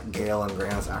and let Gale and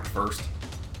Granis act first?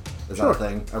 Is Sure. that a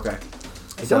thing? Okay.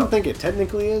 I don't think it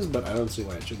technically is, but I don't see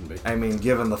why it shouldn't be. I mean,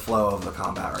 given the flow of the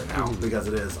combat right now, because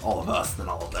it is all of us then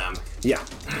all of them. Yeah,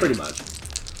 pretty much.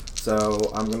 So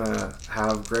I'm gonna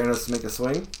have Granis make a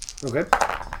swing. Okay.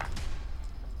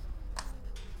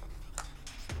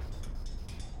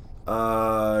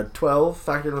 12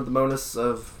 factored with the bonus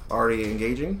of already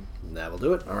engaging. That will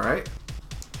do it. All right.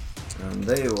 And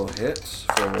they will hit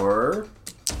for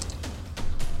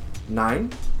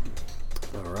 9.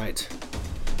 All right.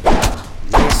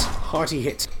 Nice hearty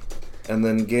hit. And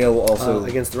then Gale will also...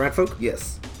 Against the rat folk?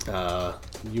 Yes.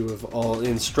 You have all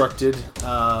instructed,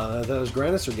 that was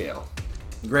Granis or Gale?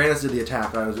 Granis did the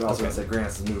attack, but I was also Okay. going to say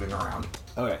Granis is moving around.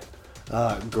 Okay.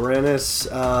 Granis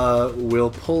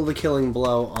will pull the killing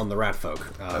blow on the rat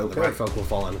folk. The Okay. rat folk will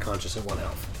fall unconscious at 1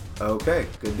 health. Okay,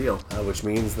 good deal. Which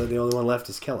means that the only one left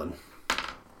is Kellen,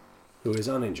 who is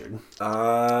uninjured.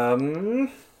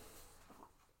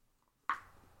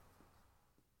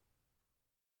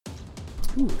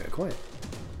 Ooh, got quiet.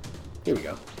 Here we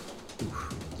go. Ooh,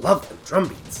 love the drum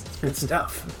beats. Good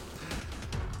stuff.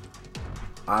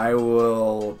 I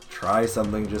will try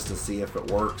something just to see if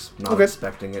it works. Not Okay.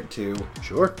 expecting it to.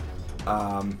 Sure.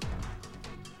 I'll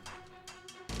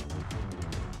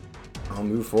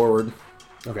move forward.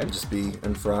 Okay. Just be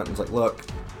in front. It's like, look,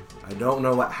 I don't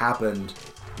know what happened,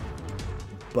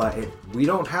 but we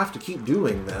don't have to keep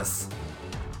doing this.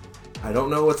 I don't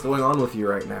know what's going on with you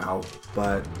right now,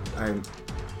 but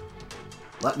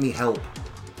Let me help.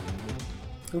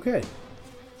 Okay.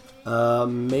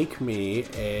 Make me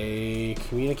a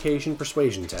communication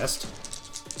persuasion test.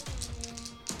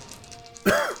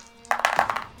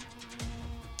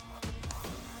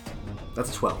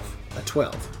 That's 12. A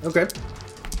 12. Okay.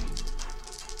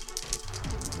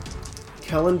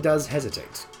 Kellen does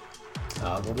hesitate.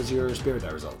 What was your spirit die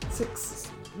result? 6.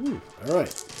 Ooh, all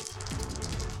right.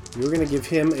 You're going to give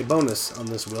him a bonus on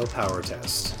this willpower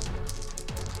test.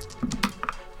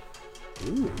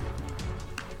 Ooh.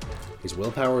 His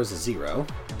willpower is a 0.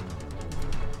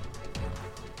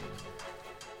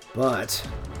 But...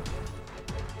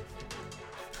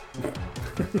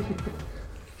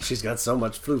 she's got so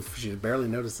much foof, she barely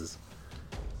notices.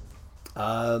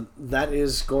 That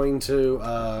is going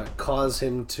to cause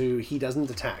him to... He doesn't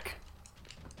attack.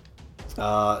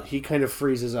 He kind of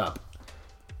freezes up.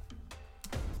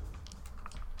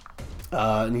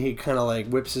 And he kind of like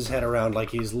whips his head around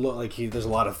like he's there's a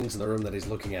lot of things in the room that he's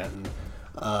looking at, and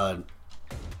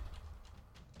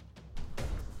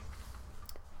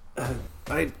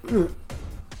I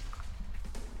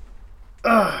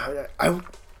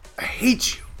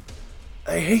hate you.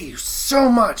 I hate you so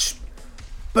much.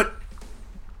 But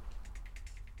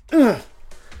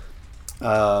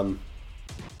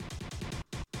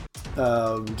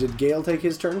did Gale take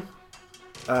his turn?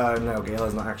 No, Gale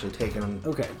has not actually taken.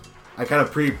 Okay. I kind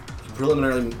of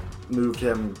preliminarily moved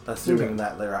him, assuming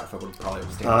that their outfit would probably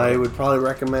stand. I would probably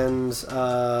recommend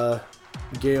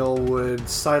Gale would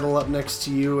sidle up next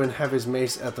to you and have his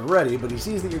mace at the ready, but he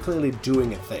sees that you're clearly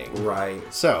doing a thing. Right.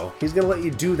 So he's going to let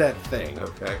you do that thing.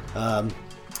 Okay.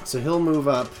 So he'll move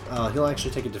up. He'll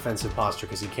actually take a defensive posture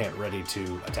because he can't ready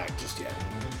to attack just yet.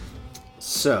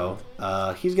 So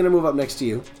he's going to move up next to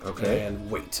you. Okay. And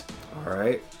wait. All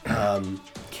right.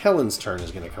 Kellen's turn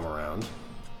is going to come around.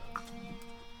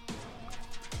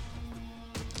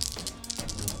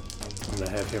 I'm going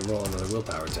to have him roll another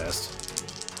willpower test.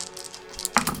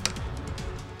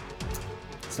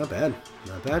 It's not bad.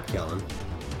 Not bad, Kellen.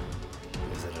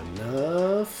 Is it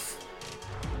enough?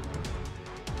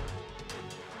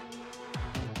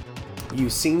 You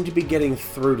seem to be getting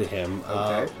through to him.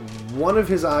 Okay. One of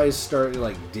his eyes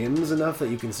dims enough that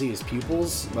you can see his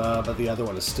pupils, but the other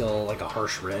one is still like a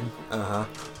harsh red. Uh-huh.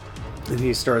 And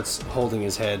he starts holding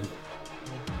his head.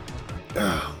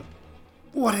 Ugh.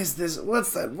 What is this?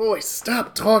 What's that voice?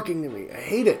 Stop talking to me. I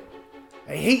hate it.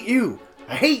 I hate you.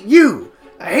 I hate you.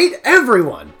 I hate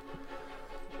everyone.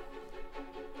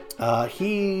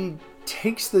 He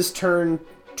takes this turn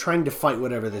trying to fight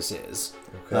whatever this is.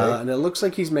 Okay. And it looks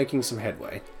like he's making some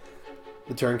headway.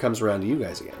 The turn comes around to you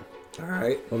guys again. All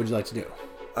right. What would you like to do?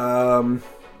 I'm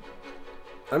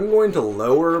going to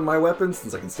lower my weapon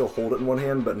since I can still hold it in one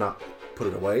hand but not put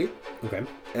it away. Okay.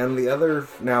 And the other,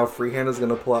 now, free hand is going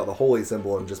to pull out the holy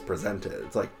symbol and just present it.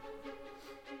 It's like,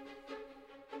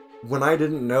 when I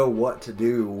didn't know what to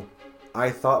do, I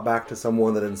thought back to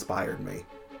someone that inspired me.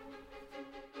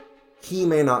 He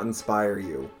may not inspire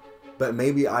you, but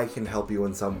maybe I can help you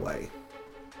in some way.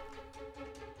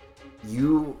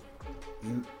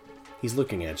 He's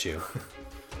looking at you.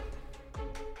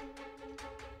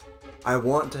 I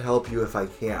want to help you if I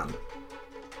can,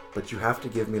 but you have to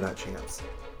give me that chance.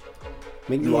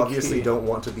 You obviously don't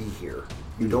want to be here.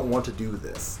 You don't want to do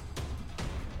this.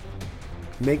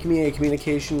 Make me a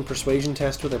communication persuasion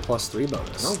test with a +3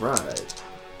 bonus. All right.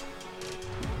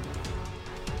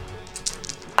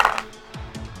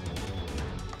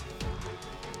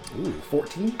 Ooh,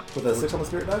 14 with a 6 on the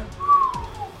spirit die.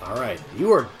 All right,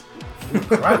 you are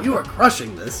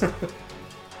crushing this.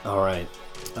 All right,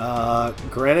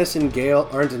 Granis and Gale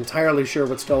aren't entirely sure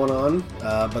what's going on,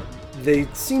 but they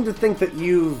seem to think that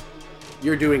you're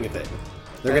doing a thing.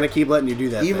 They're going to keep letting you do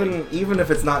that. Even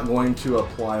if it's not going to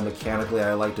apply mechanically,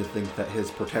 I like to think that his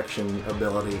protection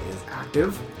ability is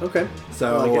active. Okay.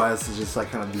 So as to just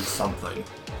kind of do something.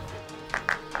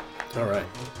 All right.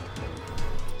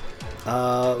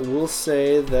 We'll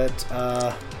say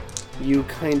that you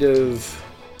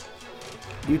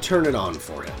turn it on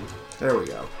for him. There we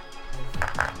go.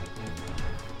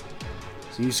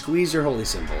 So you squeeze your holy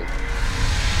symbol, and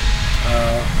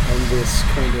this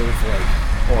kind of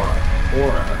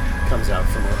aura comes out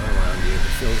from around you. It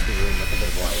fills the room with a bit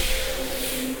of light.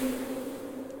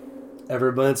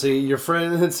 Everybody, your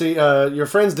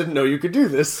friends didn't know you could do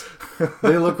this.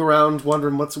 They look around,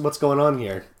 wondering what's going on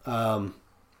here. But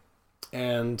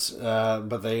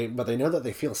they know that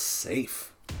they feel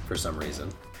safe for some reason.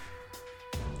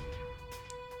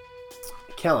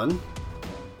 Kellen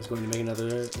is going to make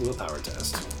another willpower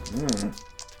test.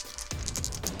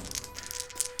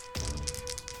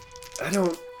 I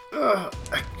don't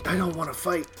want to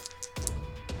fight,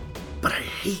 but I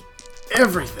hate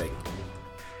everything.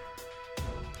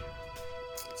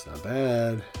 It's not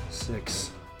bad.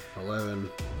 6, 11.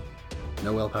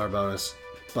 No willpower bonus,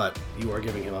 but you are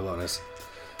giving him a bonus.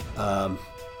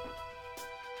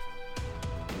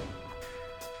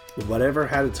 Whatever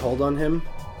had its hold on him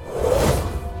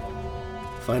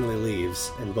finally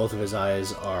leaves, and both of his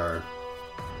eyes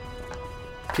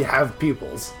have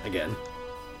pupils again.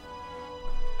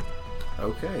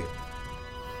 Okay.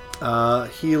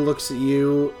 He looks at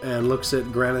you and looks at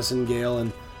Granis and Gale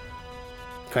and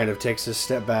kind of takes a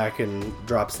step back and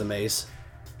drops the mace.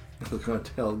 I was going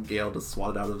to tell Gale to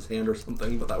swat it out of his hand or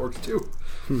something, but that works too.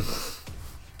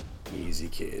 Easy,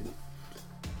 kid.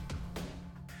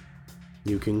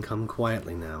 You can come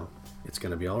quietly now. It's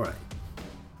gonna be alright.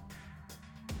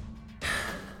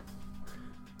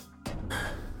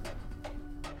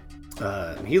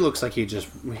 He looks like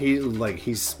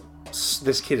this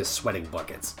kid is sweating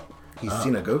buckets. He's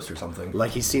seen a ghost or something.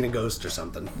 Like he's seen a ghost or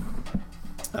something.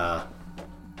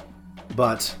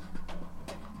 But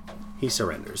he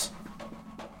surrenders.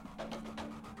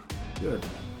 Good.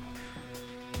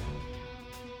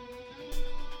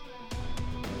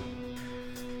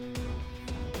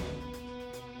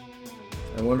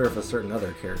 I wonder if a certain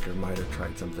other character might have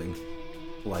tried something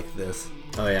like this.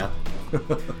 Oh yeah.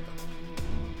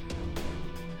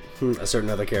 A certain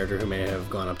other character who may have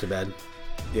gone up to bed.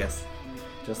 Yes.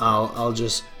 I'll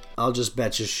just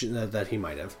bet you that he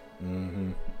might have.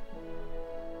 Mm-hmm.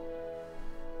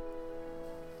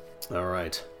 All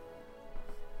right.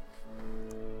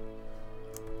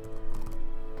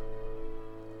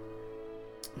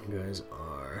 You guys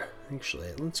are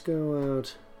actually. Let's go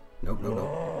out.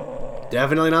 Nope.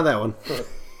 Definitely not that one.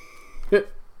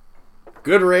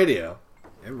 Good radio,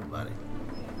 everybody.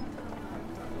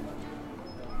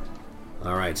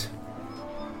 All right.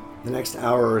 The next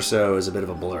hour or so is a bit of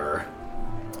a blur,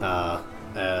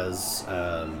 as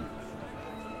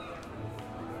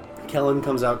Kellen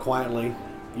comes out quietly.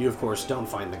 You, of course, don't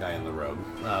find the guy in the robe.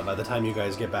 By the time you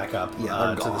guys get back up to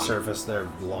the surface, they're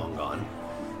long gone.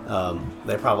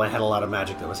 They probably had a lot of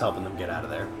magic that was helping them get out of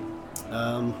there.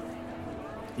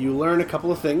 You learn a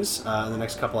couple of things in the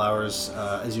next couple hours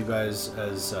as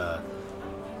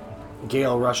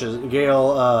Gale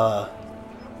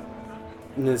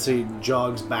Nancy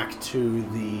jogs back to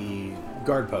the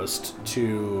guard post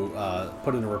to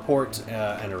put in a report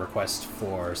and a request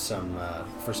for some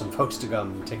folks to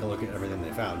come take a look at everything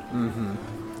they found.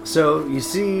 Mm-hmm. So you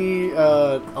see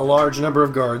a large number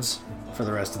of guards for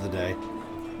the rest of the day.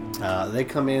 They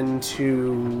come in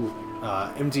to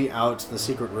empty out the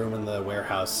secret room in the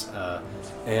warehouse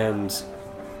and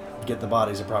get the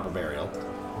bodies a proper burial.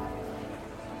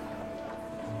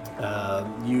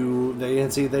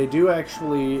 They do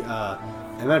actually.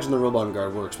 I imagine the Rilbahn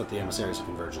Guard works with the Emissaries of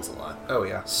Convergence a lot. Oh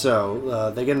yeah.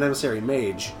 So they get an emissary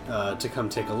mage to come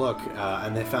take a look,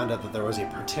 and they found out that there was a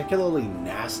particularly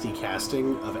nasty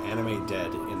casting of anime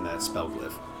dead in that spell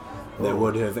glyph. That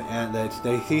would have,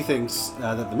 he thinks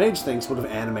that the mage thinks would have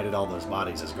animated all those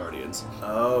bodies as guardians.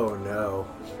 Oh no.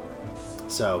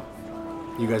 So,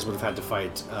 you guys would have had to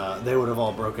fight. They would have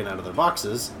all broken out of their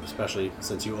boxes, especially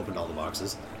since you opened all the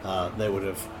boxes. They would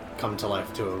have come to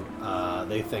life to,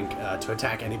 they think, to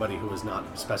attack anybody who was not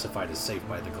specified as safe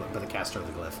by the caster of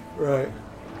the glyph. Right.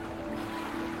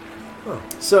 Oh.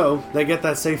 So they get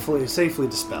that safely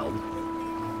dispelled.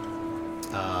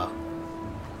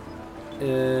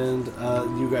 And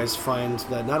you guys find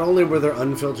that not only were there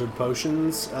unfiltered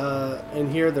potions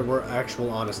in here, there were actual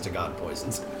honest-to-God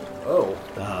poisons. Oh.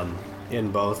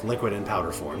 In both liquid and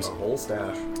powder forms. A whole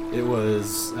stash. It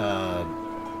was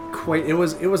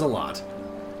it was a lot.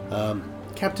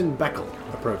 Captain Beckel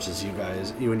approaches you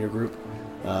and your group.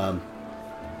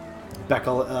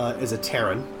 Beckel is a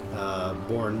Terran,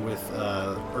 born with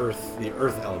the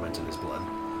earth element in his blood.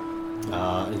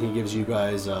 And he gives you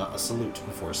guys a salute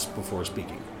before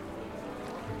speaking.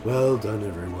 Well done,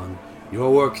 everyone.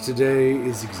 Your work today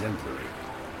is exemplary.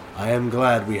 I am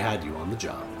glad we had you on the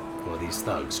job, or these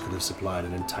thugs could have supplied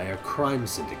an entire crime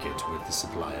syndicate with the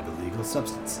supply of illegal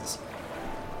substances.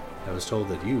 I was told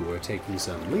that you were taking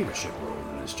some leadership role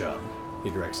in this job.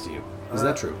 He directs to you. Is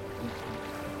that true?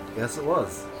 Yes, it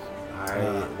was.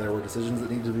 There were decisions that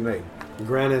needed to be made.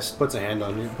 Granis puts a hand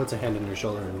on your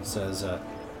shoulder and says,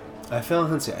 I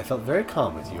felt very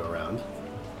calm with you around.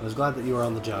 I was glad that you were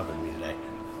on the job with me today.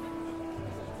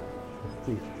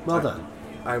 Well done.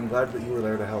 I'm glad that you were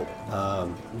there to help.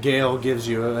 Gale gives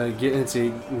you I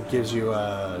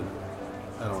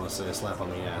don't want to say a slap on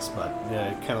the ass, but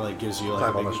it kind of like gives you like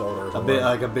slap on the shoulder,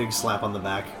 a big slap on the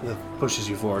back that pushes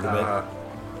you forward a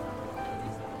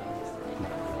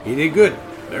bit. He did good,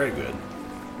 very good.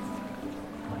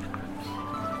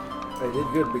 I did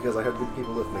good because I had good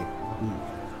people with me.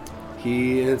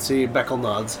 Beckel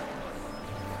nods.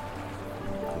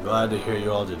 I'm glad to hear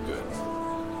you all did good.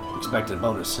 Expected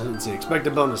bonus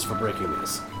for breaking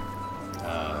this.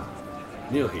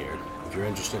 Nilhyr, if you're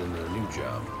interested in a new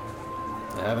job,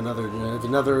 I have another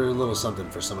little something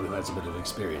for someone who has a bit of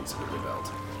experience under their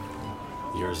belt.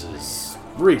 Yours is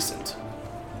recent,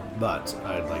 but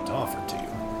I'd like to offer it to you.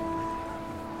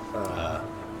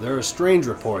 There are strange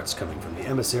reports coming from the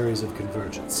emissaries of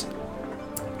Convergence.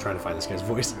 I'm trying to find this guy's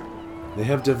voice. They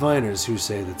have diviners who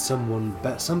say that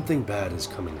something bad is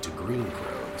coming to Green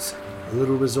Groves, a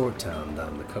little resort town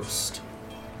down the coast.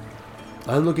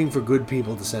 I'm looking for good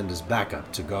people to send as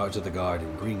backup to the guard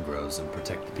in Green Groves and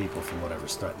protect the people from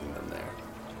whatever's threatening them there.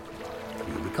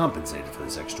 You will be compensated for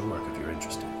this extra work if you're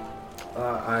interested.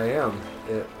 I am.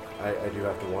 I do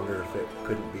have to wonder if it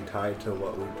couldn't be tied to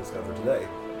what we've discovered today.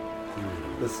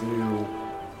 This new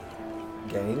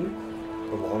gang,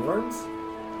 the Long Runs?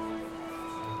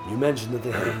 You mentioned that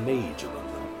they had a mage among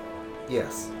them.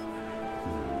 Yes.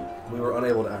 We were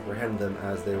unable to apprehend them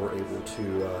as they were able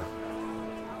to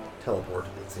teleport,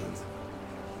 it seems.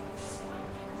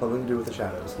 Something to do with the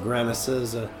shadows. Grannis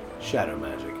says shadow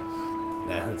magic.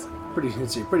 Yeah, it's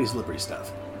pretty slippery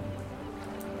stuff.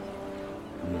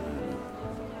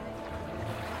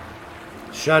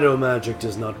 Shadow magic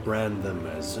does not brand them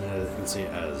as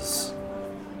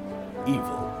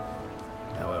evil.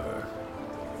 However,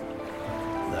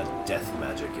 that death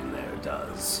magic in there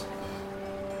does.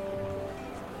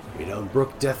 We don't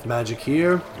brook death magic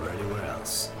here or anywhere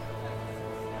else.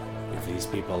 If these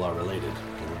people are related,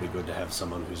 it would be good to have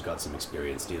someone who's got some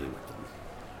experience dealing with them.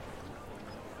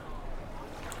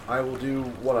 I will do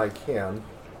what I can.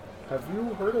 Have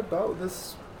you heard about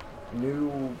this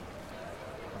new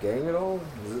gang at all?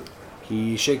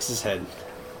 He shakes his head.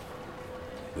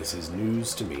 This is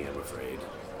news to me, I'm afraid.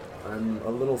 I'm a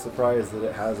little surprised that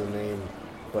it has a name,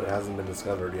 but it hasn't been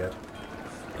discovered yet.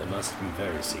 They must be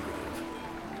very secretive.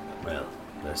 Well,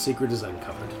 their secret is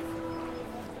uncovered.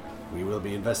 We will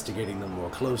be investigating them more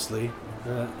closely.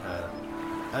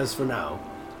 As for now,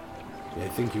 I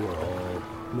think you're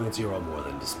all more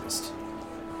than dismissed.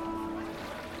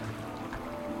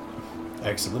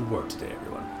 Excellent work today,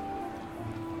 everyone.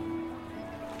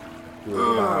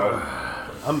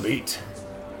 I'm beat.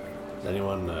 Does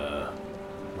anyone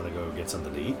want to go get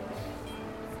something to eat?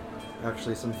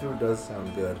 Actually, some food does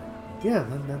sound good. Yeah,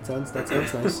 that sounds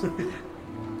nice.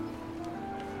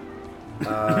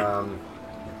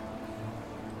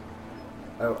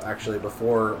 Actually,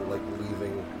 before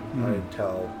leaving, I'd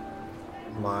tell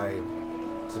my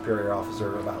superior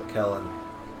officer about Kellen.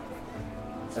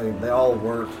 I mean, they all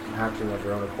weren't acting of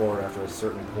their own accord after a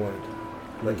certain point,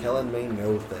 but Kellen may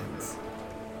know things.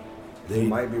 They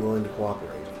might be willing to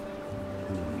cooperate.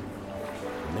 The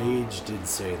mage did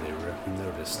say they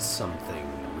noticed something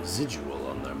residual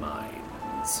on their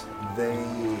minds.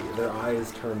 Their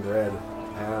eyes turned red,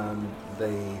 and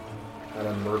they had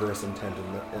a murderous intent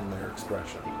in their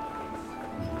expression.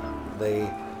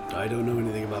 I don't know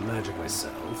anything about magic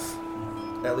myself.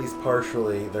 At least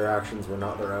partially, their actions were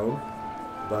not their own,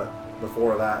 but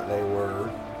before that, they were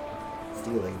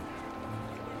stealing.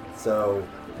 So,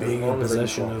 Being in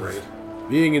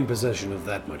possession of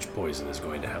that much poison is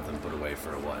going to have them put away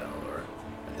for a while, or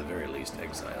at the very least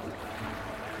exiled.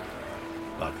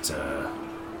 But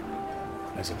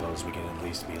I suppose we can at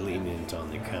least be lenient on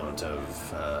the account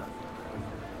of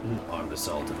armed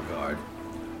assault of a guard.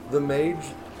 The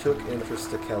mage took interest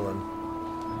to Kellen.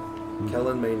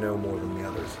 Kellen may know more than the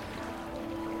others.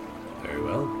 Very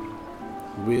well.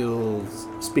 We'll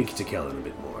speak to Kellen a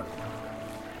bit more.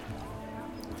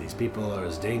 If these people are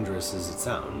as dangerous as it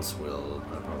sounds, I'll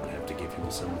probably have to give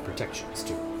him some protections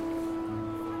too.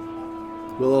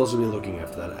 We'll also be looking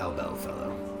after that Albel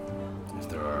fellow. If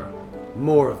there are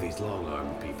more of these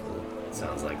long-armed people, it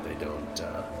sounds like they don't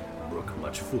brook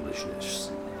much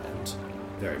foolishness and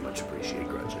very much appreciate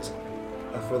grudges.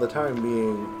 For the time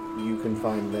being, you can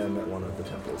find them at one of the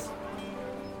temples.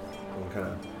 Kind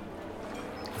of.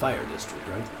 Fire district,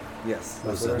 right? Yes,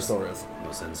 that's where their store is.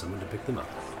 We'll send someone to pick them up.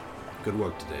 Good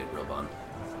work today, Rilbahn.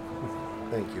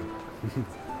 Thank you.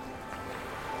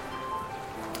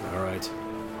 All right.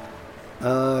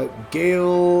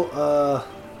 Gale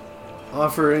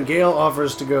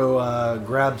offers to go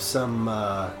grab some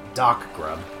dock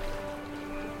grub.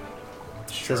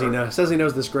 Sure. Says he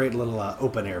knows this great little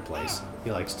open air place.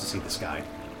 He likes to see the sky.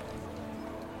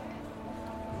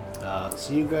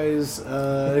 So you guys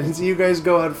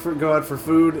go out for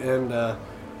food, and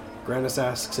Grannis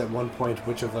asks at one point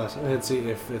which of us. Let's see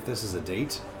if this is a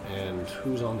date and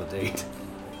who's on the date.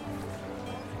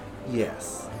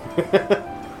 Yes.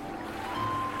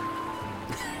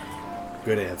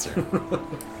 Good answer.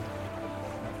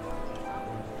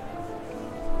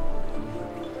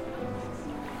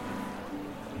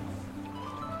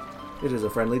 It is a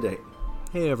friendly date.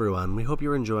 Hey everyone, we hope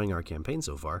you're enjoying our campaign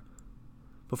so far.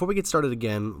 Before we get started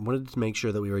again, wanted to make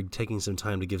sure that we were taking some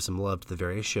time to give some love to the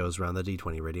various shows around the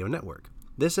D20 Radio Network.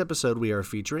 This episode we are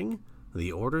featuring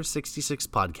the Order 66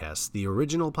 podcast, the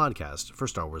original podcast for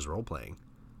Star Wars role-playing.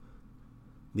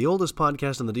 The oldest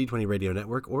podcast on the D20 Radio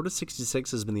Network, Order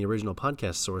 66 has been the original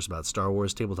podcast source about Star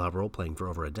Wars tabletop role-playing for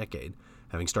over a decade.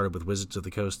 Having started with Wizards of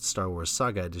the Coast Star Wars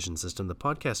Saga Edition system, the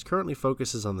podcast currently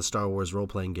focuses on the Star Wars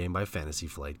role-playing game by Fantasy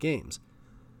Flight Games.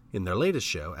 In their latest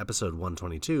show, episode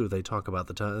 122, they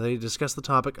discuss the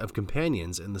topic of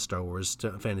companions in the Star Wars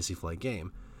Fantasy Flight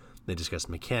game. They discuss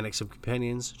mechanics of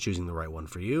companions, choosing the right one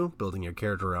for you, building your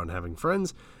character around having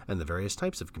friends, and the various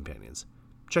types of companions.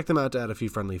 Check them out to add a few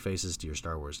friendly faces to your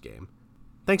Star Wars game.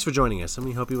 Thanks for joining us, and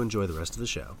we hope you enjoy the rest of the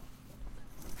show.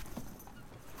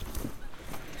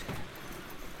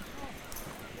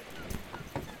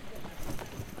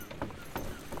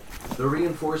 The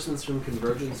reinforcements from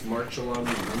Convergence march along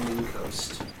the Indian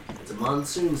coast. It's a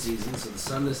monsoon season, so the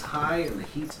sun is high and the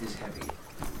heat is heavy.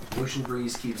 The ocean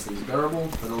breeze keeps things bearable,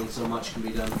 but only so much can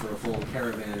be done for a full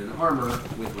caravan in armor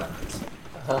with weapons.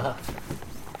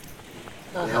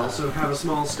 They also have a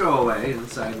small stowaway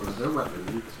inside one of their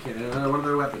weapon caravans, one of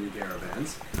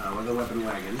their weapon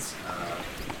wagons,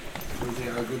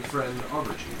 with our good friend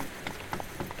Aubergine.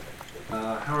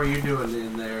 How are you doing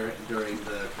in there during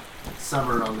the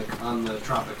summer on the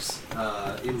tropics,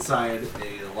 inside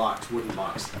a locked wooden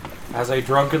box? As I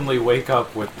drunkenly wake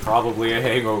up with probably a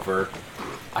hangover,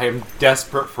 I am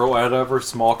desperate for whatever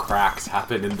small cracks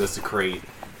happen in this crate,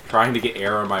 trying to get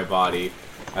air in my body.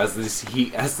 As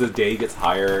the day gets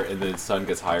higher and the sun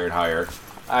gets higher and higher,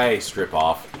 I strip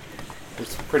off.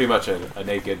 It's pretty much a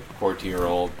naked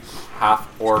 14-year-old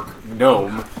half-orc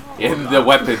gnome in the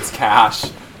weapons cache,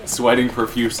 sweating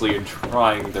profusely and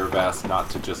trying their best not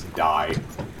to just die.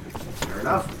 Fair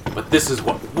enough. But this is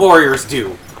what warriors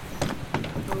do.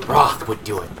 Roth would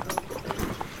do it.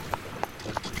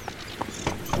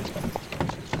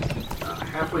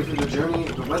 Halfway through the journey,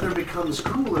 the weather becomes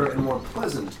cooler and more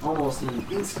pleasant, almost in an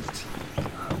instant.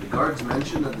 The guards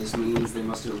mention that this means they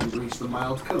must have reached the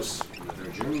mild coast, and that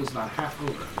their journey is about half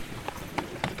over.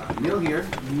 Nilhyr,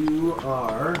 you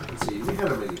are... Let's see, we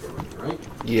had a ready for you, right?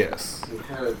 Yes. We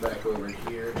had it back over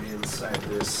here inside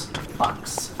this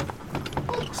box.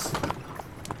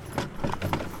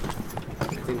 I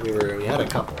think we had a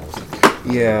couple.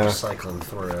 Yeah. Cycling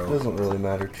through. It doesn't really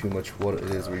matter too much what it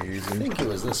is we're using. I think it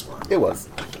was this one. It was.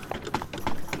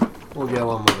 We'll get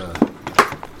one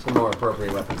with some more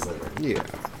appropriate weapons later. Yeah.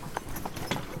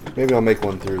 Maybe I'll make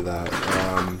one through that,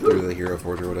 through the Hero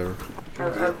Forge or whatever.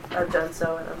 I've done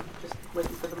so, and I'm just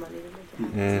waiting for the money to make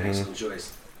it. That's an excellent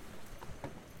choice.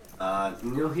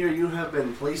 Nilhyr, you have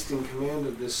been placed in command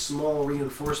of this small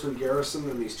reinforcement garrison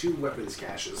and these two weapons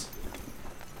caches.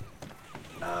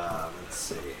 Let's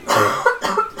see.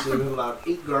 So you have about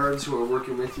 8 guards who are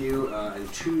working with you,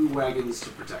 and 2 wagons to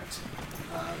protect.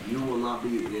 You will not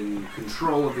be in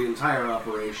control of the entire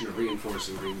operation of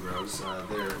reinforcing Green Groves.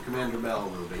 Their Commander Bell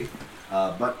will be.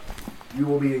 But you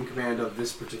will be in command of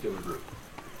this particular group.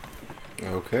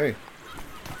 Okay.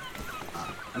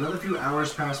 Another few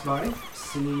hours pass by,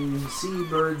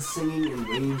 seabirds singing and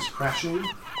waves crashing,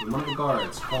 when one of the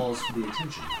guards calls for the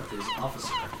attention of his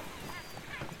officer.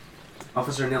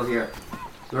 Officer Nilhyr,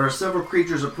 there are several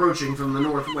creatures approaching from the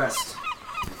northwest.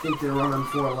 I think they run on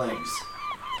 4 legs.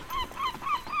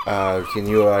 Can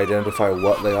you identify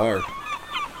what they are?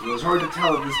 It was hard to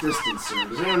tell at this distance, sir.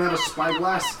 Does anyone have a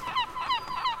spyglass?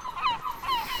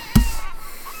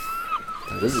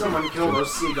 Someone kill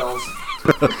those seagulls.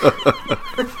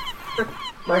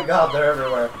 My God, they're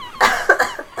everywhere.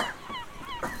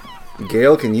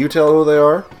 Gale, can you tell who they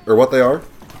are? Or what they are?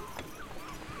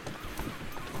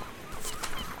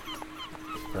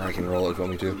 Or I can roll it if you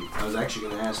want me to. I was actually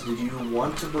going to ask, did you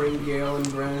want to bring Gale and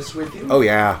Grannis with you? Oh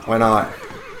yeah, why not?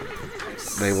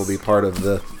 They will be part of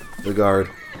the guard.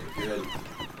 Good.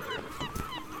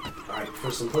 Alright,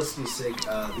 for simplicity's sake,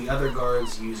 the other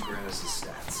guards use Grannis'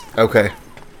 stats. Okay.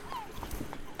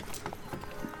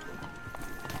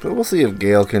 But we'll see if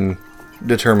Gale can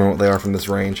determine what they are from this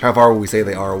range. How far will we say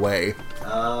they are away?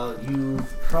 You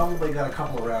probably got a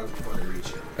couple of rounds before they reach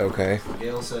you. Okay.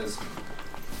 Gale says,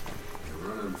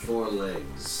 "You're running 4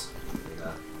 legs. They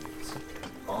got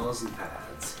paws and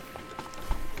pads.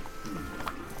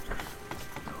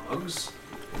 Dogs.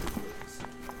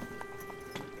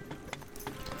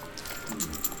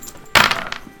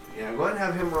 Yeah, go ahead and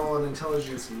have him roll an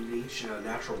intelligence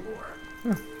natural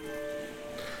lore.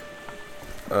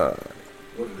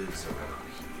 What is around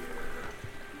here?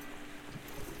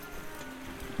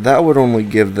 That would only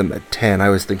give them a 10. I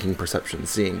was thinking perception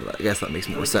seeing, but I guess that makes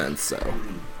more sense, so.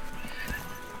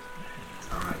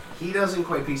 Alright. He doesn't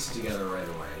quite piece it together right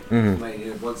away.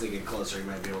 Once they get closer, he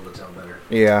might be able to tell better.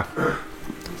 Yeah. I'll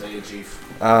tell you, Chief.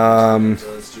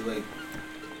 Until it's too late.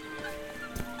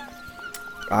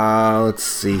 Let's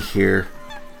see here.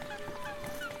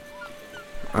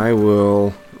 I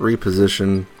will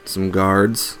reposition some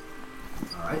guards.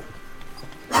 Alright.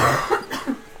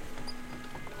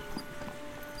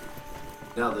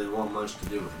 Now they won't much to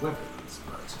do with weapons,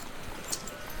 but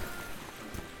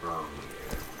wrong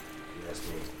here. Yes,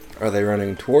 me. Are they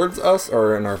running towards us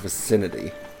or in our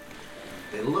vicinity?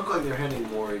 They look like they're heading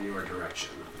more in your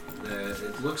direction.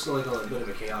 It looks like a bit of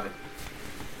a chaotic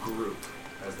group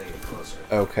as they get closer.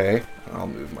 Okay. I'll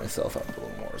move myself up a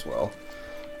little more as well.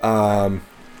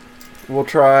 We'll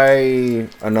try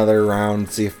another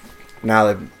round, see if now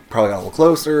they've probably got a little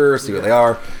closer, see what they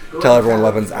are. Tell everyone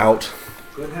weapons out.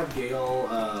 Go ahead and have Gale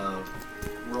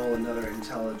roll another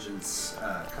intelligence,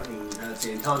 cunning, let's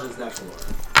say intelligence natural order.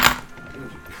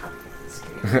 Cunning in this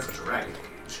game. It's a dragon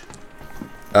age.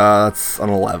 That's an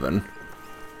 11.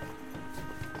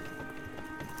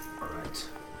 Alright.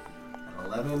 At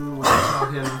 11, we'll tell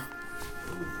him.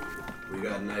 We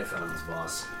got knife hounds,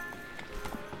 boss.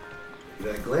 You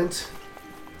got glint?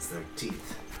 It's their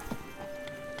teeth.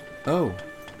 Oh.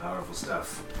 Powerful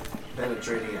stuff.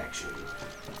 Penetrating action.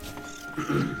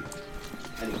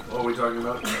 Anyway, what are we talking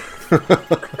about?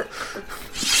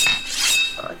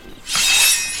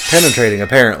 Penetrating,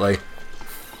 apparently.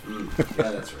 Yeah,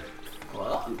 that's right.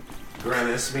 Well,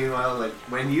 Grannis, meanwhile, like,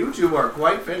 when you two are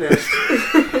quite finished,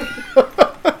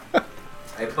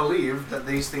 I believe that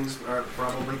these things are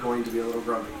probably going to be a little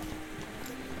grumpy.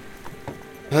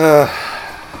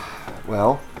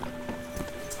 Well.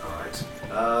 Alright.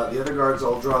 The other guards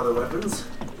all draw their weapons.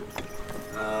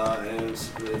 And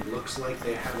it looks like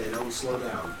they don't slow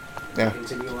down. Yeah. They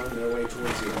continue on their way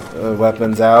towards you.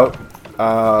 Weapons out.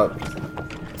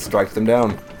 Strike them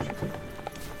down.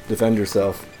 Defend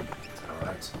yourself.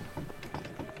 Alright.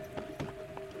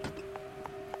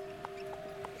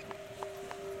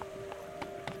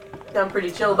 I'm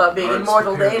pretty chill about being in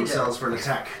mortal prepare danger. themselves for an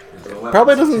attack.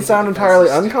 Probably doesn't sound entirely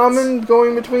uncommon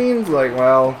going between. Like,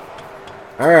 well,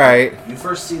 alright. You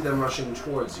first see them rushing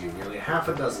towards you. Nearly half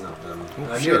a dozen of them.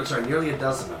 shit. Nearly a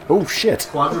dozen of them. Oh, shit.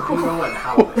 Quadrupedal and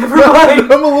howling.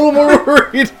 I'm a little more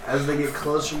worried. As they get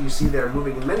closer, you see they're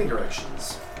moving in many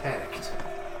directions. Panicked.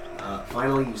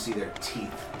 Finally, you see their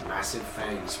teeth. Massive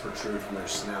fangs protrude from their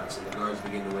snouts, and the guards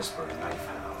begin to whisper, "Knife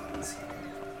hounds."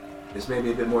 This may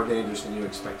be a bit more dangerous than you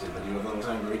expected, but you have little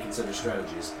time to reconsider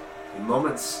strategies. In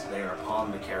moments, they are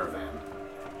upon the caravan.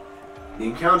 The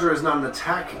encounter is not an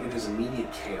attack, it is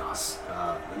immediate chaos.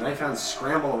 The knife hounds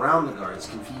scramble around the guards,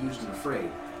 confused and afraid.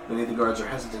 Many of the guards are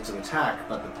hesitant to attack,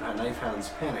 but the knife hound's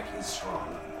panic is strong.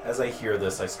 As I hear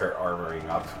this, I start armoring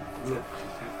up.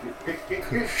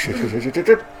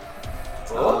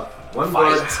 One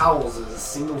guard howls as a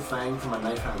single fang from a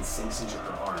knife hound sinks into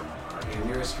her arm. Your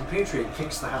nearest compatriot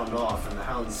kicks the hound off, and the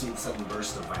hounds see the sudden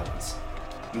burst of violence.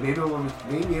 You may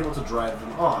be able to drive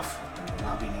them off, and it will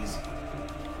not be easy.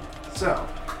 So,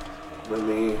 let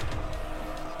me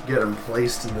get them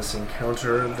placed in this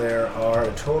encounter. There are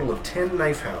a total of 10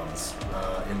 knife hounds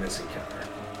in this encounter.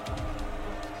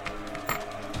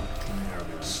 And they are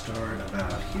going to start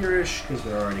about here-ish, because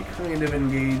they're already kind of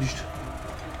engaged.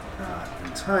 Not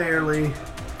entirely.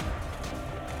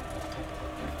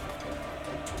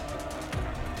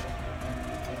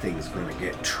 Things going to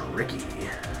get tricky.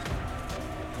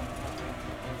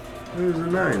 There's a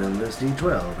 9 on this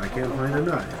D12. I can't find a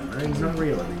 9. 9's not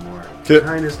real anymore.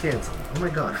 9 is canceled. Oh my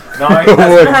god. 9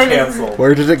 has been canceled.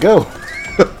 Where did it go?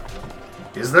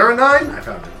 Is there a 9? I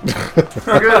found it.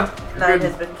 We're good. 9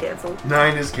 has been cancelled.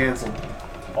 9 is canceled.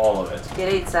 All of it.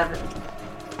 Get 8-7.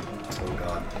 Oh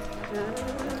god.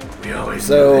 We always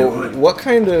So, what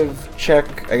kind of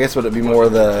check, I guess would it be more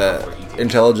the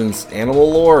intelligence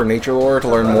animal lore or nature lore to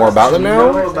learn more about them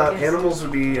now? About animals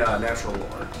would be natural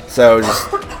lore. So, just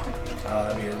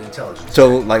I mean, intelligence. to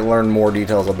like learn more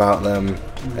details about them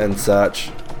and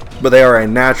such. But they are a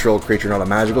natural creature, not a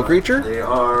magical creature? They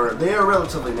are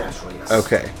relatively natural, yes.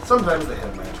 Okay. Sometimes they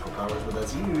have magical powers, but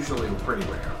that's usually pretty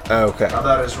rare. Okay.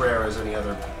 About as rare as any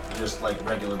other, just like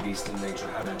regular beast in nature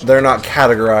have magical They're not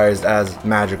powers. categorized as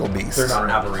magical beasts. They're not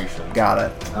aberrations. Got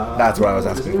it. That's what I was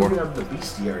asking Does for. anyone have the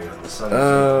bestiary on the side?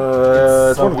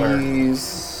 It's one somewhere. of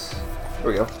these.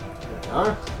 There we go. There they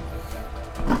are.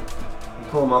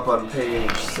 Pull them up on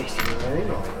page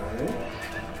 69.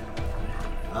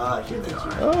 Alright. Here they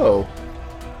are. Oh.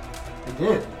 I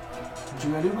did. What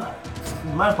you gonna do about it?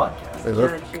 My podcast. They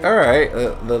look alright.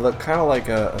 They look kind of like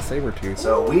a saber tooth.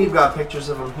 So we've got pictures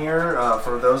of them here.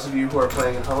 For those of you who are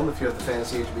playing at home, if you have the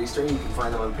Fantasy HB stream, you can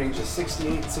find them on pages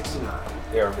 68 and 69.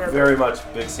 They are very much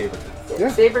big saber tooth. Yeah.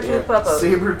 Saber-tooth puppos.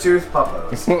 Saber-tooth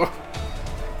puppos.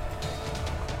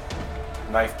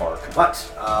 Knife bark. But,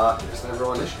 it is never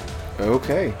one issue.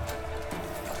 Okay.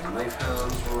 Knife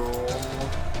hounds roll.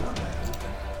 Not bad.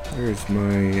 Here's my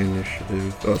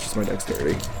initiative. Oh, it's just my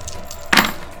dexterity.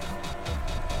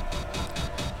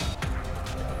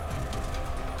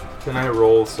 Can I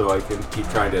roll so I can keep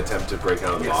trying to attempt to break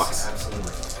out of the box?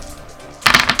 Absolutely.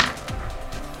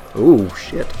 Oh,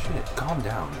 shit. Shit, calm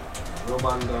down.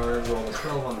 Rilbahn guard roll a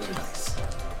 12 on their dice.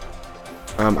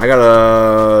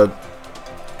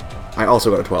 I also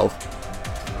got a 12.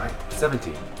 Alright.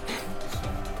 17.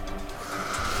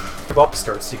 The box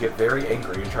starts to get very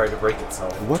angry and try to break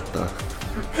itself. What the?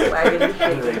 Wagon is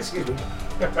shaking. Excuse me.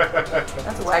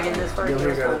 That's a wagon this far.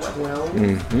 Nilhyr got a 12.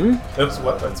 Mm-hmm. Those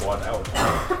weapons 1 out.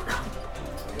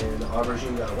 And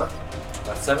Aubergine got a what?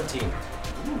 That's 17.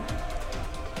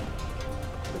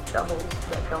 With doubles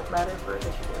that don't matter for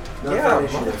initiative. Not Yeah, for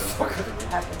initiative. motherfucker. It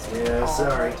happens to Yeah, all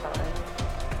sorry. the time.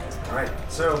 Alright,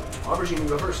 so Aubergine, you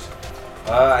go first.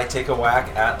 I take a whack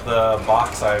at the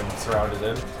box I'm surrounded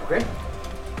in. Okay.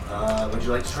 Would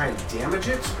you like to try and damage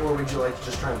it, or would you like to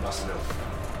just try and bust it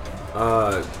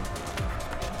open?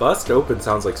 Bust open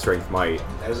sounds like strength might.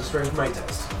 That is a strength might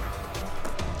test.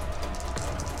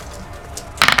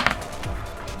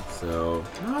 So,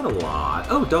 not a lot.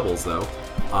 Oh, doubles though.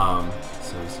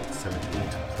 So 6, 7, 8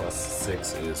 plus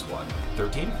 6 is what?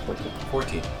 13?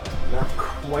 14. Not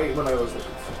quite what I was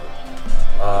looking for.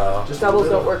 Just a Doubles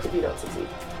little. don't work if you don't succeed.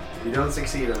 If you don't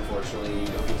succeed, unfortunately, you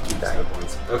don't get to keep the skill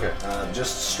points. Okay.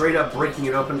 Just straight up breaking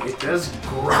it open, it does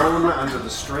groan under the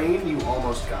strain. You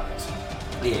almost got it.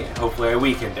 Yeah, hopefully I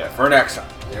weakened it for next time.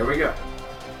 There we go.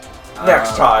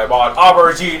 Next time on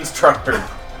Aubergine's turn.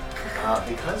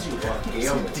 Because you want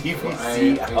Gale,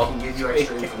 DVC I can give you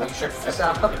extra information.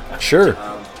 Stop. Sure.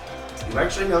 You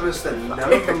actually notice that none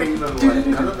of them even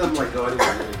like go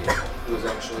anywhere near you. It was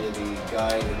actually the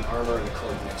guy in armor and the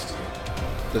cloak next to you.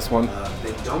 This one?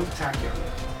 They don't attack you.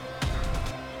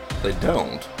 They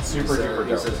don't. Super duper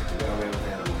He dope. says, "Get away with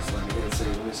animals. Let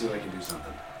me see if I can do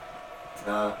something."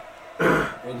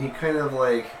 And he kind of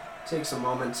like takes a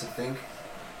moment to think.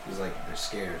 He's like, "They're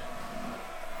scared.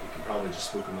 You can probably just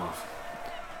spook them off.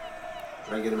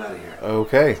 Try and get them out of here."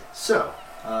 Okay. So,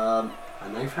 a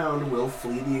knife hound will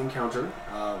flee the encounter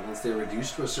once they're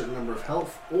reduced to a certain number of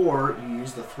health, or you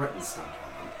use the threaten stunt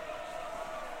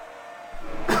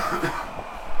on them.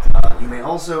 You may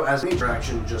also, as a major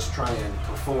action, just try and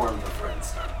perform the threaten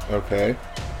stunt. Okay.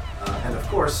 And of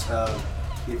course,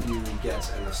 if you get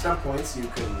enough stunt points, you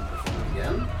can perform it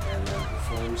again, and then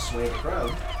perform Sway the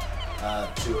Crowd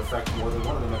to affect more than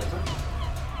one of them at a time.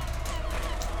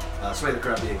 Sway the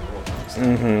Crowd being a roll.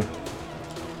 Mm-hmm.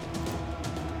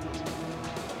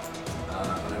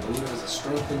 And I believe it was a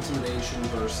strength intimidation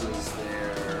versus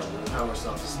their willpower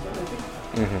self-discipline, I think.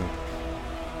 Mm-hmm.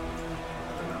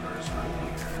 The numbers right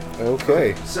here.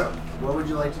 Okay. So, what would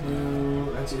you like to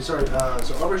do? Let's see, sorry,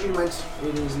 so Aubergine went.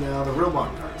 It is now the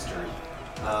Rilbahn guard's turn.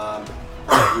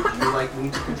 Would you like me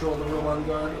to control the Rilbahn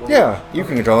guard? Or Yeah, you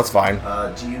can control. That's fine.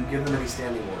 do you give them any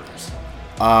standing orders?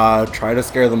 Try to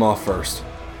scare them off first.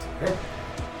 Okay.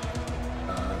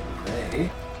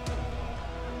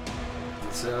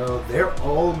 So they're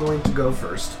all going to go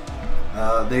first.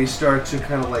 They start to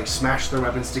kind of like smash their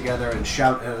weapons together and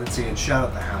shout. And shout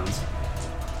at the hounds.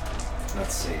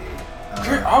 Let's see.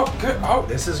 Get out! Get out!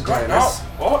 This is Get Grannis.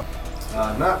 out!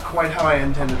 Not quite how I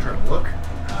intended her to look,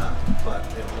 but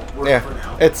it will work Yeah. for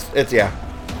now. It's yeah.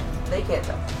 They can't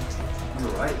tell.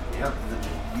 You're right. Yep.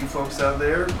 You folks out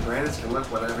there, Grannis can look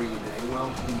whatever you dang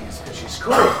well please, because she's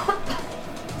cool.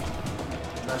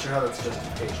 Not sure how that's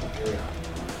justification. Here we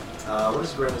are. What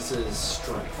is Grannis's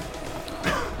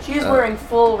strength? She is wearing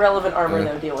full relevant armor,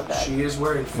 though. Deal with that. She is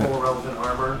wearing full relevant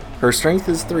armor. Her strength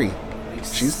is 3.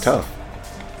 She's tough.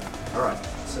 Alright,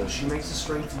 so she makes a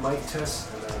strength might test,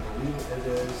 and I believe it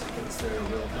is against their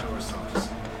willpower self.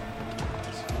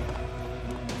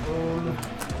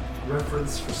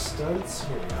 Reference for stunts,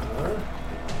 here we are.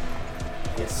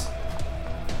 Yes.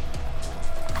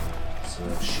 So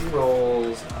if she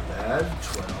rolls, not bad,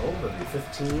 12, that'd be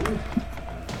 15.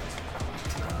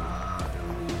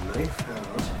 And the knife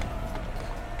hound,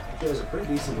 she has a pretty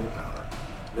decent willpower.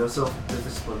 No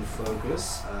self-discipline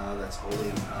focus, that's only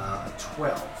a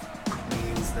 12.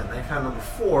 Means that knife hound number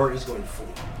 4 is going to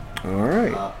flee.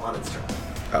 Alright. On its turn.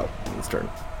 Oh, it's turn.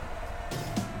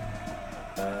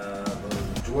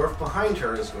 The dwarf behind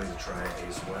her is going to try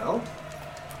as well.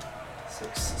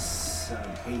 6,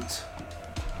 7, 8,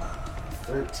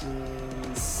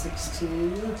 13,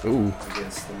 16. Ooh.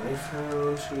 Against the knife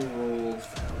hound, who rolled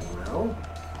fairly well.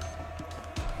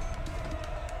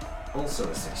 Also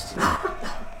a 16.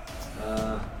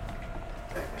 I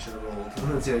should have rolled.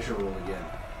 Let's see, I should have rolled again.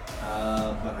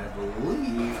 But I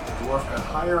believe the dwarf got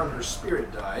higher on her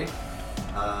spirit die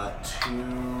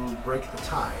to break the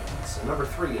tie. So number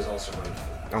 3 is also going to.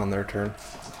 On their turn.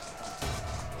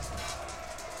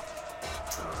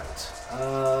 Alright.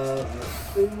 The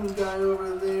thin guy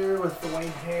over there with the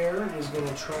white hair is going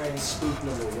to try and spook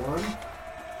number 1.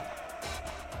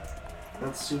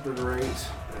 That's super great.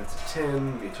 That's a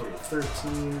 10, be a total of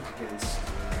 13 against.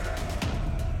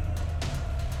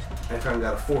 Nighthound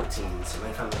got a 14, so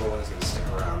Nighthound number 1 is going to stick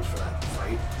around for that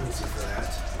fight. Let's see for that.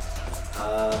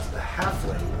 The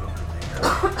halfling over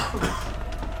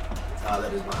there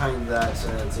that is behind that,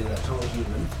 let's say that total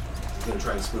human, is going to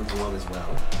try and spook the 1 as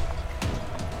well.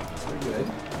 That's pretty good.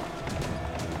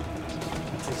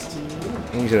 16.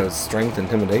 And you said it was strength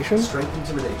intimidation? Strength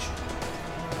intimidation.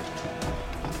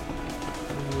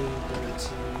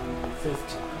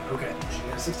 15. Okay, she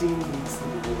got 16, beats the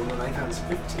Nighthound's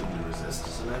 15 to resist,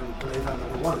 so then the Nighthound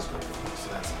number 1 is going to be. So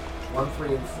that's 1,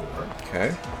 3, and 4.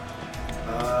 Okay.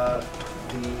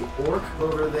 The orc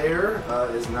over there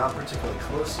is not particularly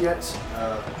close yet.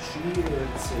 Let's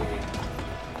see.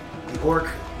 The orc,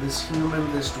 this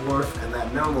human, this dwarf, and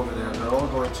that gnome over there, they're all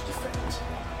going to defend.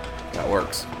 That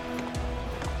works.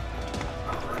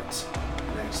 Alright.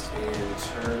 Next in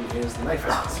turn is the knife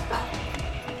hounds.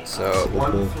 So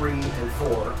 1, 3, and 4,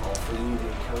 all 3 being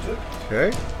counted.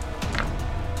 Okay.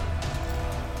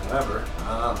 However,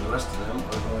 the rest of them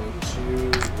are going to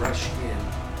rush in.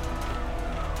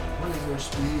 What is their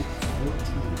speed?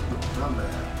 14. Not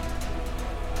bad.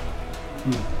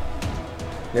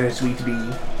 They're sweet to be.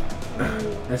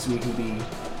 That's sweet to be.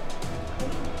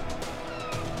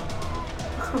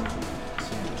 2, 3,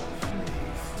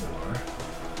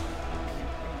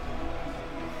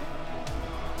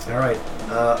 4. Alright.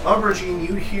 Aubergine,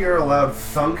 you hear a loud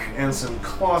thunk and some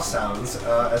claw sounds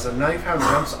as a knife hound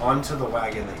jumps onto the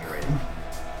wagon that you're in.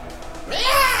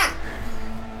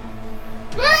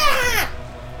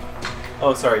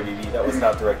 Oh, sorry, BB. That was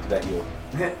not directed at you.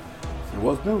 It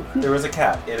was no. There was a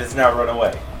cat. It has now run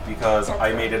away because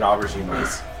I made an aubergine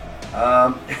noise.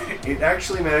 It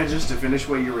actually manages to finish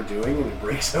what you were doing and it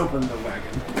breaks open the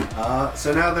wagon.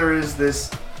 So now there is this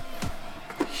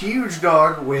huge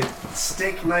dog with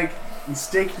steak knife. I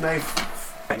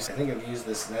think I've used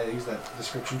that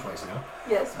description twice now.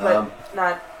 Yes, but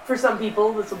not for some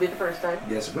people. This will be the first time.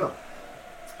 Yes, it will.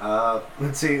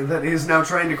 Let's see. That is now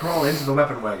trying to crawl into the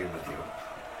weapon wagon with you.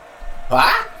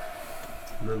 What?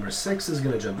 Number 6 is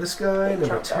going to jump this guy.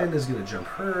 Number 10 is going to jump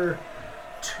her.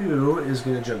 2 is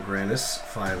going to jump Granis.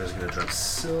 5 is going to jump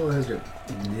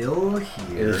Nilhyr.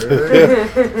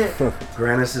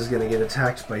 Granis is going to get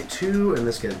attacked by 2, and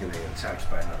this guy's going to get attacked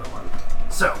by another one.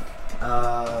 So,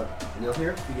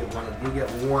 Nilhyr, you get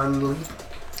one leap.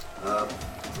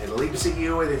 It leaps at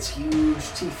you with its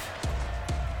huge teeth.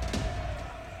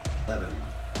 11,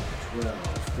 12,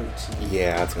 13.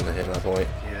 Yeah, that's gonna hit that point.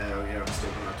 Yeah, I'm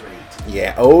still going up to 8.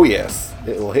 Yeah. Oh yes.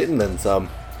 It will hit and then some.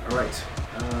 Alright.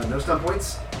 No stun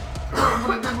points.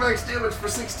 But it did max damage for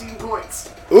 16 points.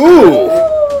 Ooh!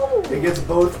 It gets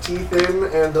both teeth in,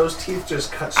 and those teeth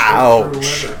just cut straight Ouch.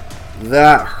 through leather.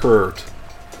 That hurt.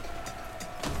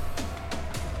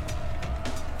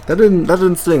 That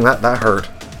didn't sting. That hurt.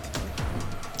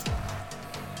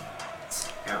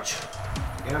 Ouch.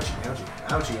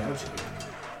 Ouchie.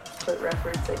 But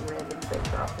referencing random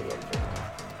things off the engine.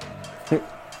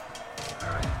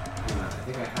 Alright. I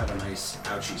think I have a nice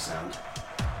ouchie sound.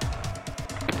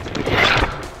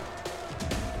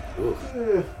 A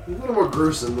little more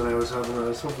gruesome than I was hoping. I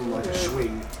was hoping like a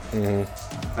swing.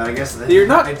 Mm-hmm. I guess that You're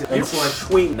not. It's You like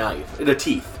swing knife. The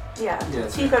teeth. Yeah, Yeah,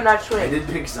 teeth are not I swing. did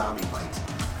pick zombie bite.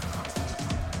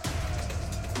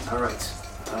 Alright.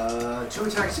 2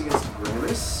 attacks against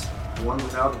Granis. 1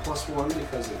 without a +1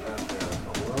 because it got there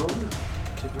alone.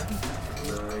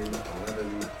 9, 11.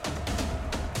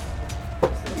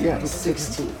 Yeah.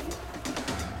 16.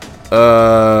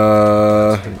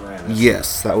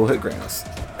 Yes, that will hit Granis.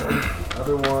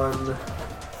 Other one.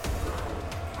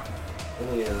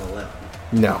 Only an 11.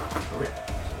 No. Okay.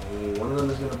 So one of them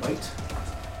is going to bite.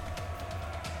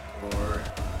 Or.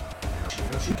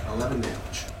 11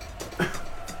 damage.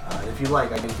 If you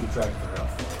like, I can keep track of her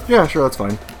health. Yeah, sure, that's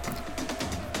fine.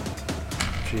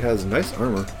 She has nice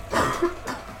armor.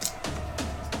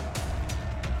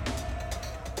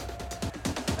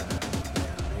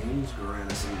 Name's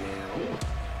Granis and Gale.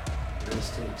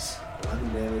 Grannis takes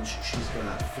 11 damage. She's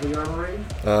got 3 armor rating.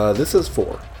 This is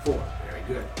 4. 4. Very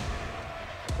good.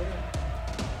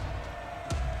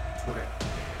 Okay.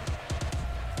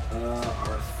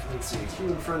 Let's see.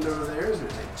 Human friend over there is going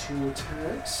to take 2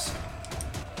 attacks.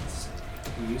 Let's see.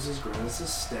 He uses Grannis'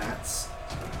 stats.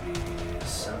 It's going to be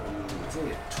 7. It's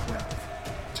only a 12.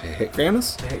 To hit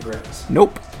Grannis? To hit Grannis.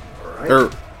 Nope.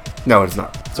 Alright. No, it's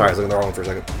not. Sorry, I was looking at the wrong one for a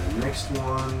second. The next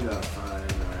one got 5,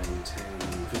 9,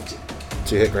 10, 15.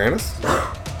 To hit Grannis?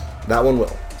 That one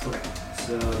will. Okay.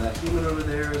 So that human over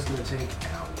there is going to take,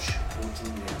 ouch,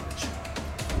 14 damage.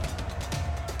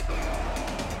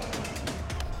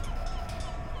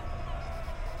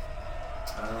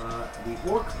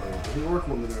 The orc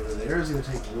woman over there is going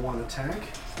to take 1 attack.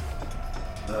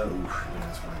 That's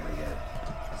what I'm going to get.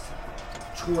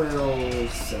 12,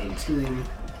 17.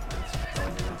 That's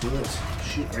probably going to do it.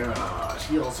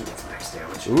 She also gets max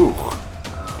damage. Ooh.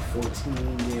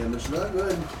 14 damage. Not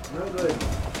good. Not good.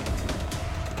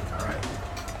 Alright.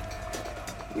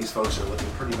 These folks are looking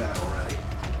pretty bad already.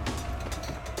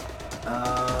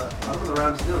 Bottom of the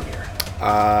round is Nilhyr.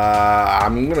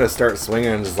 I'm gonna start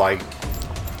swinging and just like...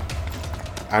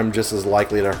 I'm just as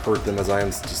likely to hurt them as I am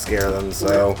to scare them,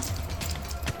 so...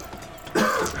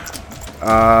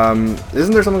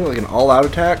 Isn't there something like an all-out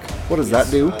attack? What does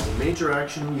that do? As a major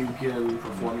action, you can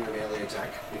perform your melee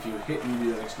attack. If you hit, you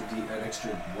do an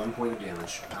extra 1 point of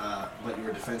damage, but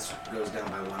your defense goes down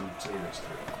by 1 to the next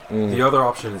 3. The other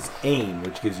option is aim,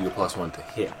 which gives you a +1 to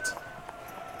hit.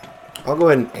 I'll go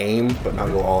ahead and aim, but not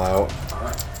go all out.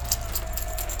 Alright.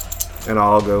 And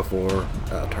I'll go for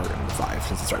target 5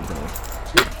 since it's starting for me.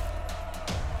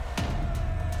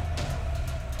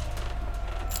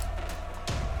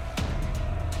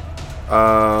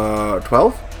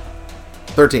 12?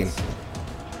 13.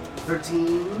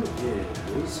 13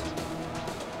 is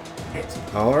hit.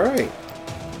 Alright.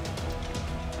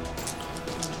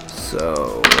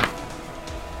 So...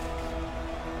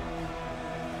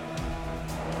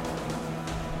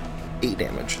 8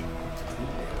 damage.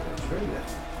 Very good.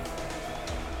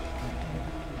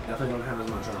 Definitely don't have as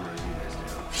much armor as you guys do.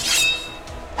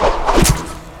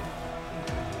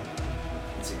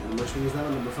 Let's see, and which one is that,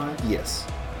 number 5? Yes.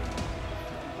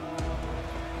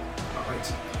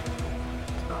 Alright.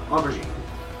 Aubergine.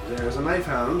 There's a knife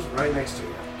hound right next to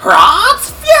you. Hurrah's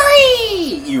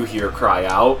Fury! You hear cry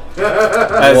out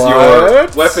as your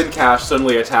weapon cache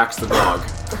suddenly attacks the dog.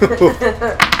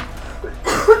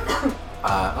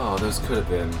 Oh, those could have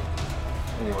been.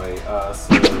 Anyway,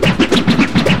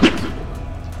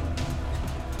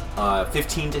 so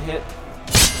 15 to hit.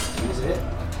 Is it?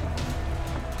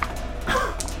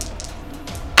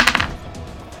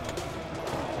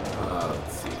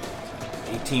 Let's see,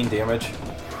 18 damage.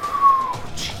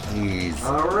 Jeez.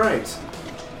 Alright.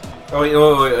 Oh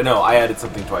wait, no, I added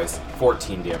something twice.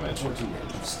 14 damage. 14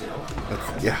 damage still.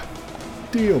 Yeah.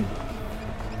 Damn.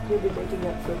 You'll be making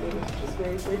up for me, which is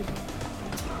very good.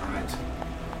 Alright.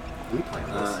 We play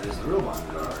this. Is the Rilbahn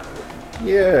guard.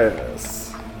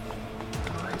 Yes.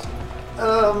 Alright.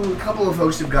 A couple of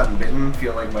folks who've gotten bitten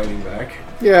feel like biting back.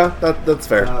 Yeah, that's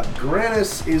fair.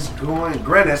 Grannis is going...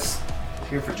 Grannis,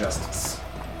 here for justice.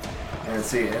 And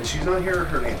see, and she's not here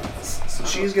her animals. So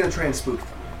she's going to try and spook them.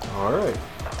 Alright.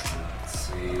 Let's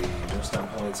see, no stun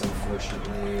points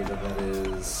unfortunately, but that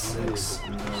is 6,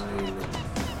 9,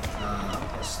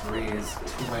 plus 3 is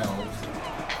 12.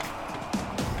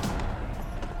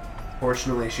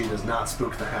 Fortunately, she does not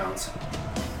spook the hounds.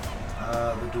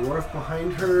 The dwarf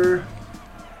behind her,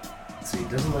 let's see,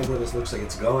 doesn't like where this looks like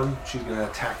it's going. She's going to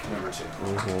attack number 2.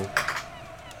 Mm-hmm.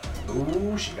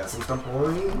 Ooh, she got some stun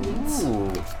points.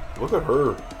 Ooh, look at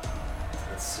her.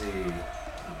 Let's see,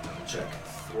 double check.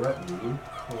 Threaten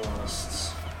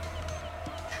costs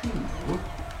 2.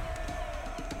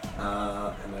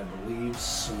 And I believe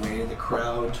Sway the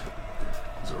Crowd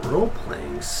is a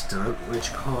role-playing stunt,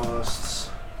 which costs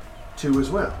 2 as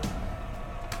well.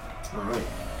 Alright.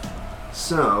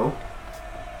 So,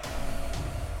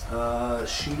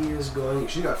 she is going...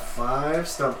 She got 5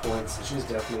 stunt points, and she's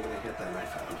definitely going to hit that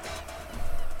knife hound.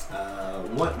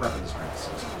 What weapon does Grannis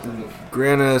use?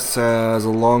 Grannis has a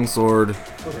longsword,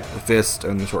 Okay. a fist,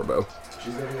 and a short bow.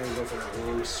 She's definitely going to go for that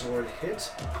long sword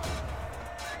hit.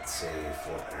 Let's see,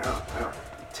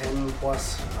 10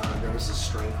 plus Grannis'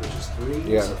 strength, which is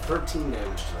 3. Yeah. So 13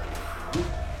 damage to that.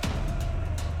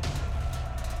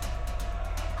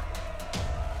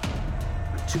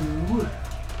 2.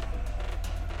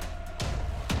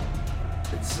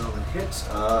 Good solid hit.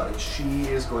 And she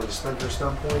is going to spend her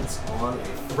stun points on a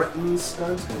threaten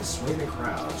stunt and sway the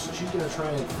crowd. So she's going to try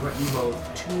and threaten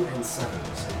both 2 and 7 at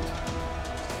the same time.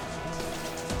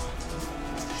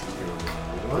 She's going to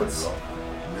roll once.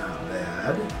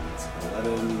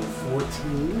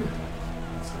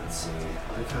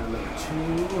 Knife Hound number 2.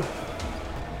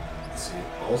 Let's see.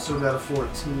 Also got a 14.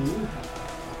 I'm going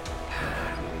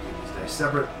to keep these dice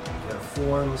separate. Got a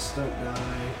 4 on the stunt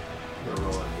die. I'm going to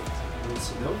roll an 8. Let's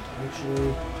see. Nope.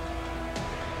 Actually,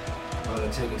 I'm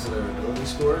going to take it to their ability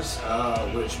scores,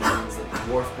 which means that the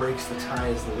dwarf breaks the tie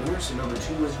as the winner. So number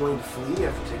 2 is going to flee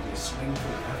after taking a swing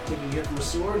after taking a hit from a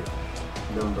sword.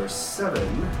 Number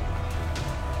 7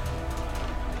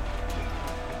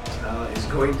 is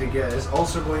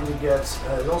also going to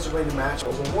match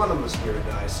also 1 on the spirit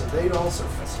die. So they'd also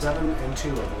 7 and 2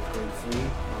 are both going to flee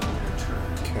on their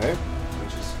turn. Okay.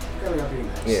 Which is coming up being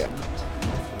nice. Yeah.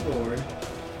 Off the board.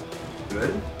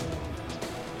 Good.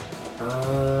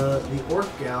 The orc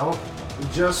gal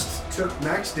just took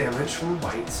max damage from a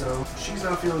bite, so she's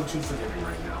not feeling too forgiving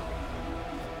right now.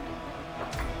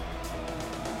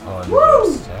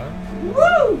 Woo!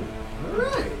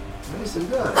 Alright. Nice and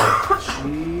done.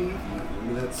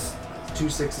 That's 2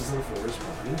 6s and a 4 is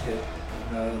 1 hit.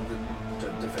 The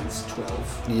defense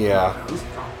 12. Yeah. Rounds.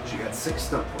 She got 6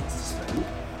 stump points to spend.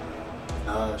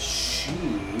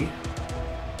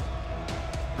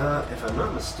 If I'm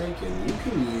not mistaken, you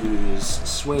can use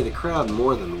Sway the Crowd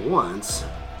more than once.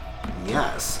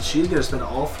 Yes. She's going to spend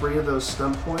all 3 of those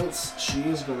stump points. She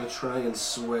is going to try and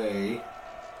sway.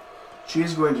 She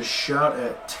is going to shout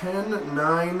at 10,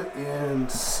 9,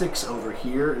 and 6 over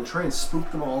here and try and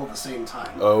spook them all at the same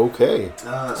time. Okay.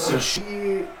 So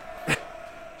she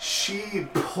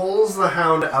pulls the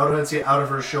hound out of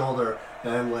her shoulder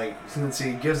and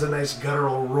gives a nice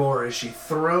guttural roar as she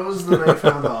throws the knife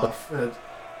hound off. And,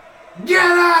 get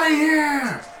out of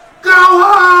here! Go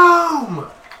home!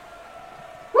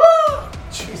 Woo!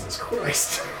 Jesus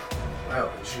Christ. Wow,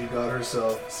 she got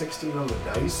herself 16 on the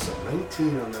dice, so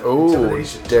 19 on the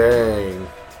intimidation. Dang.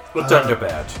 What's under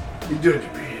badge? You do it,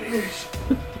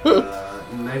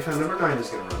 Knife Hound number 9 is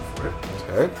going to run for it.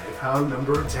 Okay. Knife Hound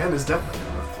number 10 is definitely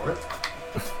going to run for it.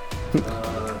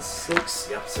 6.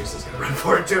 Yep, 6 is going to run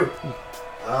for it too.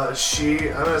 I'm going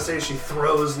to say she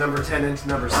throws number 10 into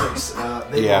number 6.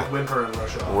 They both whimper and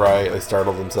rush off. Right, they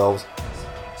startle themselves.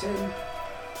 10,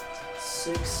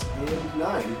 6, and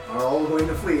 9 are all going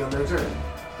to flee on their turn.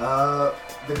 The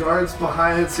guards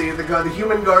behind, the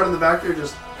human guard in the back there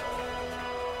just...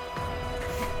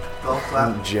 all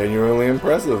clap. Genuinely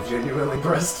impressive. Genuinely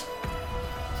impressed.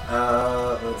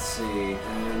 Let's see,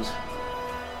 and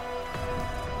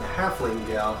the halfling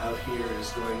gal out here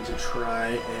is going to try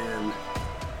and...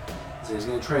 So he's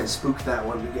going to try and spook that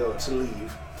one to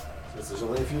leave, since there's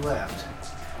only a few left.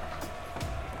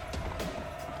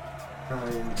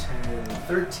 9, 10,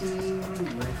 13.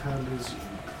 Knife Hound is...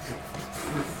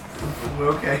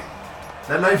 Okay.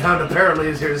 That Knife Hound apparently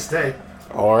is here to stay.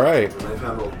 Alright. The Knife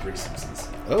Hound rolled 3 Simpsons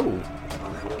Oh.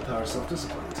 on that willpower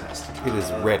self-discipline test. It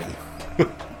is ready. I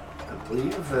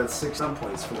believe that's 6 stun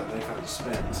points for that Knife Hound to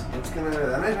spend.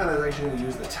 That Knife Hound is actually going to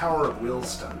use the Tower of Will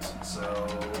stunt, so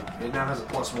it now has a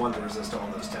 +1 to resist all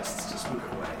those tests to spook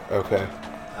it away. Okay.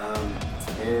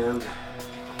 And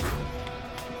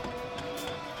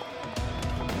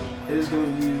it is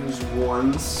going to use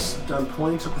 1 stun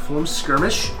point to perform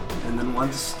skirmish, and then 1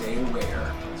 to stay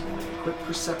aware. It's going to be a quick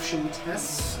perception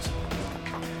test.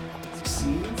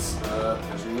 Succeeds.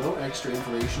 There's no extra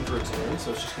information for it to learn,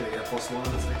 so it's just going to get a +1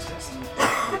 on its next test.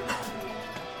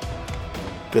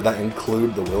 Could that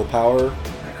include the willpower?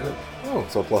 That could. Oh,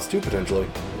 so +2 potentially.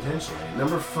 Potentially.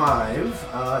 Number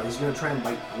 5 is going to try and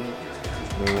bite Nilhyr.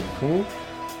 Mm-hmm.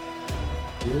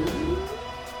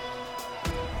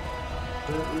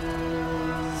 That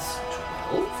is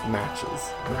 12. Matches.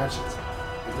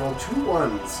 We rolled 2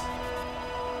 1s.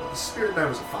 The spirit die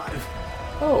was a 5.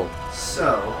 Oh.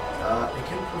 So, it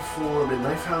can perform, and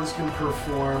Knife Hounds can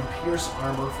perform Pierce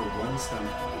Armor for 1 stun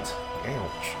point.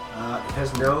 Ouch. It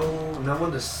has no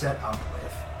one to set up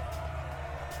with.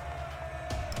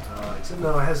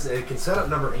 It can set up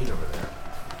number 8 over there.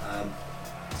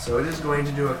 So it is going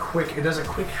to do a quick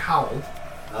howl,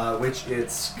 which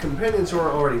its companions who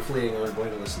are already fleeing are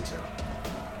going to listen to.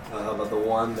 But the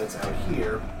one that's out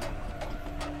here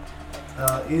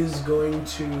is going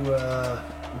to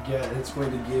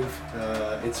give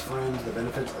its friend the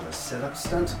benefit of a setup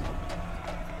stunt.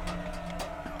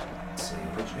 Let's see,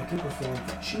 which it can perform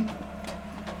for cheap.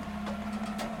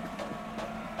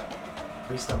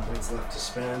 3 stun points left to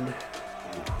spend.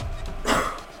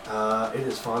 It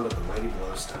is fond of the Mighty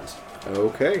Blow stunt.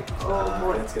 Okay.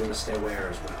 And it's going to stay aware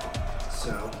as well.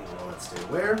 So, we'll roll it stay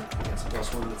aware. It gets a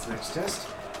 +1 in its next test.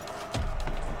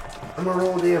 I'm going to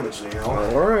roll damage now.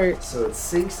 Alright. So it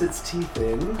sinks its teeth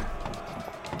in.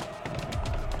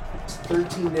 It's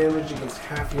 13 damage against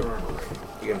half your armor rating.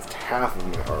 Against half of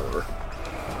my armor.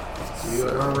 So you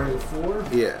have an armor rating of 4?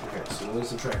 Yeah. Okay, so let me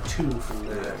subtract 2 from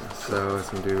there. So it's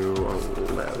gonna do 11.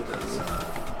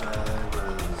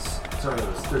 It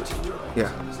was 13, you're right.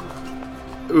 Yeah. So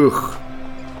it was Ugh.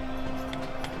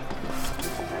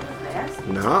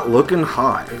 Not looking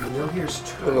hot. Nilhyr's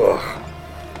turn.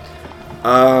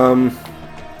 Ugh.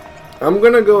 I'm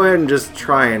gonna go ahead and just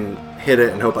try and hit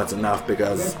it and hope that's enough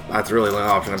because that's really the only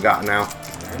option I've got now.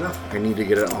 Fair enough. I need to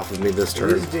get it off of me this It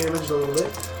turn. is damaged a little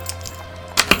bit.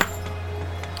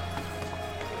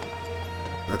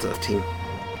 That's a team.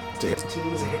 To hit.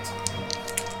 16 is a hit.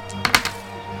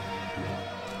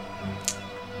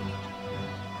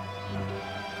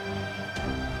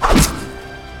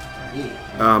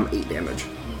 Yeah. 8 damage.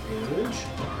 Damage.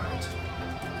 Alright.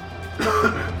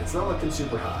 It's not looking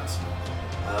super hot.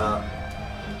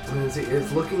 Let's see,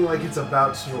 it's looking like it's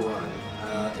about to run.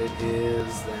 It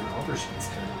is then Alderson's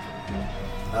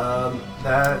turn.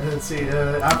 Let's see,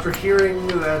 after hearing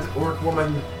that orc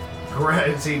woman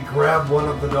grab one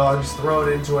of the dogs, throw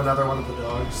it into another one of the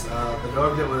dogs, the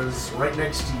dog that was right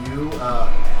next to you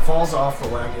falls off the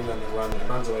wagon and then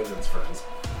runs away with its friends.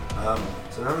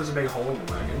 So now there's a big hole in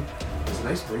the wagon. There's a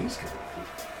nice breeze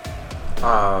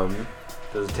coming.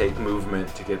 Does it take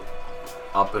movement to get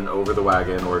up and over the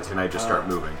wagon, or can I just start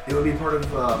moving? It would be part of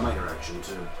minor action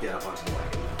to get up onto the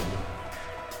wagon.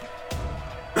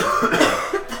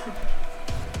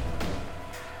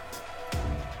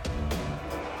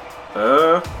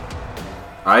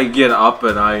 I get up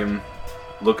and I'm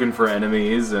looking for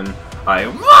enemies, and I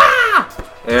Come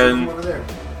and over there.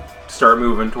 start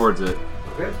moving towards it.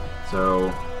 Okay.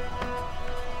 So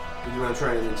Did you want to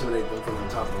try and intimidate them from the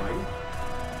top of the wagon?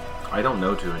 I don't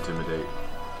know to intimidate.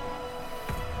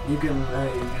 You can,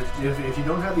 if you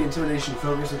don't have the intimidation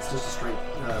focus, it's just a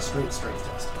straight strength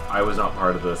test. I was not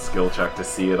part of the skill check to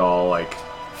see it all. Like,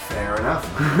 Fair enough.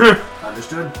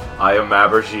 Understood. I am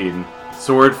Abersheen.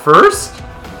 Sword first,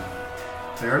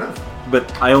 Fair enough.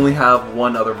 but I only have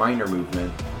one other minor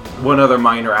movement, one other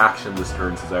minor action this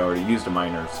turn since I already used a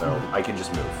minor, so I can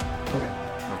just move. Okay.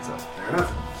 That's it. Fair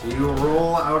enough. So you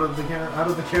roll out of the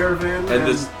caravan, And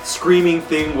this screaming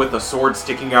thing with a sword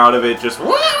sticking out of it just.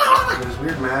 this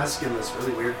weird mask and this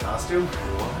really weird costume.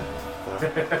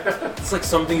 It's like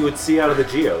something you would see out of the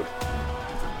Geode.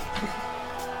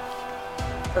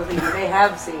 Something you may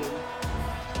have seen.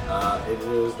 It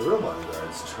is the Rilbahn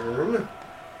guard's turn.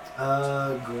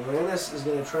 Granis is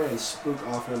going to try and spook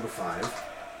off number 5.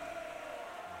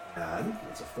 Bad.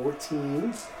 It's a 14.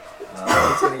 It's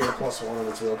going to get a +1 on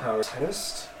its willpower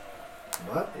test,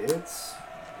 but it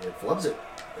flubs it.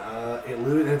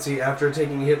 And see, after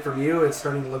taking a hit from you, it's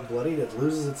starting to look bloodied. It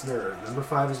loses its nerve. Number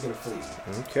 5 is going to flee.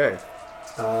 Okay.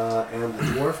 And the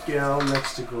dwarf gal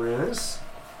next to Granis.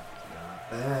 Not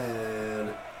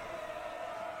bad.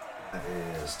 That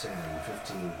is 10,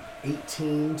 15,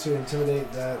 18 to intimidate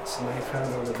that knife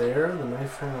hound over there. The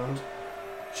knife hound.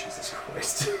 Jesus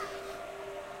Christ.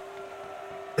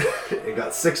 It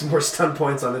got 6 more stun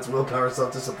points on its willpower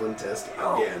self-discipline test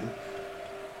again.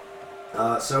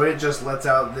 So it just lets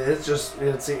out this.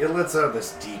 It lets out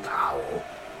this deep howl.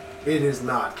 It is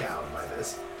not cowed by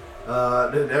this.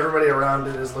 Everybody around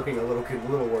it is looking a little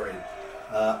worried.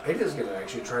 It is going to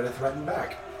actually try to threaten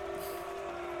back.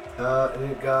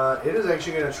 It is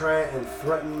actually going to try and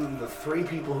threaten the 3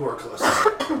 people who are closest.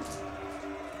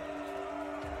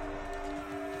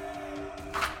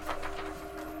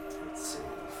 Let's see,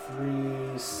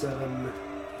 3, 7.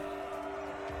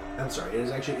 I'm sorry. It's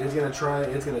going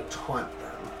to taunt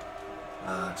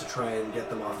them to try and get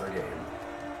them off their game.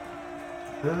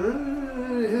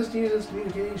 It has to use its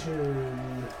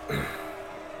communication,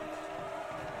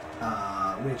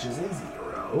 which is a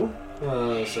 0.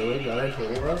 So we got a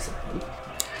total of 7.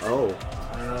 Oh.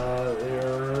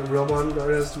 Their Rilbahn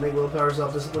guard has to make willpower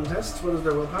self-discipline tests. What is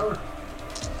their willpower?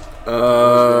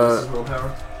 Granis'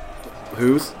 willpower.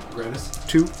 Whose? Granis.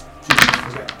 2.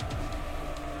 Okay.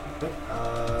 The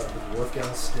dwarf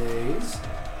gal stays.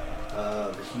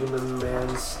 The human man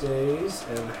stays,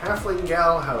 and the halfling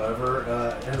gal, however,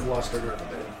 has lost her nerve a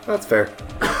bit. That's fair.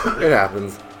 It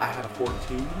happens. I had a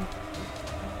 14.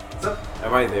 What's up?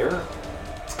 Am I there?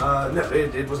 No,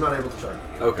 it was not able to target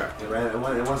you. Okay. It ran,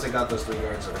 and once it got those 3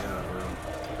 guards, it ran out of room.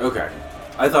 Okay.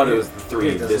 I thought it was the 3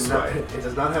 It does this not, way. It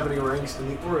does not have any ranks in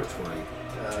the oratory.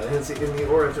 In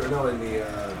the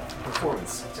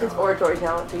performance. It's talent. oratory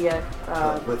talent to get.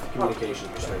 With communication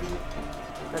persuasion.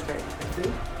 That's right. I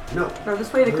think. No. No,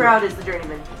 this way the crowd is the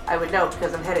journeyman. I would know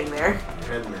because I'm heading there.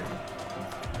 Headman.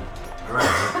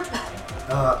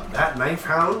 Alright. That knife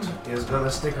hound is going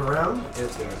to stick around.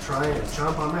 It's going to try and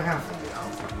chomp on the halfling gal.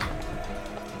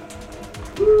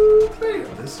 Woo! There you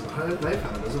go. This This knife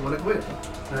hound doesn't want to quit.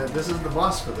 This is the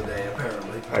boss for the day,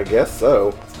 apparently. I guess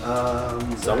so.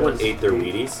 Someone There's ate their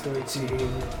Wheaties 13.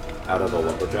 out of the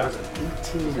lumberjack.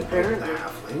 18 to hit the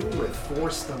halfling with 4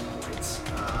 stun points.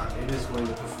 It is going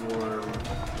to perform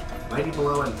Mighty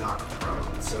Blow and Knock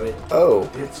Prone. So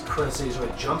its current stage, so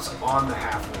it jumps on the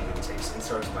halfling and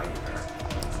starts biting her.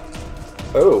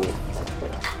 Oh.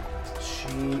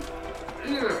 She...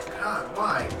 God,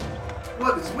 why?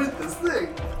 What is with this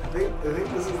thing? I think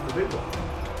this is the big one.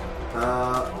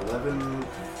 11,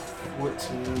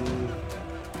 14,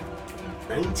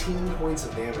 19 points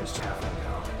of damage to halfling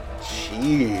now.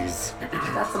 Jeez.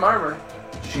 Got some armor.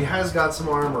 She has got some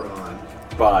armor on.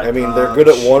 But I mean, they're good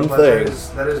at one thing.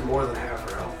 That is more than half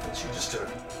her health that she just took.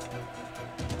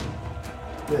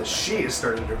 Yeah, she is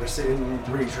starting to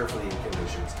reach her fleeing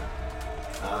conditions.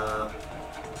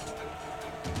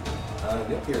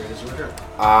 Nilhyr, it is your turn.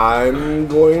 I'm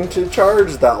going to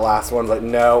charge that last one. Like,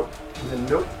 no. And then,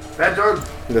 nope. Bad dog.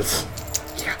 This.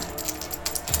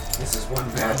 This is one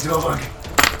bad dog.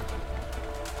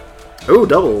 Oh,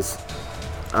 doubles.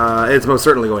 It's most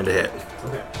certainly going to hit.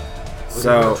 Okay.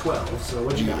 So 12. So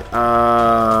what you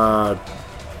got?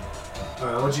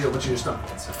 What's your stomach?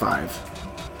 5.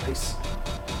 Nice.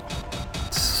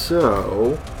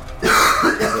 So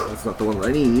that's not the one that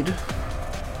I need.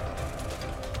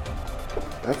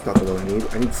 That's not the one I need.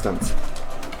 I need stunts.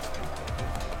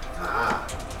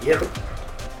 Yep.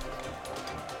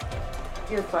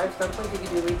 You have 5 stun points, you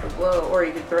can do lethal blow, or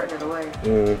you can threaten it away.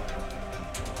 you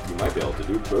might be able to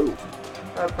do both.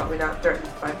 Probably not threaten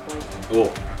 5 points.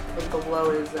 Oh. Lethal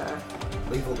blow is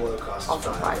Lethal blow costs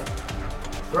also 5. 5.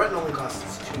 Threaten only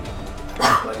costs 2.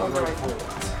 Like you Oh, roll right. 4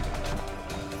 ones.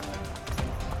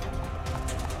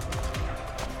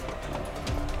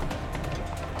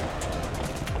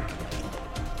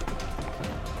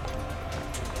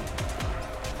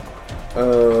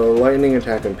 Lightning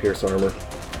attack and pierce armor.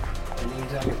 Lightning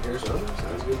attack and pierce armor?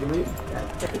 Sounds good to me.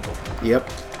 That's typical. Yep.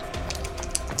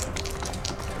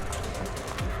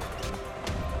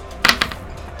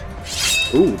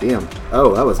 Ooh, damn.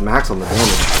 Oh, that was max on the damage.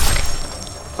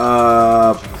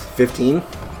 15.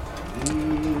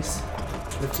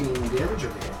 15 damage or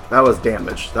hit? That was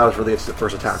damage. That was for the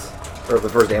first attack. Or the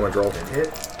first damage roll.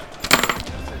 Hit.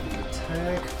 Second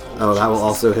attack. Oh, that will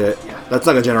also hit. Yeah. That's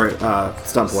not going to generate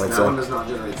stun points, That one so. does not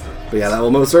generate stun. But yeah, that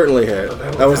will most certainly hit. Oh,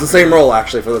 that will That was the same roll,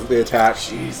 actually, for the attack.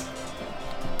 Jeez.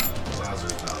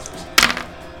 Wowzers.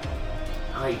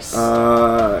 Nice.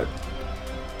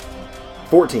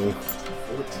 14. 14,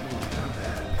 not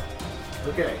bad.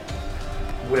 Okay.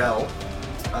 Well,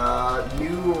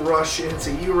 you rush in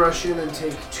and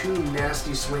take 2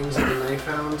 nasty swings at the knife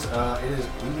hound. It is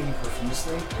bleeding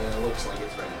profusely, and it looks like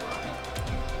it's ready to run.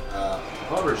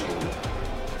 Aubergine,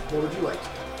 what would you like to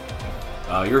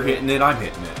do? You're hitting it, I'm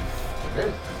hitting it. Okay.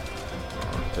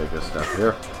 Take a step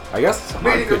here. I guess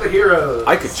Meeting of the heroes.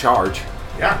 I could charge.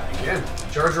 Yeah, you can.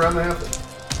 Charge around the halfling.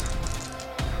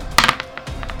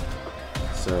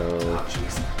 So. Oh,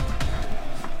 jeez.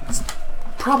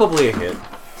 Probably a hit.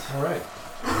 All right.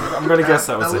 I'm gonna guess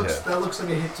that was a hit. That looks like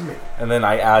a hit to me. And then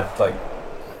I add like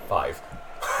 5.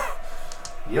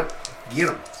 Yep. Get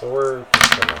him. So we're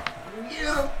Get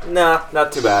him. nah,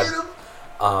 not too bad. Get him.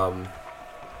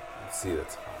 Let's see,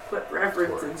 that's Put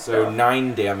reference and so stuff.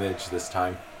 9 damage this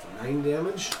time. 9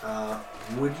 damage.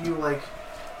 Would you like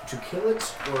to kill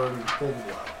it or hold the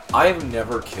blow? I have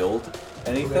never killed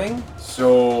anything,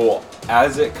 so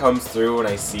as it comes through and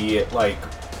I see it like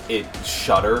it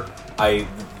shudder, the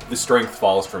strength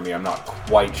falls from me. I'm not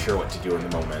quite sure what to do in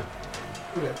the moment.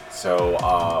 Okay. So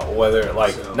whether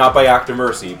So- not by act of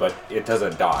mercy, but it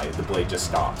doesn't die. The blade just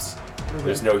stops. Okay.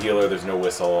 There's no healer. There's no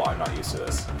whistle. I'm not used to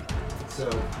this. So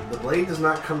the blade does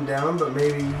not come down, but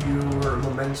maybe your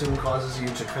momentum causes you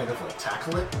to kind of like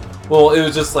tackle it. Well, it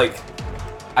was just like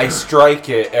I strike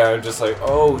it, and I'm just like,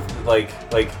 oh, like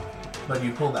But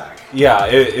you pull back. yeah,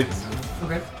 it's.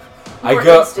 Okay. I More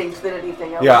go. instinct than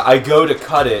anything else. Yeah, I go to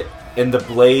cut it, and the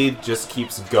blade just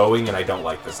keeps going, and I don't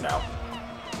like this now.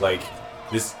 Like,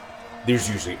 this, there's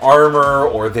usually armor,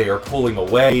 or they are pulling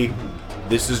away.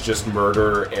 This is just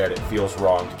murder, and it feels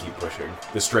wrong to keep pushing.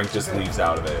 The strength just leaves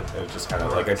out of it, and it's just kind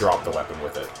of like I drop the weapon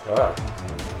with it.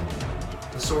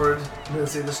 The sword.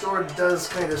 Let's see. The sword does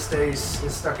kind of stay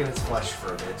stuck in its flesh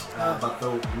for a bit,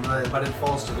 but it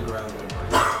falls to the ground.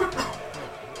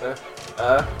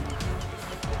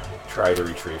 Try to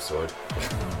retrieve sword.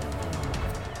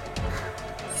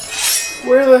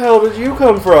 Where the hell did you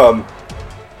come from?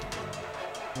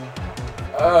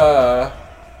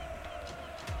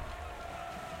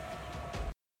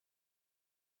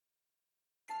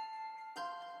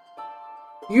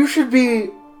 You should be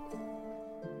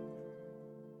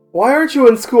Why aren't you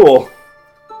in school?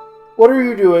 What are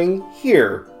you doing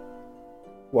here?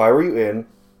 Why were you in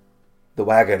the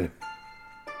wagon?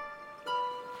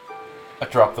 I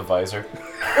dropped the visor.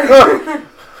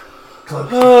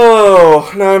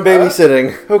 Oh, now I'm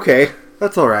babysitting. Okay,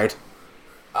 that's alright.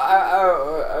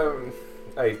 I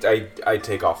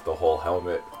take off the whole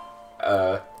helmet.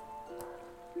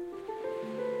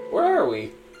 Where are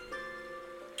we?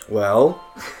 Well,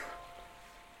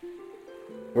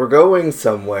 we're going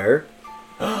somewhere.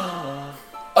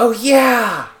 Oh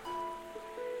yeah!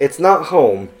 It's not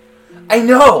home. I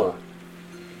know!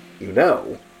 You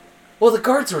know. Well, the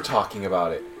guards were talking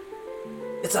about it.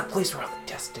 It's that place where all the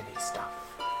destiny stuff.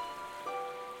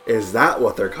 Is that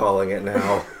what they're calling it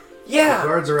now? The Yeah!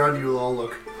 guards around you all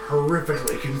look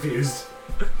horrifically confused.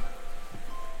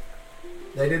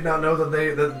 They did not know that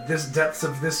this depths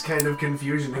of this kind of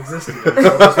confusion existed.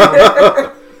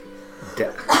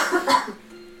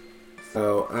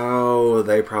 Oh,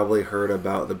 they probably heard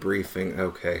about the briefing.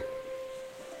 Okay.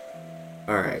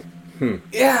 Alright.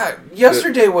 Yeah,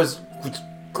 yesterday was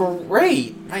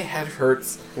great. My head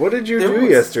hurts. What did you do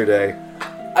yesterday?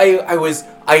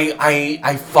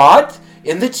 I fought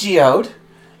in the geode,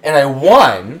 and I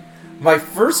won my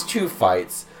first 2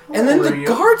 fights, and then the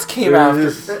guards came after.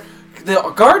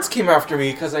 The guards came after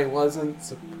me because I wasn't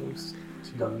supposed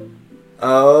to.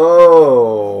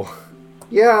 Oh.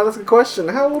 Yeah, that's a good question.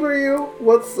 How old are you?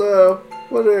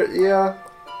 Yeah.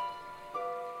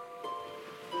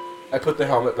 I put the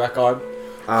helmet back on.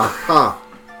 Uh-huh.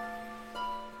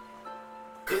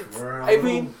 We're I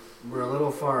mean, we're a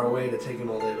little far away to take him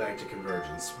all the way back to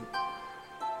Convergence.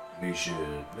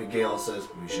 Miguel says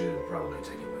we should probably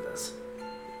take him with us.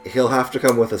 He'll have to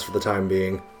come with us for the time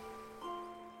being.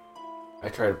 I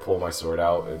try to pull my sword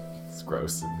out. It's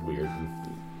gross and weird.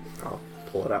 I'll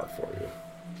pull it out for you.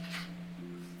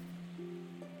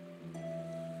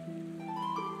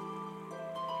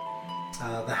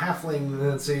 The halfling,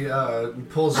 let's see,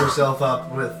 pulls herself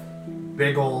up with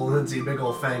big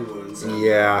ol' fang wounds.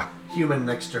 Yeah. Human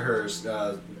next to hers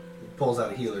pulls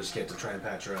out a healer's kit to try and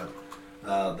patch her up.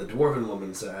 The dwarven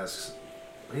woman asks,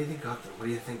 "What do you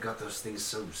think got those things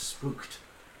so spooked?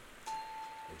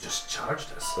 It just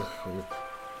charged us."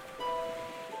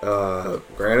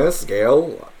 Grannis,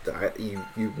 Gale,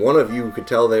 one of you could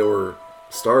tell they were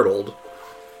startled.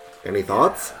 Any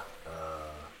thoughts?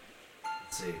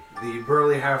 Let's see. The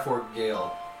burly half-orc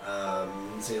Gale.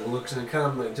 Looks and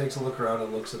takes a look around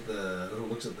and looks at the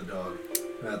dog,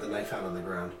 the knife found on the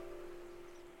ground.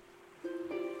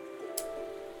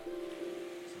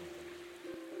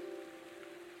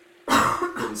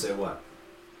 Didn't say what.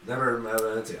 Never.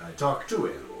 Let's see. I talk to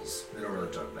animals. They don't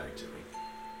really talk back to me.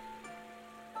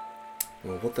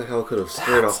 Well, what the hell could have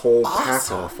scared a whole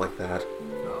pack off like that?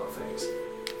 Oh, thanks.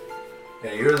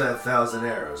 Yeah, you're that 1,000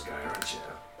 arrows guy, aren't you?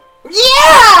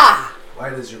 Yeah!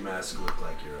 Why does your mask look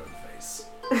like your own face?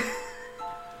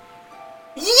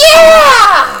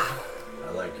 Yeah!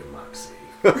 I like your moxie.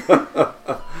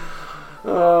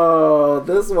 Oh,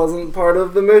 this wasn't part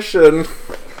of the mission.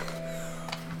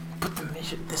 But the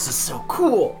mission, this is so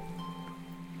cool.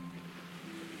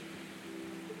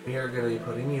 We are going to be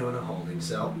putting you in a holding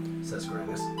cell, says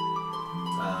Grannis.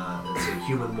 It's a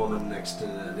human woman next to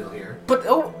Nilhyr. But,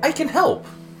 I can help.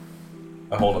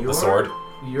 I hold up the sword.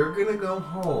 You're going to go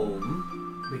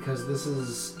home because this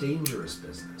is dangerous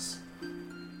business.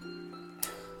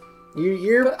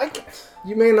 You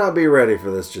may not be ready for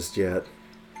this just yet.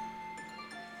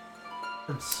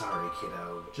 I'm sorry,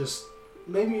 kiddo. Just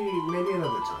maybe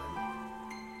another time.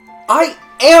 I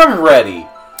am ready!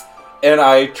 And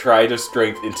I try to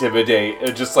strength intimidate,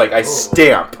 and just like I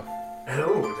stamp.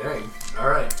 Oh, dang.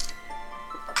 Alright.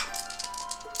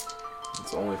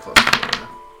 It's only +4.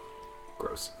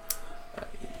 Gross.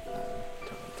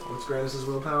 What's Grannis'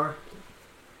 willpower?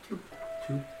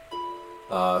 2.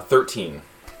 13.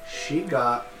 She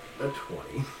got a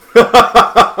 20.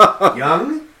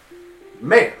 Young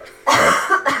man,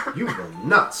 you will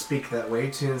not speak that way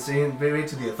to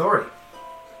the authority.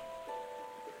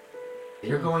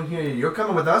 You're going here. You're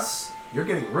coming with us. You're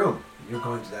getting a room. You're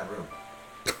going to that room.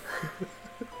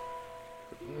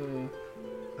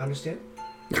 Understand?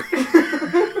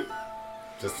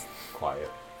 Just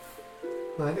quiet.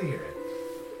 Glad to hear it.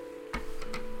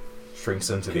 Shrinks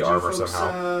into Could the you armor folks,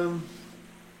 somehow.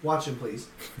 Watch him, please.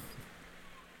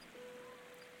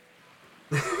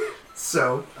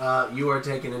 So, you are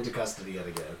taken into custody yet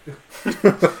again.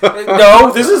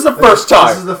 No, this is the first time.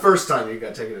 This is the first time you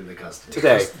got taken into custody.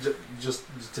 Today. Just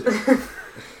today.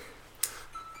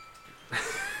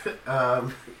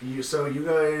 You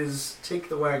guys take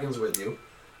the wagons with you.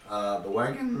 The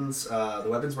weapons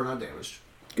were not damaged.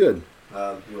 Good.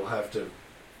 You'll have to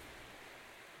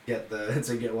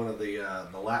get one of the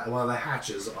one of the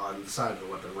hatches on the side of the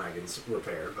weapon wagons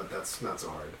repaired, but that's not so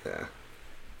hard. Yeah.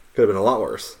 Could have been a lot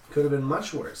worse. Could have been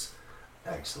much worse.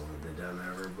 Excellently done,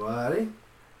 everybody.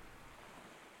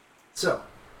 So,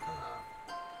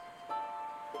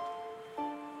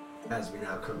 as we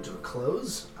now come to a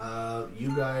close,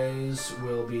 you guys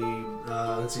will be,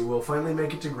 we'll finally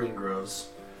make it to Green Groves.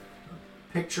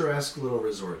 A picturesque little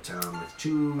resort town with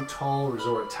 2 tall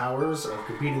resort towers of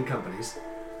competing companies.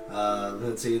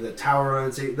 The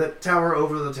tower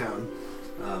over the town.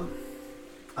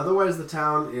 Otherwise, the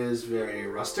town is very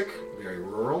rustic, very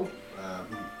rural,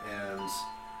 and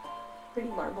Pretty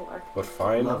marble art. But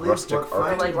fine, lovely, rustic but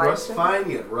art. Like limestone?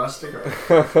 fine yet rustic art.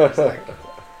 Exactly.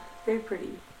 Very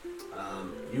pretty.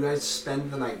 You guys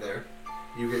spend the night there.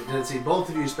 Both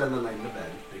of you spend the night in the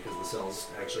bed because the cells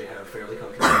actually have fairly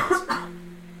comfortable beds.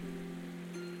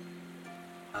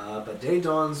 But day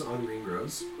dawns on Green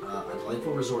Groves, a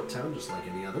delightful resort town just like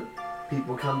any other.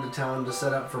 People come to town to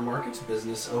set up for markets,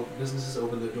 businesses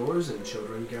open their doors, and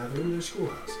children gather in their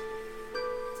schoolhouse.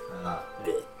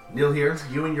 Nilhyr,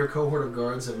 you and your cohort of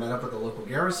guards have met up at the local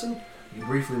garrison. You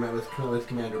briefly met with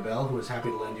Commander Bell, who was happy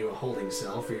to lend you a holding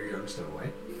cell for your young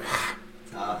stowaway.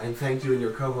 And thanked you and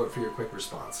your cohort for your quick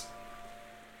response.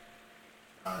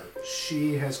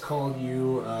 She has called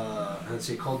you,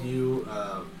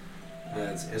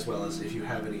 as well as if you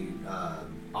have any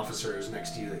officers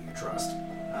next to you that you trust,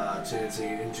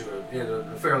 into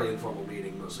a fairly informal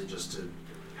meeting, mostly just to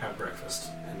have breakfast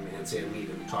and meet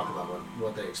and talk about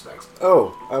what they expect.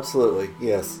 Oh, absolutely,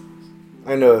 yes.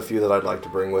 I know a few that I'd like to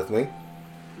bring with me.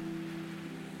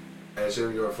 I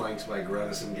assume you are flanked by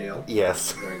Grannis and Gale.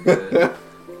 Yes. Very good.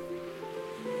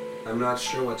 I'm not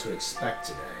sure what to expect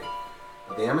today.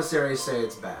 But the emissaries say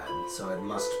it's bad, so it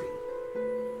must be.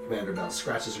 Commander Bell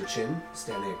scratches her chin,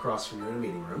 standing across from you in a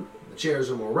meeting room. The chairs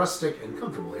are more rustic and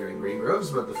comfortable here in Green Groves,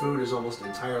 but the food is almost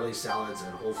entirely salads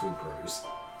and whole food produce.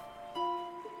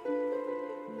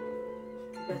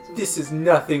 This is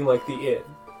nothing like the inn.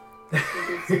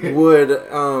 Would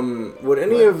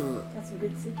any of Got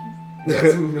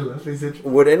some good cities.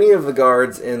 would any of the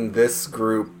guards in this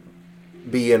group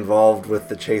be involved with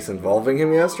the chase involving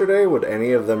him yesterday? Would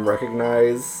any of them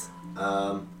recognize?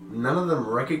 None of them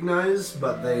recognize,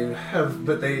 but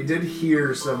they did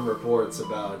hear some reports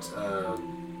about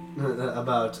The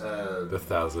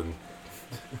 1,000.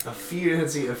 a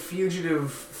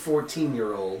fugitive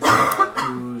 14-year-old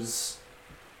whose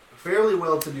fairly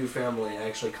well-to-do family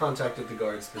actually contacted the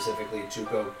guard specifically to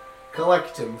go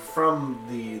collect him from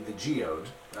the geode,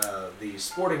 the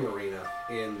sporting arena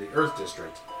in the Earth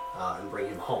District, and bring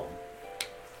him home.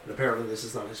 And apparently this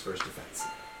is not his first offense.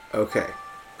 Okay.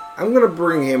 I'm gonna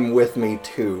bring him with me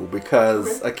too,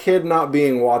 because a kid not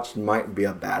being watched might be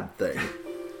a bad thing.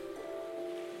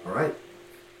 Alright.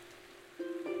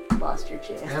 Lost your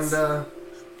chance. And,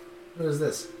 what is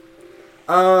this?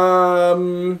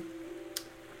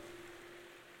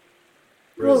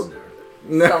 Prisoner.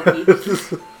 No.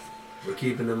 Selkie. We're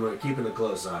keeping a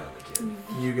close eye on the kid.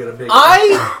 You get a big...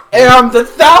 I am the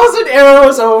 1,000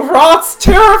 arrows of Rot's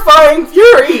terrifying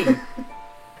fury!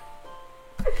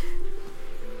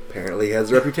 Apparently he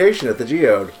has a reputation at the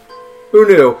geode. Who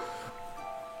knew?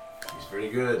 He's pretty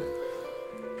good.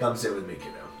 Come sit with me,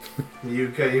 kiddo. You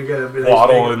get a bit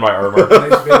Waddle in my armor.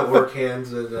 nice big work hand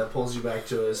that pulls you back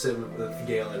to sit with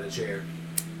Gale in a chair.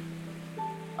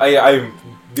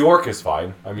 The orc is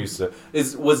fine. I'm used to.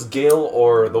 Was Gale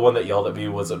or the one that yelled at me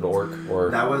was an orc or?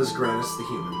 That was Grannis the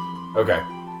human. Okay.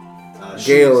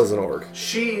 Gale is an orc.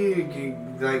 She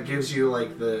gives you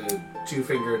like the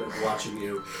two-fingered watching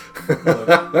you.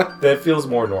 That feels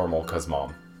more normal because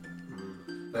mom.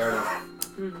 Fair enough.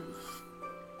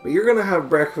 But you're gonna have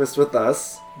breakfast with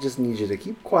us. Just need you to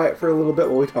keep quiet for a little bit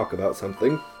while we talk about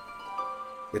something.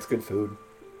 It's good food.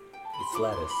 It's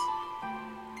lettuce.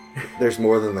 There's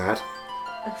more than that.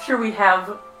 I'm sure we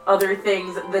have other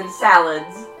things than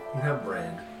salads. You have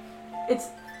bread. It's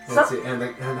That's it. And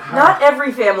how, not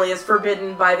every family is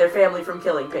forbidden by their family from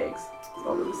killing pigs. That's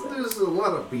all I'm saying. There's a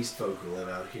lot of beast folk who live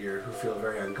out here who feel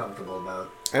very uncomfortable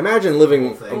about. I imagine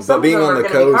living, Things. but being Some of on them the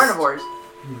are gonna be coast. carnivores.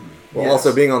 Well, Yes.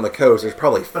 also being on the coast, there's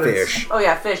probably But it's- fish. Oh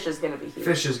yeah, fish is gonna be huge.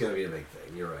 Fish is going to be a big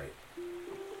thing. You're right.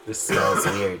 This smells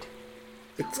weird.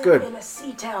 It's good. In a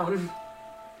sea town.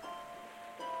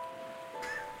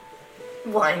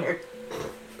 Whiner.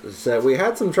 So we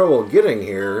had some trouble getting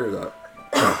here.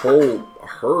 A whole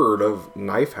herd of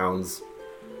knife hounds.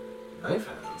 Knife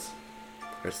hounds.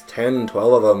 There's 10,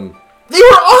 12 of them. They were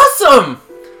awesome!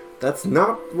 That's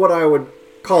not what I would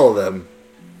call them.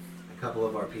 A couple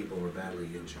of our people were badly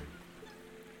injured.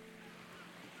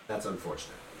 That's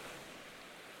unfortunate.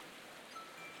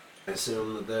 I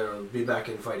assume that they'll be back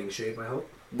in fighting shape, I hope.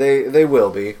 They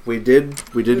will be. We did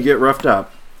get roughed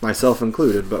up, myself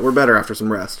included, but we're better after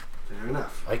some rest. Fair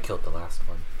enough. I killed the last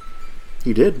one.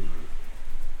 He did.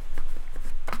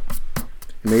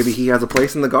 Maybe he has a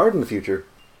place in the guard in the future.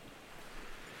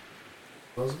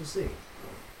 Well, we'll see.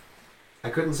 I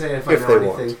couldn't say if I If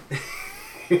know they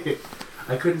anything.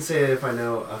 I couldn't say if I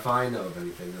know of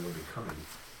anything that'll be coming.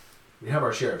 We have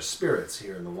our share of spirits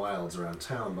here in the wilds around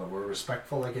town, but we're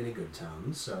respectful like any good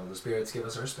town, so the spirits give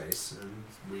us our space, and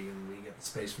we get the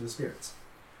space from the spirits.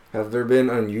 Have there been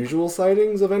unusual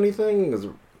sightings of anything? 'Cause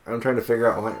I'm trying to figure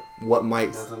out what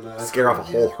might Nothing that I've scare off a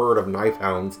heard whole yet. herd of knife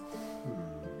hounds.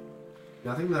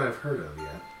 Nothing that I've heard of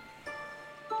yet.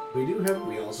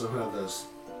 We also have those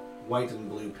white and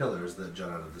blue pillars that jut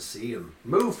out of the sea and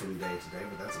move from day to day,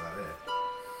 but that's about it.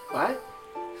 What?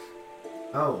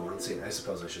 Oh, let's see. I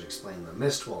suppose I should explain the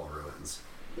Mistwall ruins.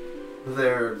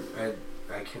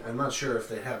 I'm not sure if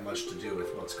they have much to do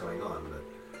with what's going on, but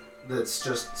that's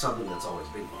just something that's always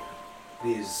been here.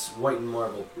 These white and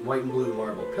blue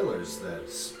marble pillars that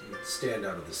stand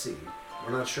out of the sea.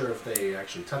 We're not sure if they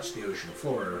actually touch the ocean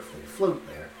floor or if they float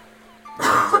there.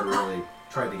 No one's ever really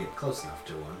tried to get close enough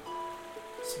to one.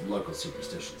 It's local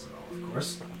superstitions and all, of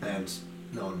course. And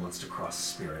no one wants to cross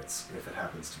spirits if it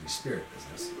happens to be spirit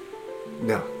business.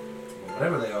 No. Well,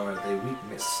 whatever they are, they weep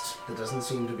mist that doesn't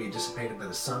seem to be dissipated by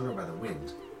the sun or by the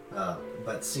wind,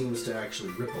 but seems to actually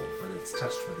ripple when it's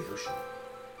touched by the ocean.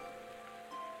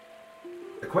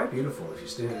 They're quite beautiful if you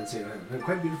stand and see them. They're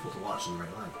quite beautiful to watch in the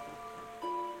right light.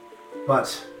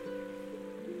 But,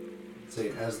 see,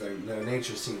 as their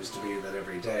nature seems to be that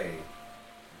every day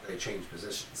they change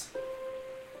positions.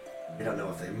 We don't know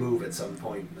if they move at some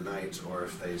point in the night or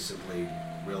if they simply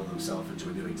will themselves into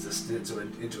a new existence,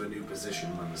 into a new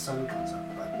position when the sun comes up.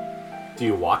 But Do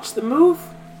you watch them move?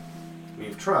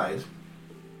 we've tried.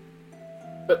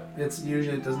 But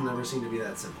It doesn't ever seem to be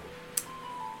that simple.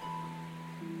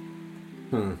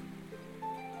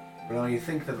 Well, you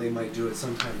think that they might do it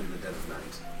sometime in the dead of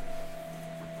night.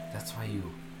 That's why you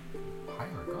hire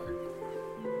a guard.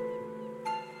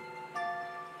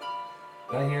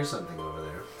 I hear something over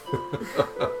there.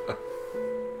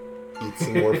 Eat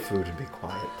some more food and be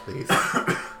quiet, please.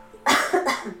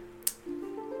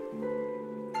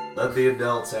 Let the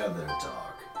adults have their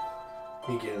talk.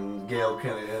 Gale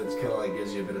kind of like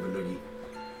gives you a bit of a noogie.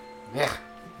 Yeah.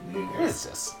 What is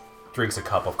this? Drinks a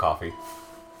cup of coffee.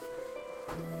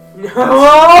 No!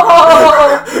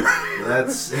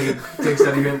 He takes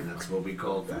out your that's what we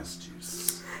call fast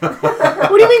juice. what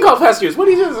do you mean called fast juice? What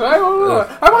do you do? I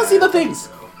want to see the things.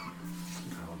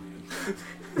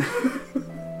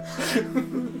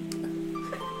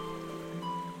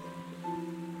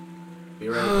 Be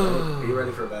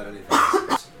ready for about anything.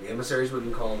 The emissaries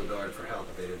wouldn't call the guard for help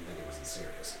if they didn't think it wasn't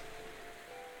serious.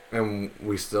 And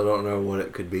we still don't know what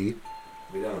it could be.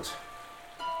 We don't.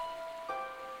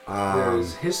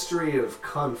 There's history of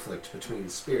conflict between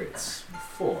spirits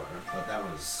before, but that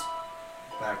was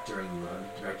back during the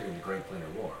Great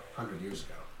Planar War, 100 years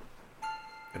ago.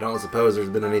 I don't suppose there's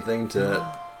been anything to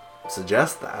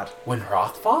suggest that. When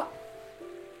Roth fought?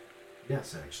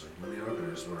 Yes, actually, when the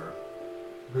Arbiters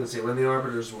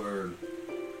were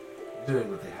doing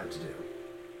what they had to do.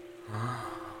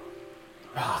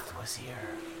 Roth was here.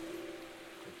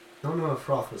 Don't know if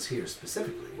Roth was here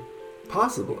specifically.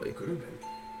 Possibly. Could have been.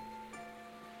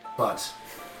 But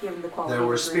Given the quality there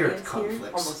were of spirit ingredients here,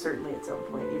 conflicts. almost certainly at some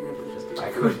point, even if it was just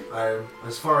a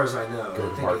as far as I know, Good I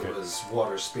think market. it was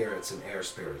water spirits and air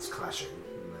spirits clashing.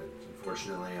 And that,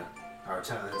 unfortunately, our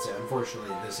town.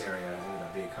 Unfortunately, this area ended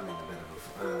up becoming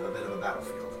a bit of a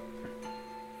battlefield.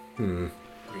 Green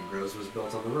Groves was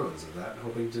built on the ruins of that,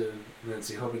 hoping to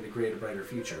create a brighter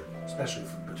future, especially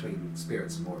between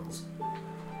spirits and mortals.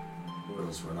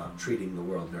 Mortals were not treating the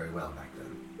world very well back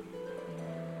then.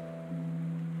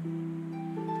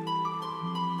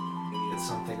 It's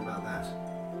something about that.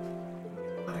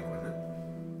 Like, wouldn't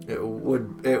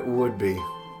it? It would be.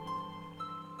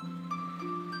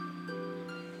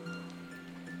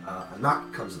 A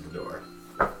knock comes at the door.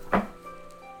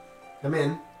 Come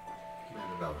in.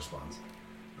 Commander Bell responds.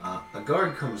 A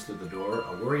guard comes through the door,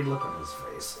 a worried look on his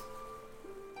face.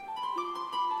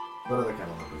 What other kind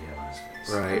of look would he have on his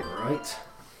face? Right. Right.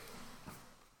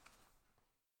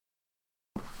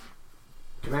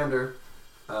 Commander,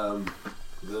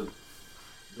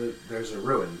 there's a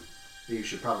ruin that you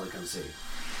should probably come see.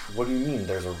 What do you mean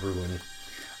there's a ruin?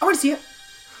 I want to see it.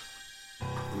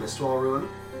 The Mistwall ruin?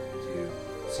 Do you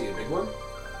see a big one?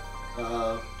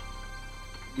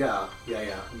 Yeah,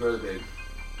 really big.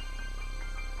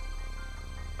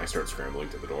 I start scrambling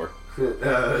to the door.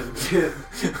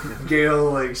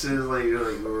 Gale says rage.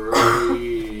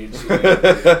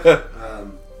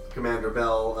 Commander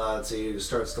Bell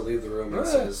starts to leave the room and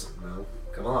says, "No,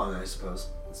 come along. I suppose.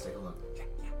 Let's take a look."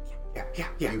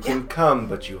 You can come,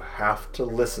 but you have to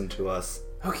listen to us.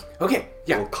 Okay,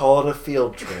 yeah. We'll call it a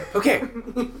field trip. Okay,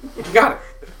 you got it.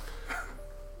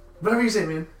 Whatever you say,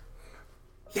 man.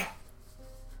 Yeah.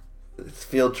 It's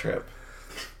field trip.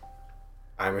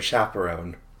 I'm a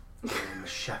chaperone. I'm a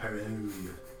chaperone.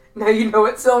 Now you know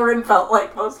what Silverin felt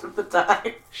like most of the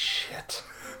time. Shit.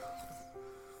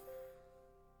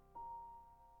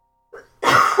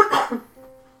 Oh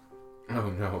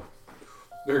no.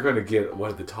 They're gonna get one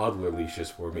of the toddler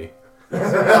leashes for me.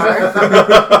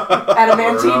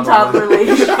 Adamantine toddler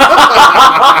leash.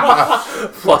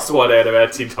 Plus one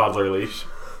adamantine toddler leash.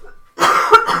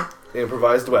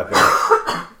 Improvised weapon.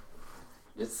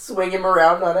 Just swing him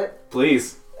around on it.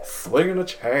 Please. Swinging a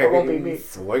chain. It won't be me.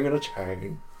 Swinging a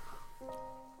chain.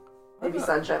 Maybe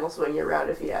Sunshine will swing you around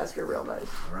if you ask her real nice.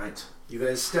 All right, you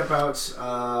guys step out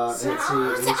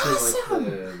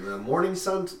into the morning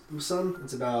sun.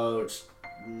 It's about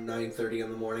 9:30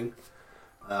 in the morning.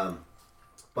 As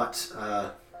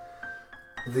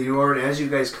you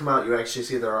guys come out, you actually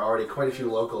see there are already quite a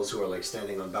few locals who are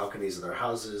standing on balconies of their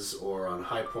houses or on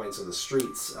high points in the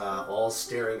streets, all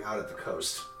staring out at the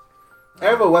coast. I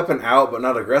have a weapon out, but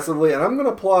not aggressively, and I'm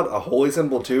gonna pull out a holy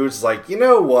symbol too. It's you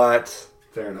know what?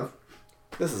 Fair enough.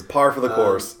 This is par for the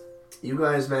course. You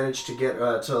guys manage to get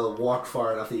to walk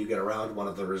far enough that you get around one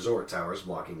of the resort towers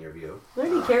blocking your view. Are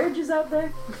there any carriages out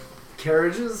there?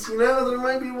 Carriages? There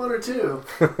might be one or two.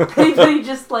 Anybody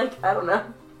just I don't know.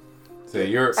 So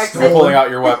you're still pulling out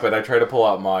your weapon. I try to pull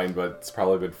out mine, but it's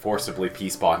probably been forcibly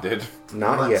peace bonded.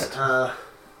 Not yet.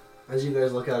 As you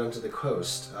guys look out into the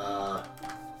coast,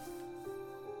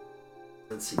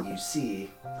 you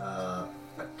see a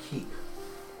keep.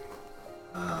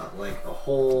 Like a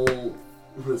whole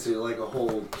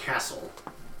castle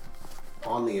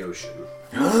on the ocean.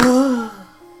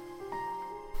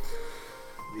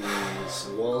 These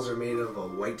walls are made of a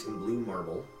white and blue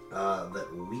marble that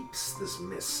weeps this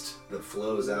mist that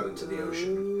flows out into the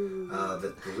ocean,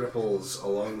 that ripples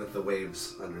along with the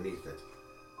waves underneath it.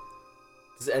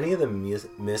 Does any of the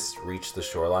mist reach the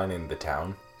shoreline in the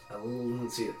town?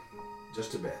 Let's see it,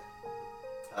 just a bit.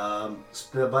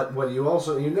 But what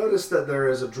you notice that there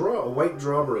is a white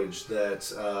drawbridge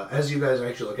that, as you guys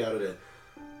actually look out at it,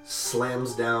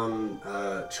 slams down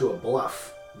to a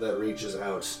bluff that reaches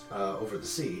out over the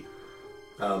sea.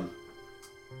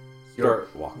 Start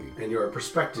walking. And your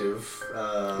perspective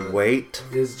Wait.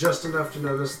 is just enough to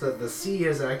notice that the sea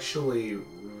has actually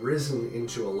risen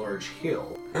into a large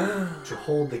hill to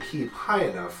hold the keep high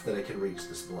enough that it can reach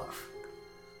this bluff.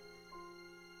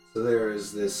 So there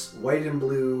is this white and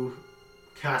blue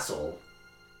castle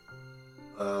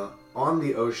on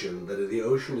the ocean that the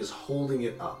ocean is holding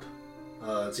it up.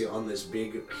 On this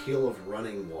big hill of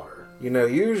running water.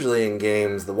 Usually in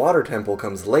games, the water temple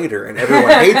comes later and everyone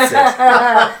hates it.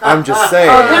 I'm just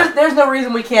saying. There's no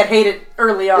reason we can't hate it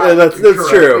early on. Yeah, that's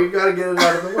true. You gotta get it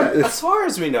out of the way. As far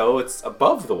as we know, it's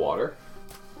above the water.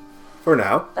 For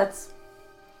now. That's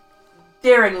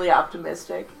daringly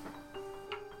optimistic.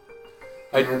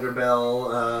 Commander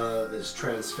Bell is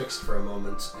transfixed for a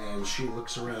moment, and she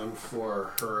looks around for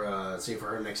her, for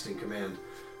her next in command,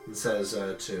 and says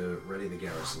to ready the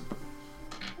garrison.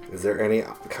 Is there any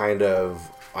kind of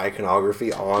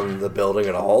iconography on the building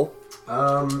at all?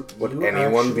 Would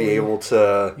anyone be able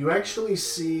to... You actually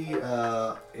see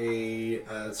a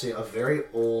very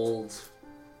old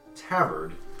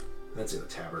tabard. That's it, a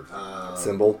tabard.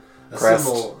 Symbol? A Crest?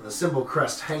 symbol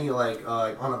crest hanging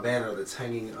on a banner that's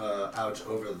hanging out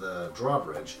over the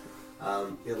drawbridge.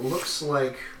 It looks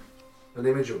like an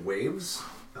image of waves,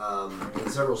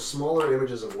 and several smaller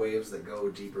images of waves that go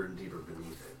deeper and deeper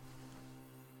beneath it.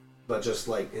 But just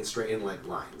in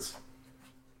lines.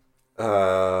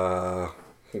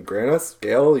 Grannis?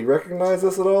 Gale, you recognize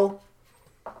this at all?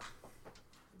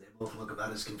 They both look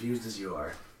about as confused as you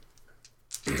are.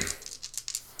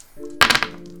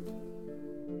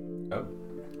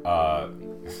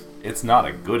 It's not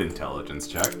a good intelligence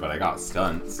check, but I got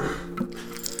stunts.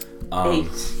 8.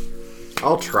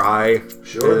 I'll try.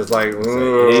 Sure. It's like...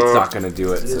 It's not going to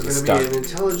do it, It so is the going to be stunt. an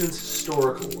intelligence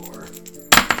historical lore.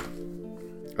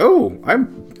 Oh,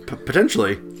 I'm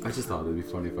potentially. I just thought it'd be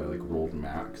funny if I rolled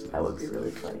max. That would be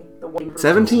really funny. The one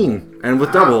 17, and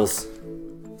with doubles.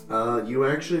 You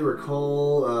actually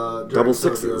recall Double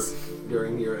sixes.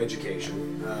 During your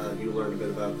education, you learned a bit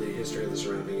about the history of the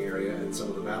surrounding area and some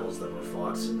of the battles that were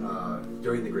fought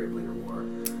during the Great Blinger War.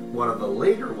 One of the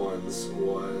later ones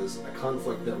was a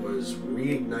conflict that was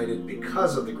reignited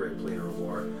because of the Great Planar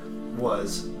War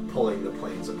was pulling the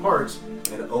planes apart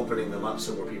and opening them up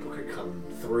so more people could come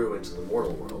through into the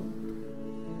mortal world.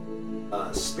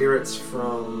 Spirits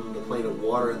from the plane of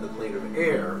water and the plane of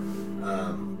air,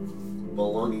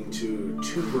 belonging to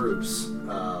two groups,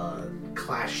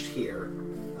 clashed here.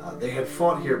 They had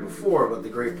fought here before, but the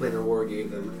Great Planar War gave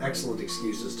them excellent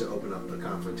excuses to open up the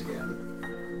conflict again.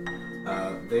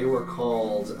 They were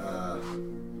called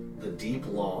the Deep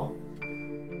Law,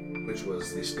 which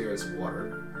was the spirits of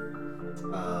water,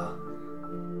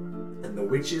 and the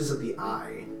Witches of the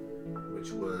Eye,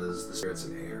 which was the spirits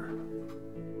of air.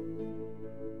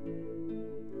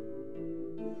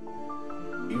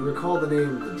 You recall the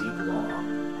name the Deep Law,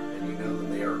 and you know that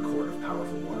they are a court of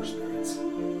powerful water spirits.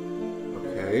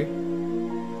 Okay.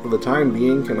 For the time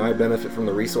being, can I benefit from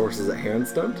the resources at hand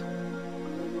stunt?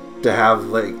 To have,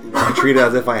 like, be treated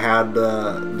as if I had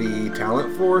the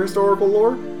talent for historical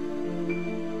lore?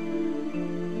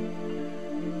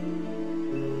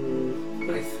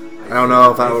 I don't know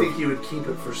if I would... think you would keep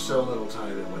it for so little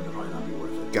time it would probably not be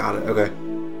worth it. Got it, okay.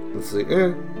 Let's see.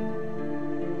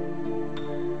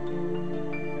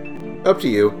 Up to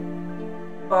you.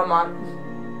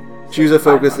 Choose a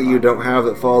focus that you don't have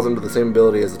that falls under the same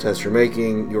ability as the test you're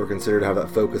making. You are considered to have that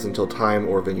focus until time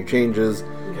or venue changes.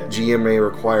 Okay. GM may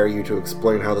require you to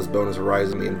explain how this bonus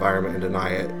arises in the environment and deny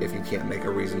it if you can't make a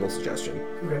reasonable suggestion.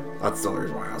 Okay. That's the only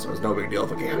reason why I asked. It's no big deal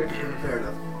if I can't. Fair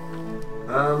enough.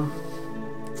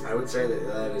 I would say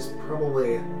that is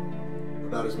probably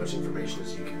about as much information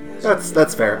as you can use.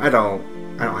 That's fair. I don't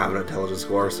have an intelligence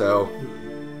score, so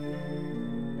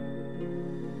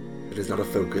it is not a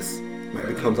focus. Might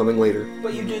become something later.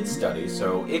 But you did study,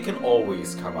 so it can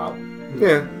always come out.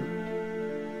 Yeah.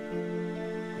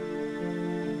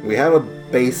 We have a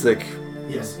basic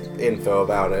info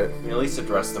about it. You at least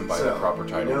address them by the proper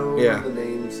title. Know Yeah. the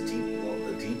names the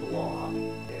Deep Law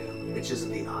and Witches of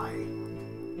the Eye.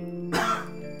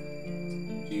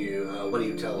 What do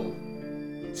you tell?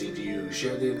 See, do you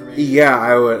share the information? Yeah,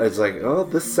 I would. It's like, oh,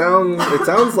 it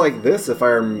sounds like this if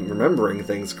I'm remembering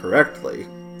things correctly.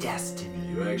 Destiny.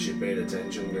 You actually paid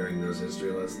attention during those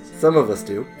history lessons? Some of us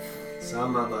do.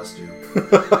 Some of us do.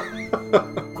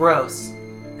 Gross.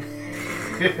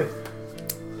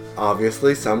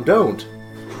 Obviously, some don't.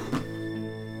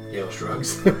 Yale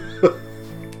shrugs.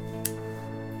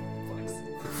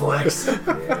 Flex.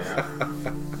 Yeah.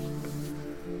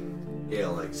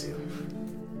 Yale likes you.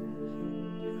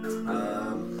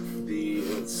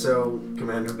 So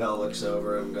Commander Bell looks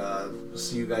over and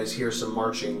so you guys hear some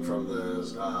marching from the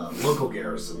local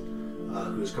garrison,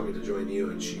 who's coming to join you,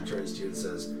 and she turns to you and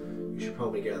says, "You should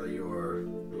probably gather your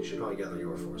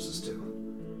forces too.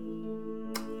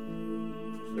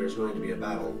 There's going to be a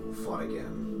battle fought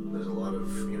again. There's a lot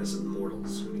of innocent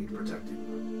mortals who need protecting.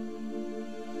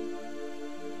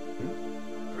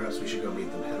 Perhaps we should go meet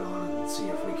them head on and see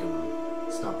if we can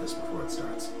stop this before it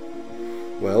starts."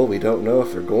 Well, we don't know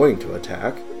if they're going to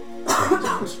attack.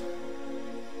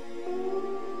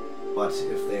 But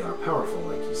if they are powerful,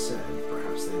 like you said,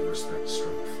 perhaps they respect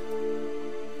strength.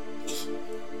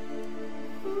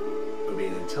 It would be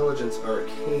an intelligence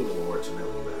arcane lore to know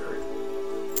you better.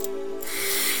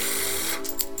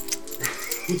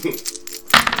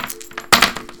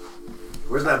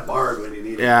 Where's that bard when you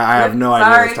need it? Yeah, I have no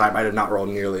idea Sorry. this time. I did not roll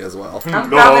nearly as well.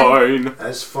 I'm coming. 9.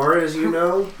 As far as you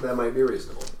know, that might be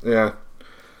reasonable. Yeah.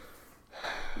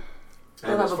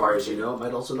 And as far as you know, it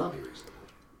might also not be reasonable.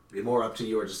 Be more up to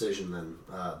your decision than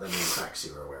the facts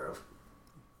you are aware of.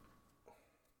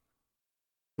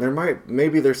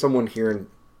 Maybe there's someone here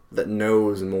that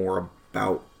knows more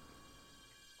about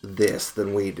this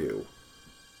than we do.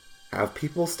 Have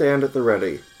people stand at the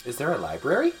ready. Is there a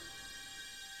library?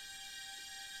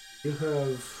 We do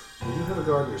have a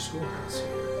gardener schoolhouse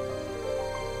here.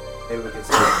 Maybe we could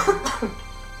say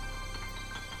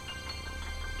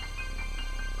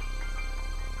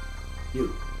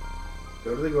you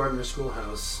go to the gardener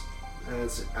schoolhouse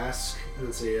and ask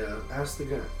the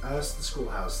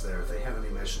schoolhouse there if they have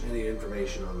any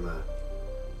information on the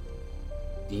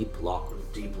Deep Law.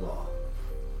 Deep Law.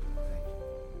 Thank you.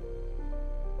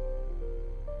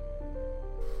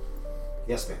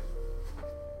 Yes, ma'am.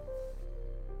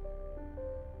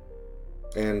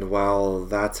 And while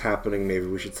that's happening, maybe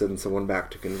we should send someone back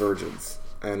to Convergence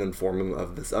and inform them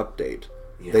of this update.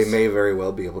 Yes. They may very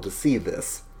well be able to see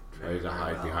this. Try to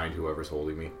hide behind whoever's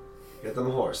holding me. Get them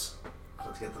a horse.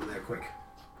 Let's get them there quick.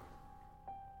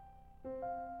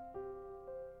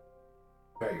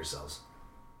 Prepare yourselves.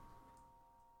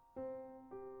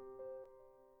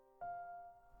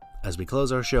 As we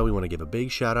close our show, we want to give a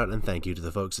big shout out and thank you to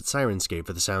the folks at Sirenscape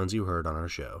for the sounds you heard on our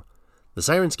show. The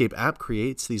Sirenscape app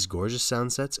creates these gorgeous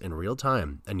sound sets in real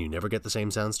time, and you never get the same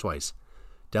sounds twice.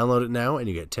 Download it now and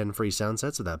you get 10 free sound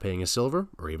sets without paying a silver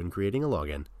or even creating a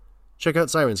login. Check out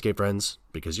Sirenscape, friends,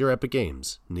 because your epic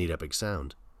games need epic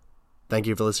sound. Thank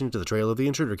you for listening to the Trail of the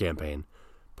Intruder campaign,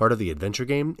 part of the Adventure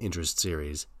Game Interest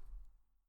series.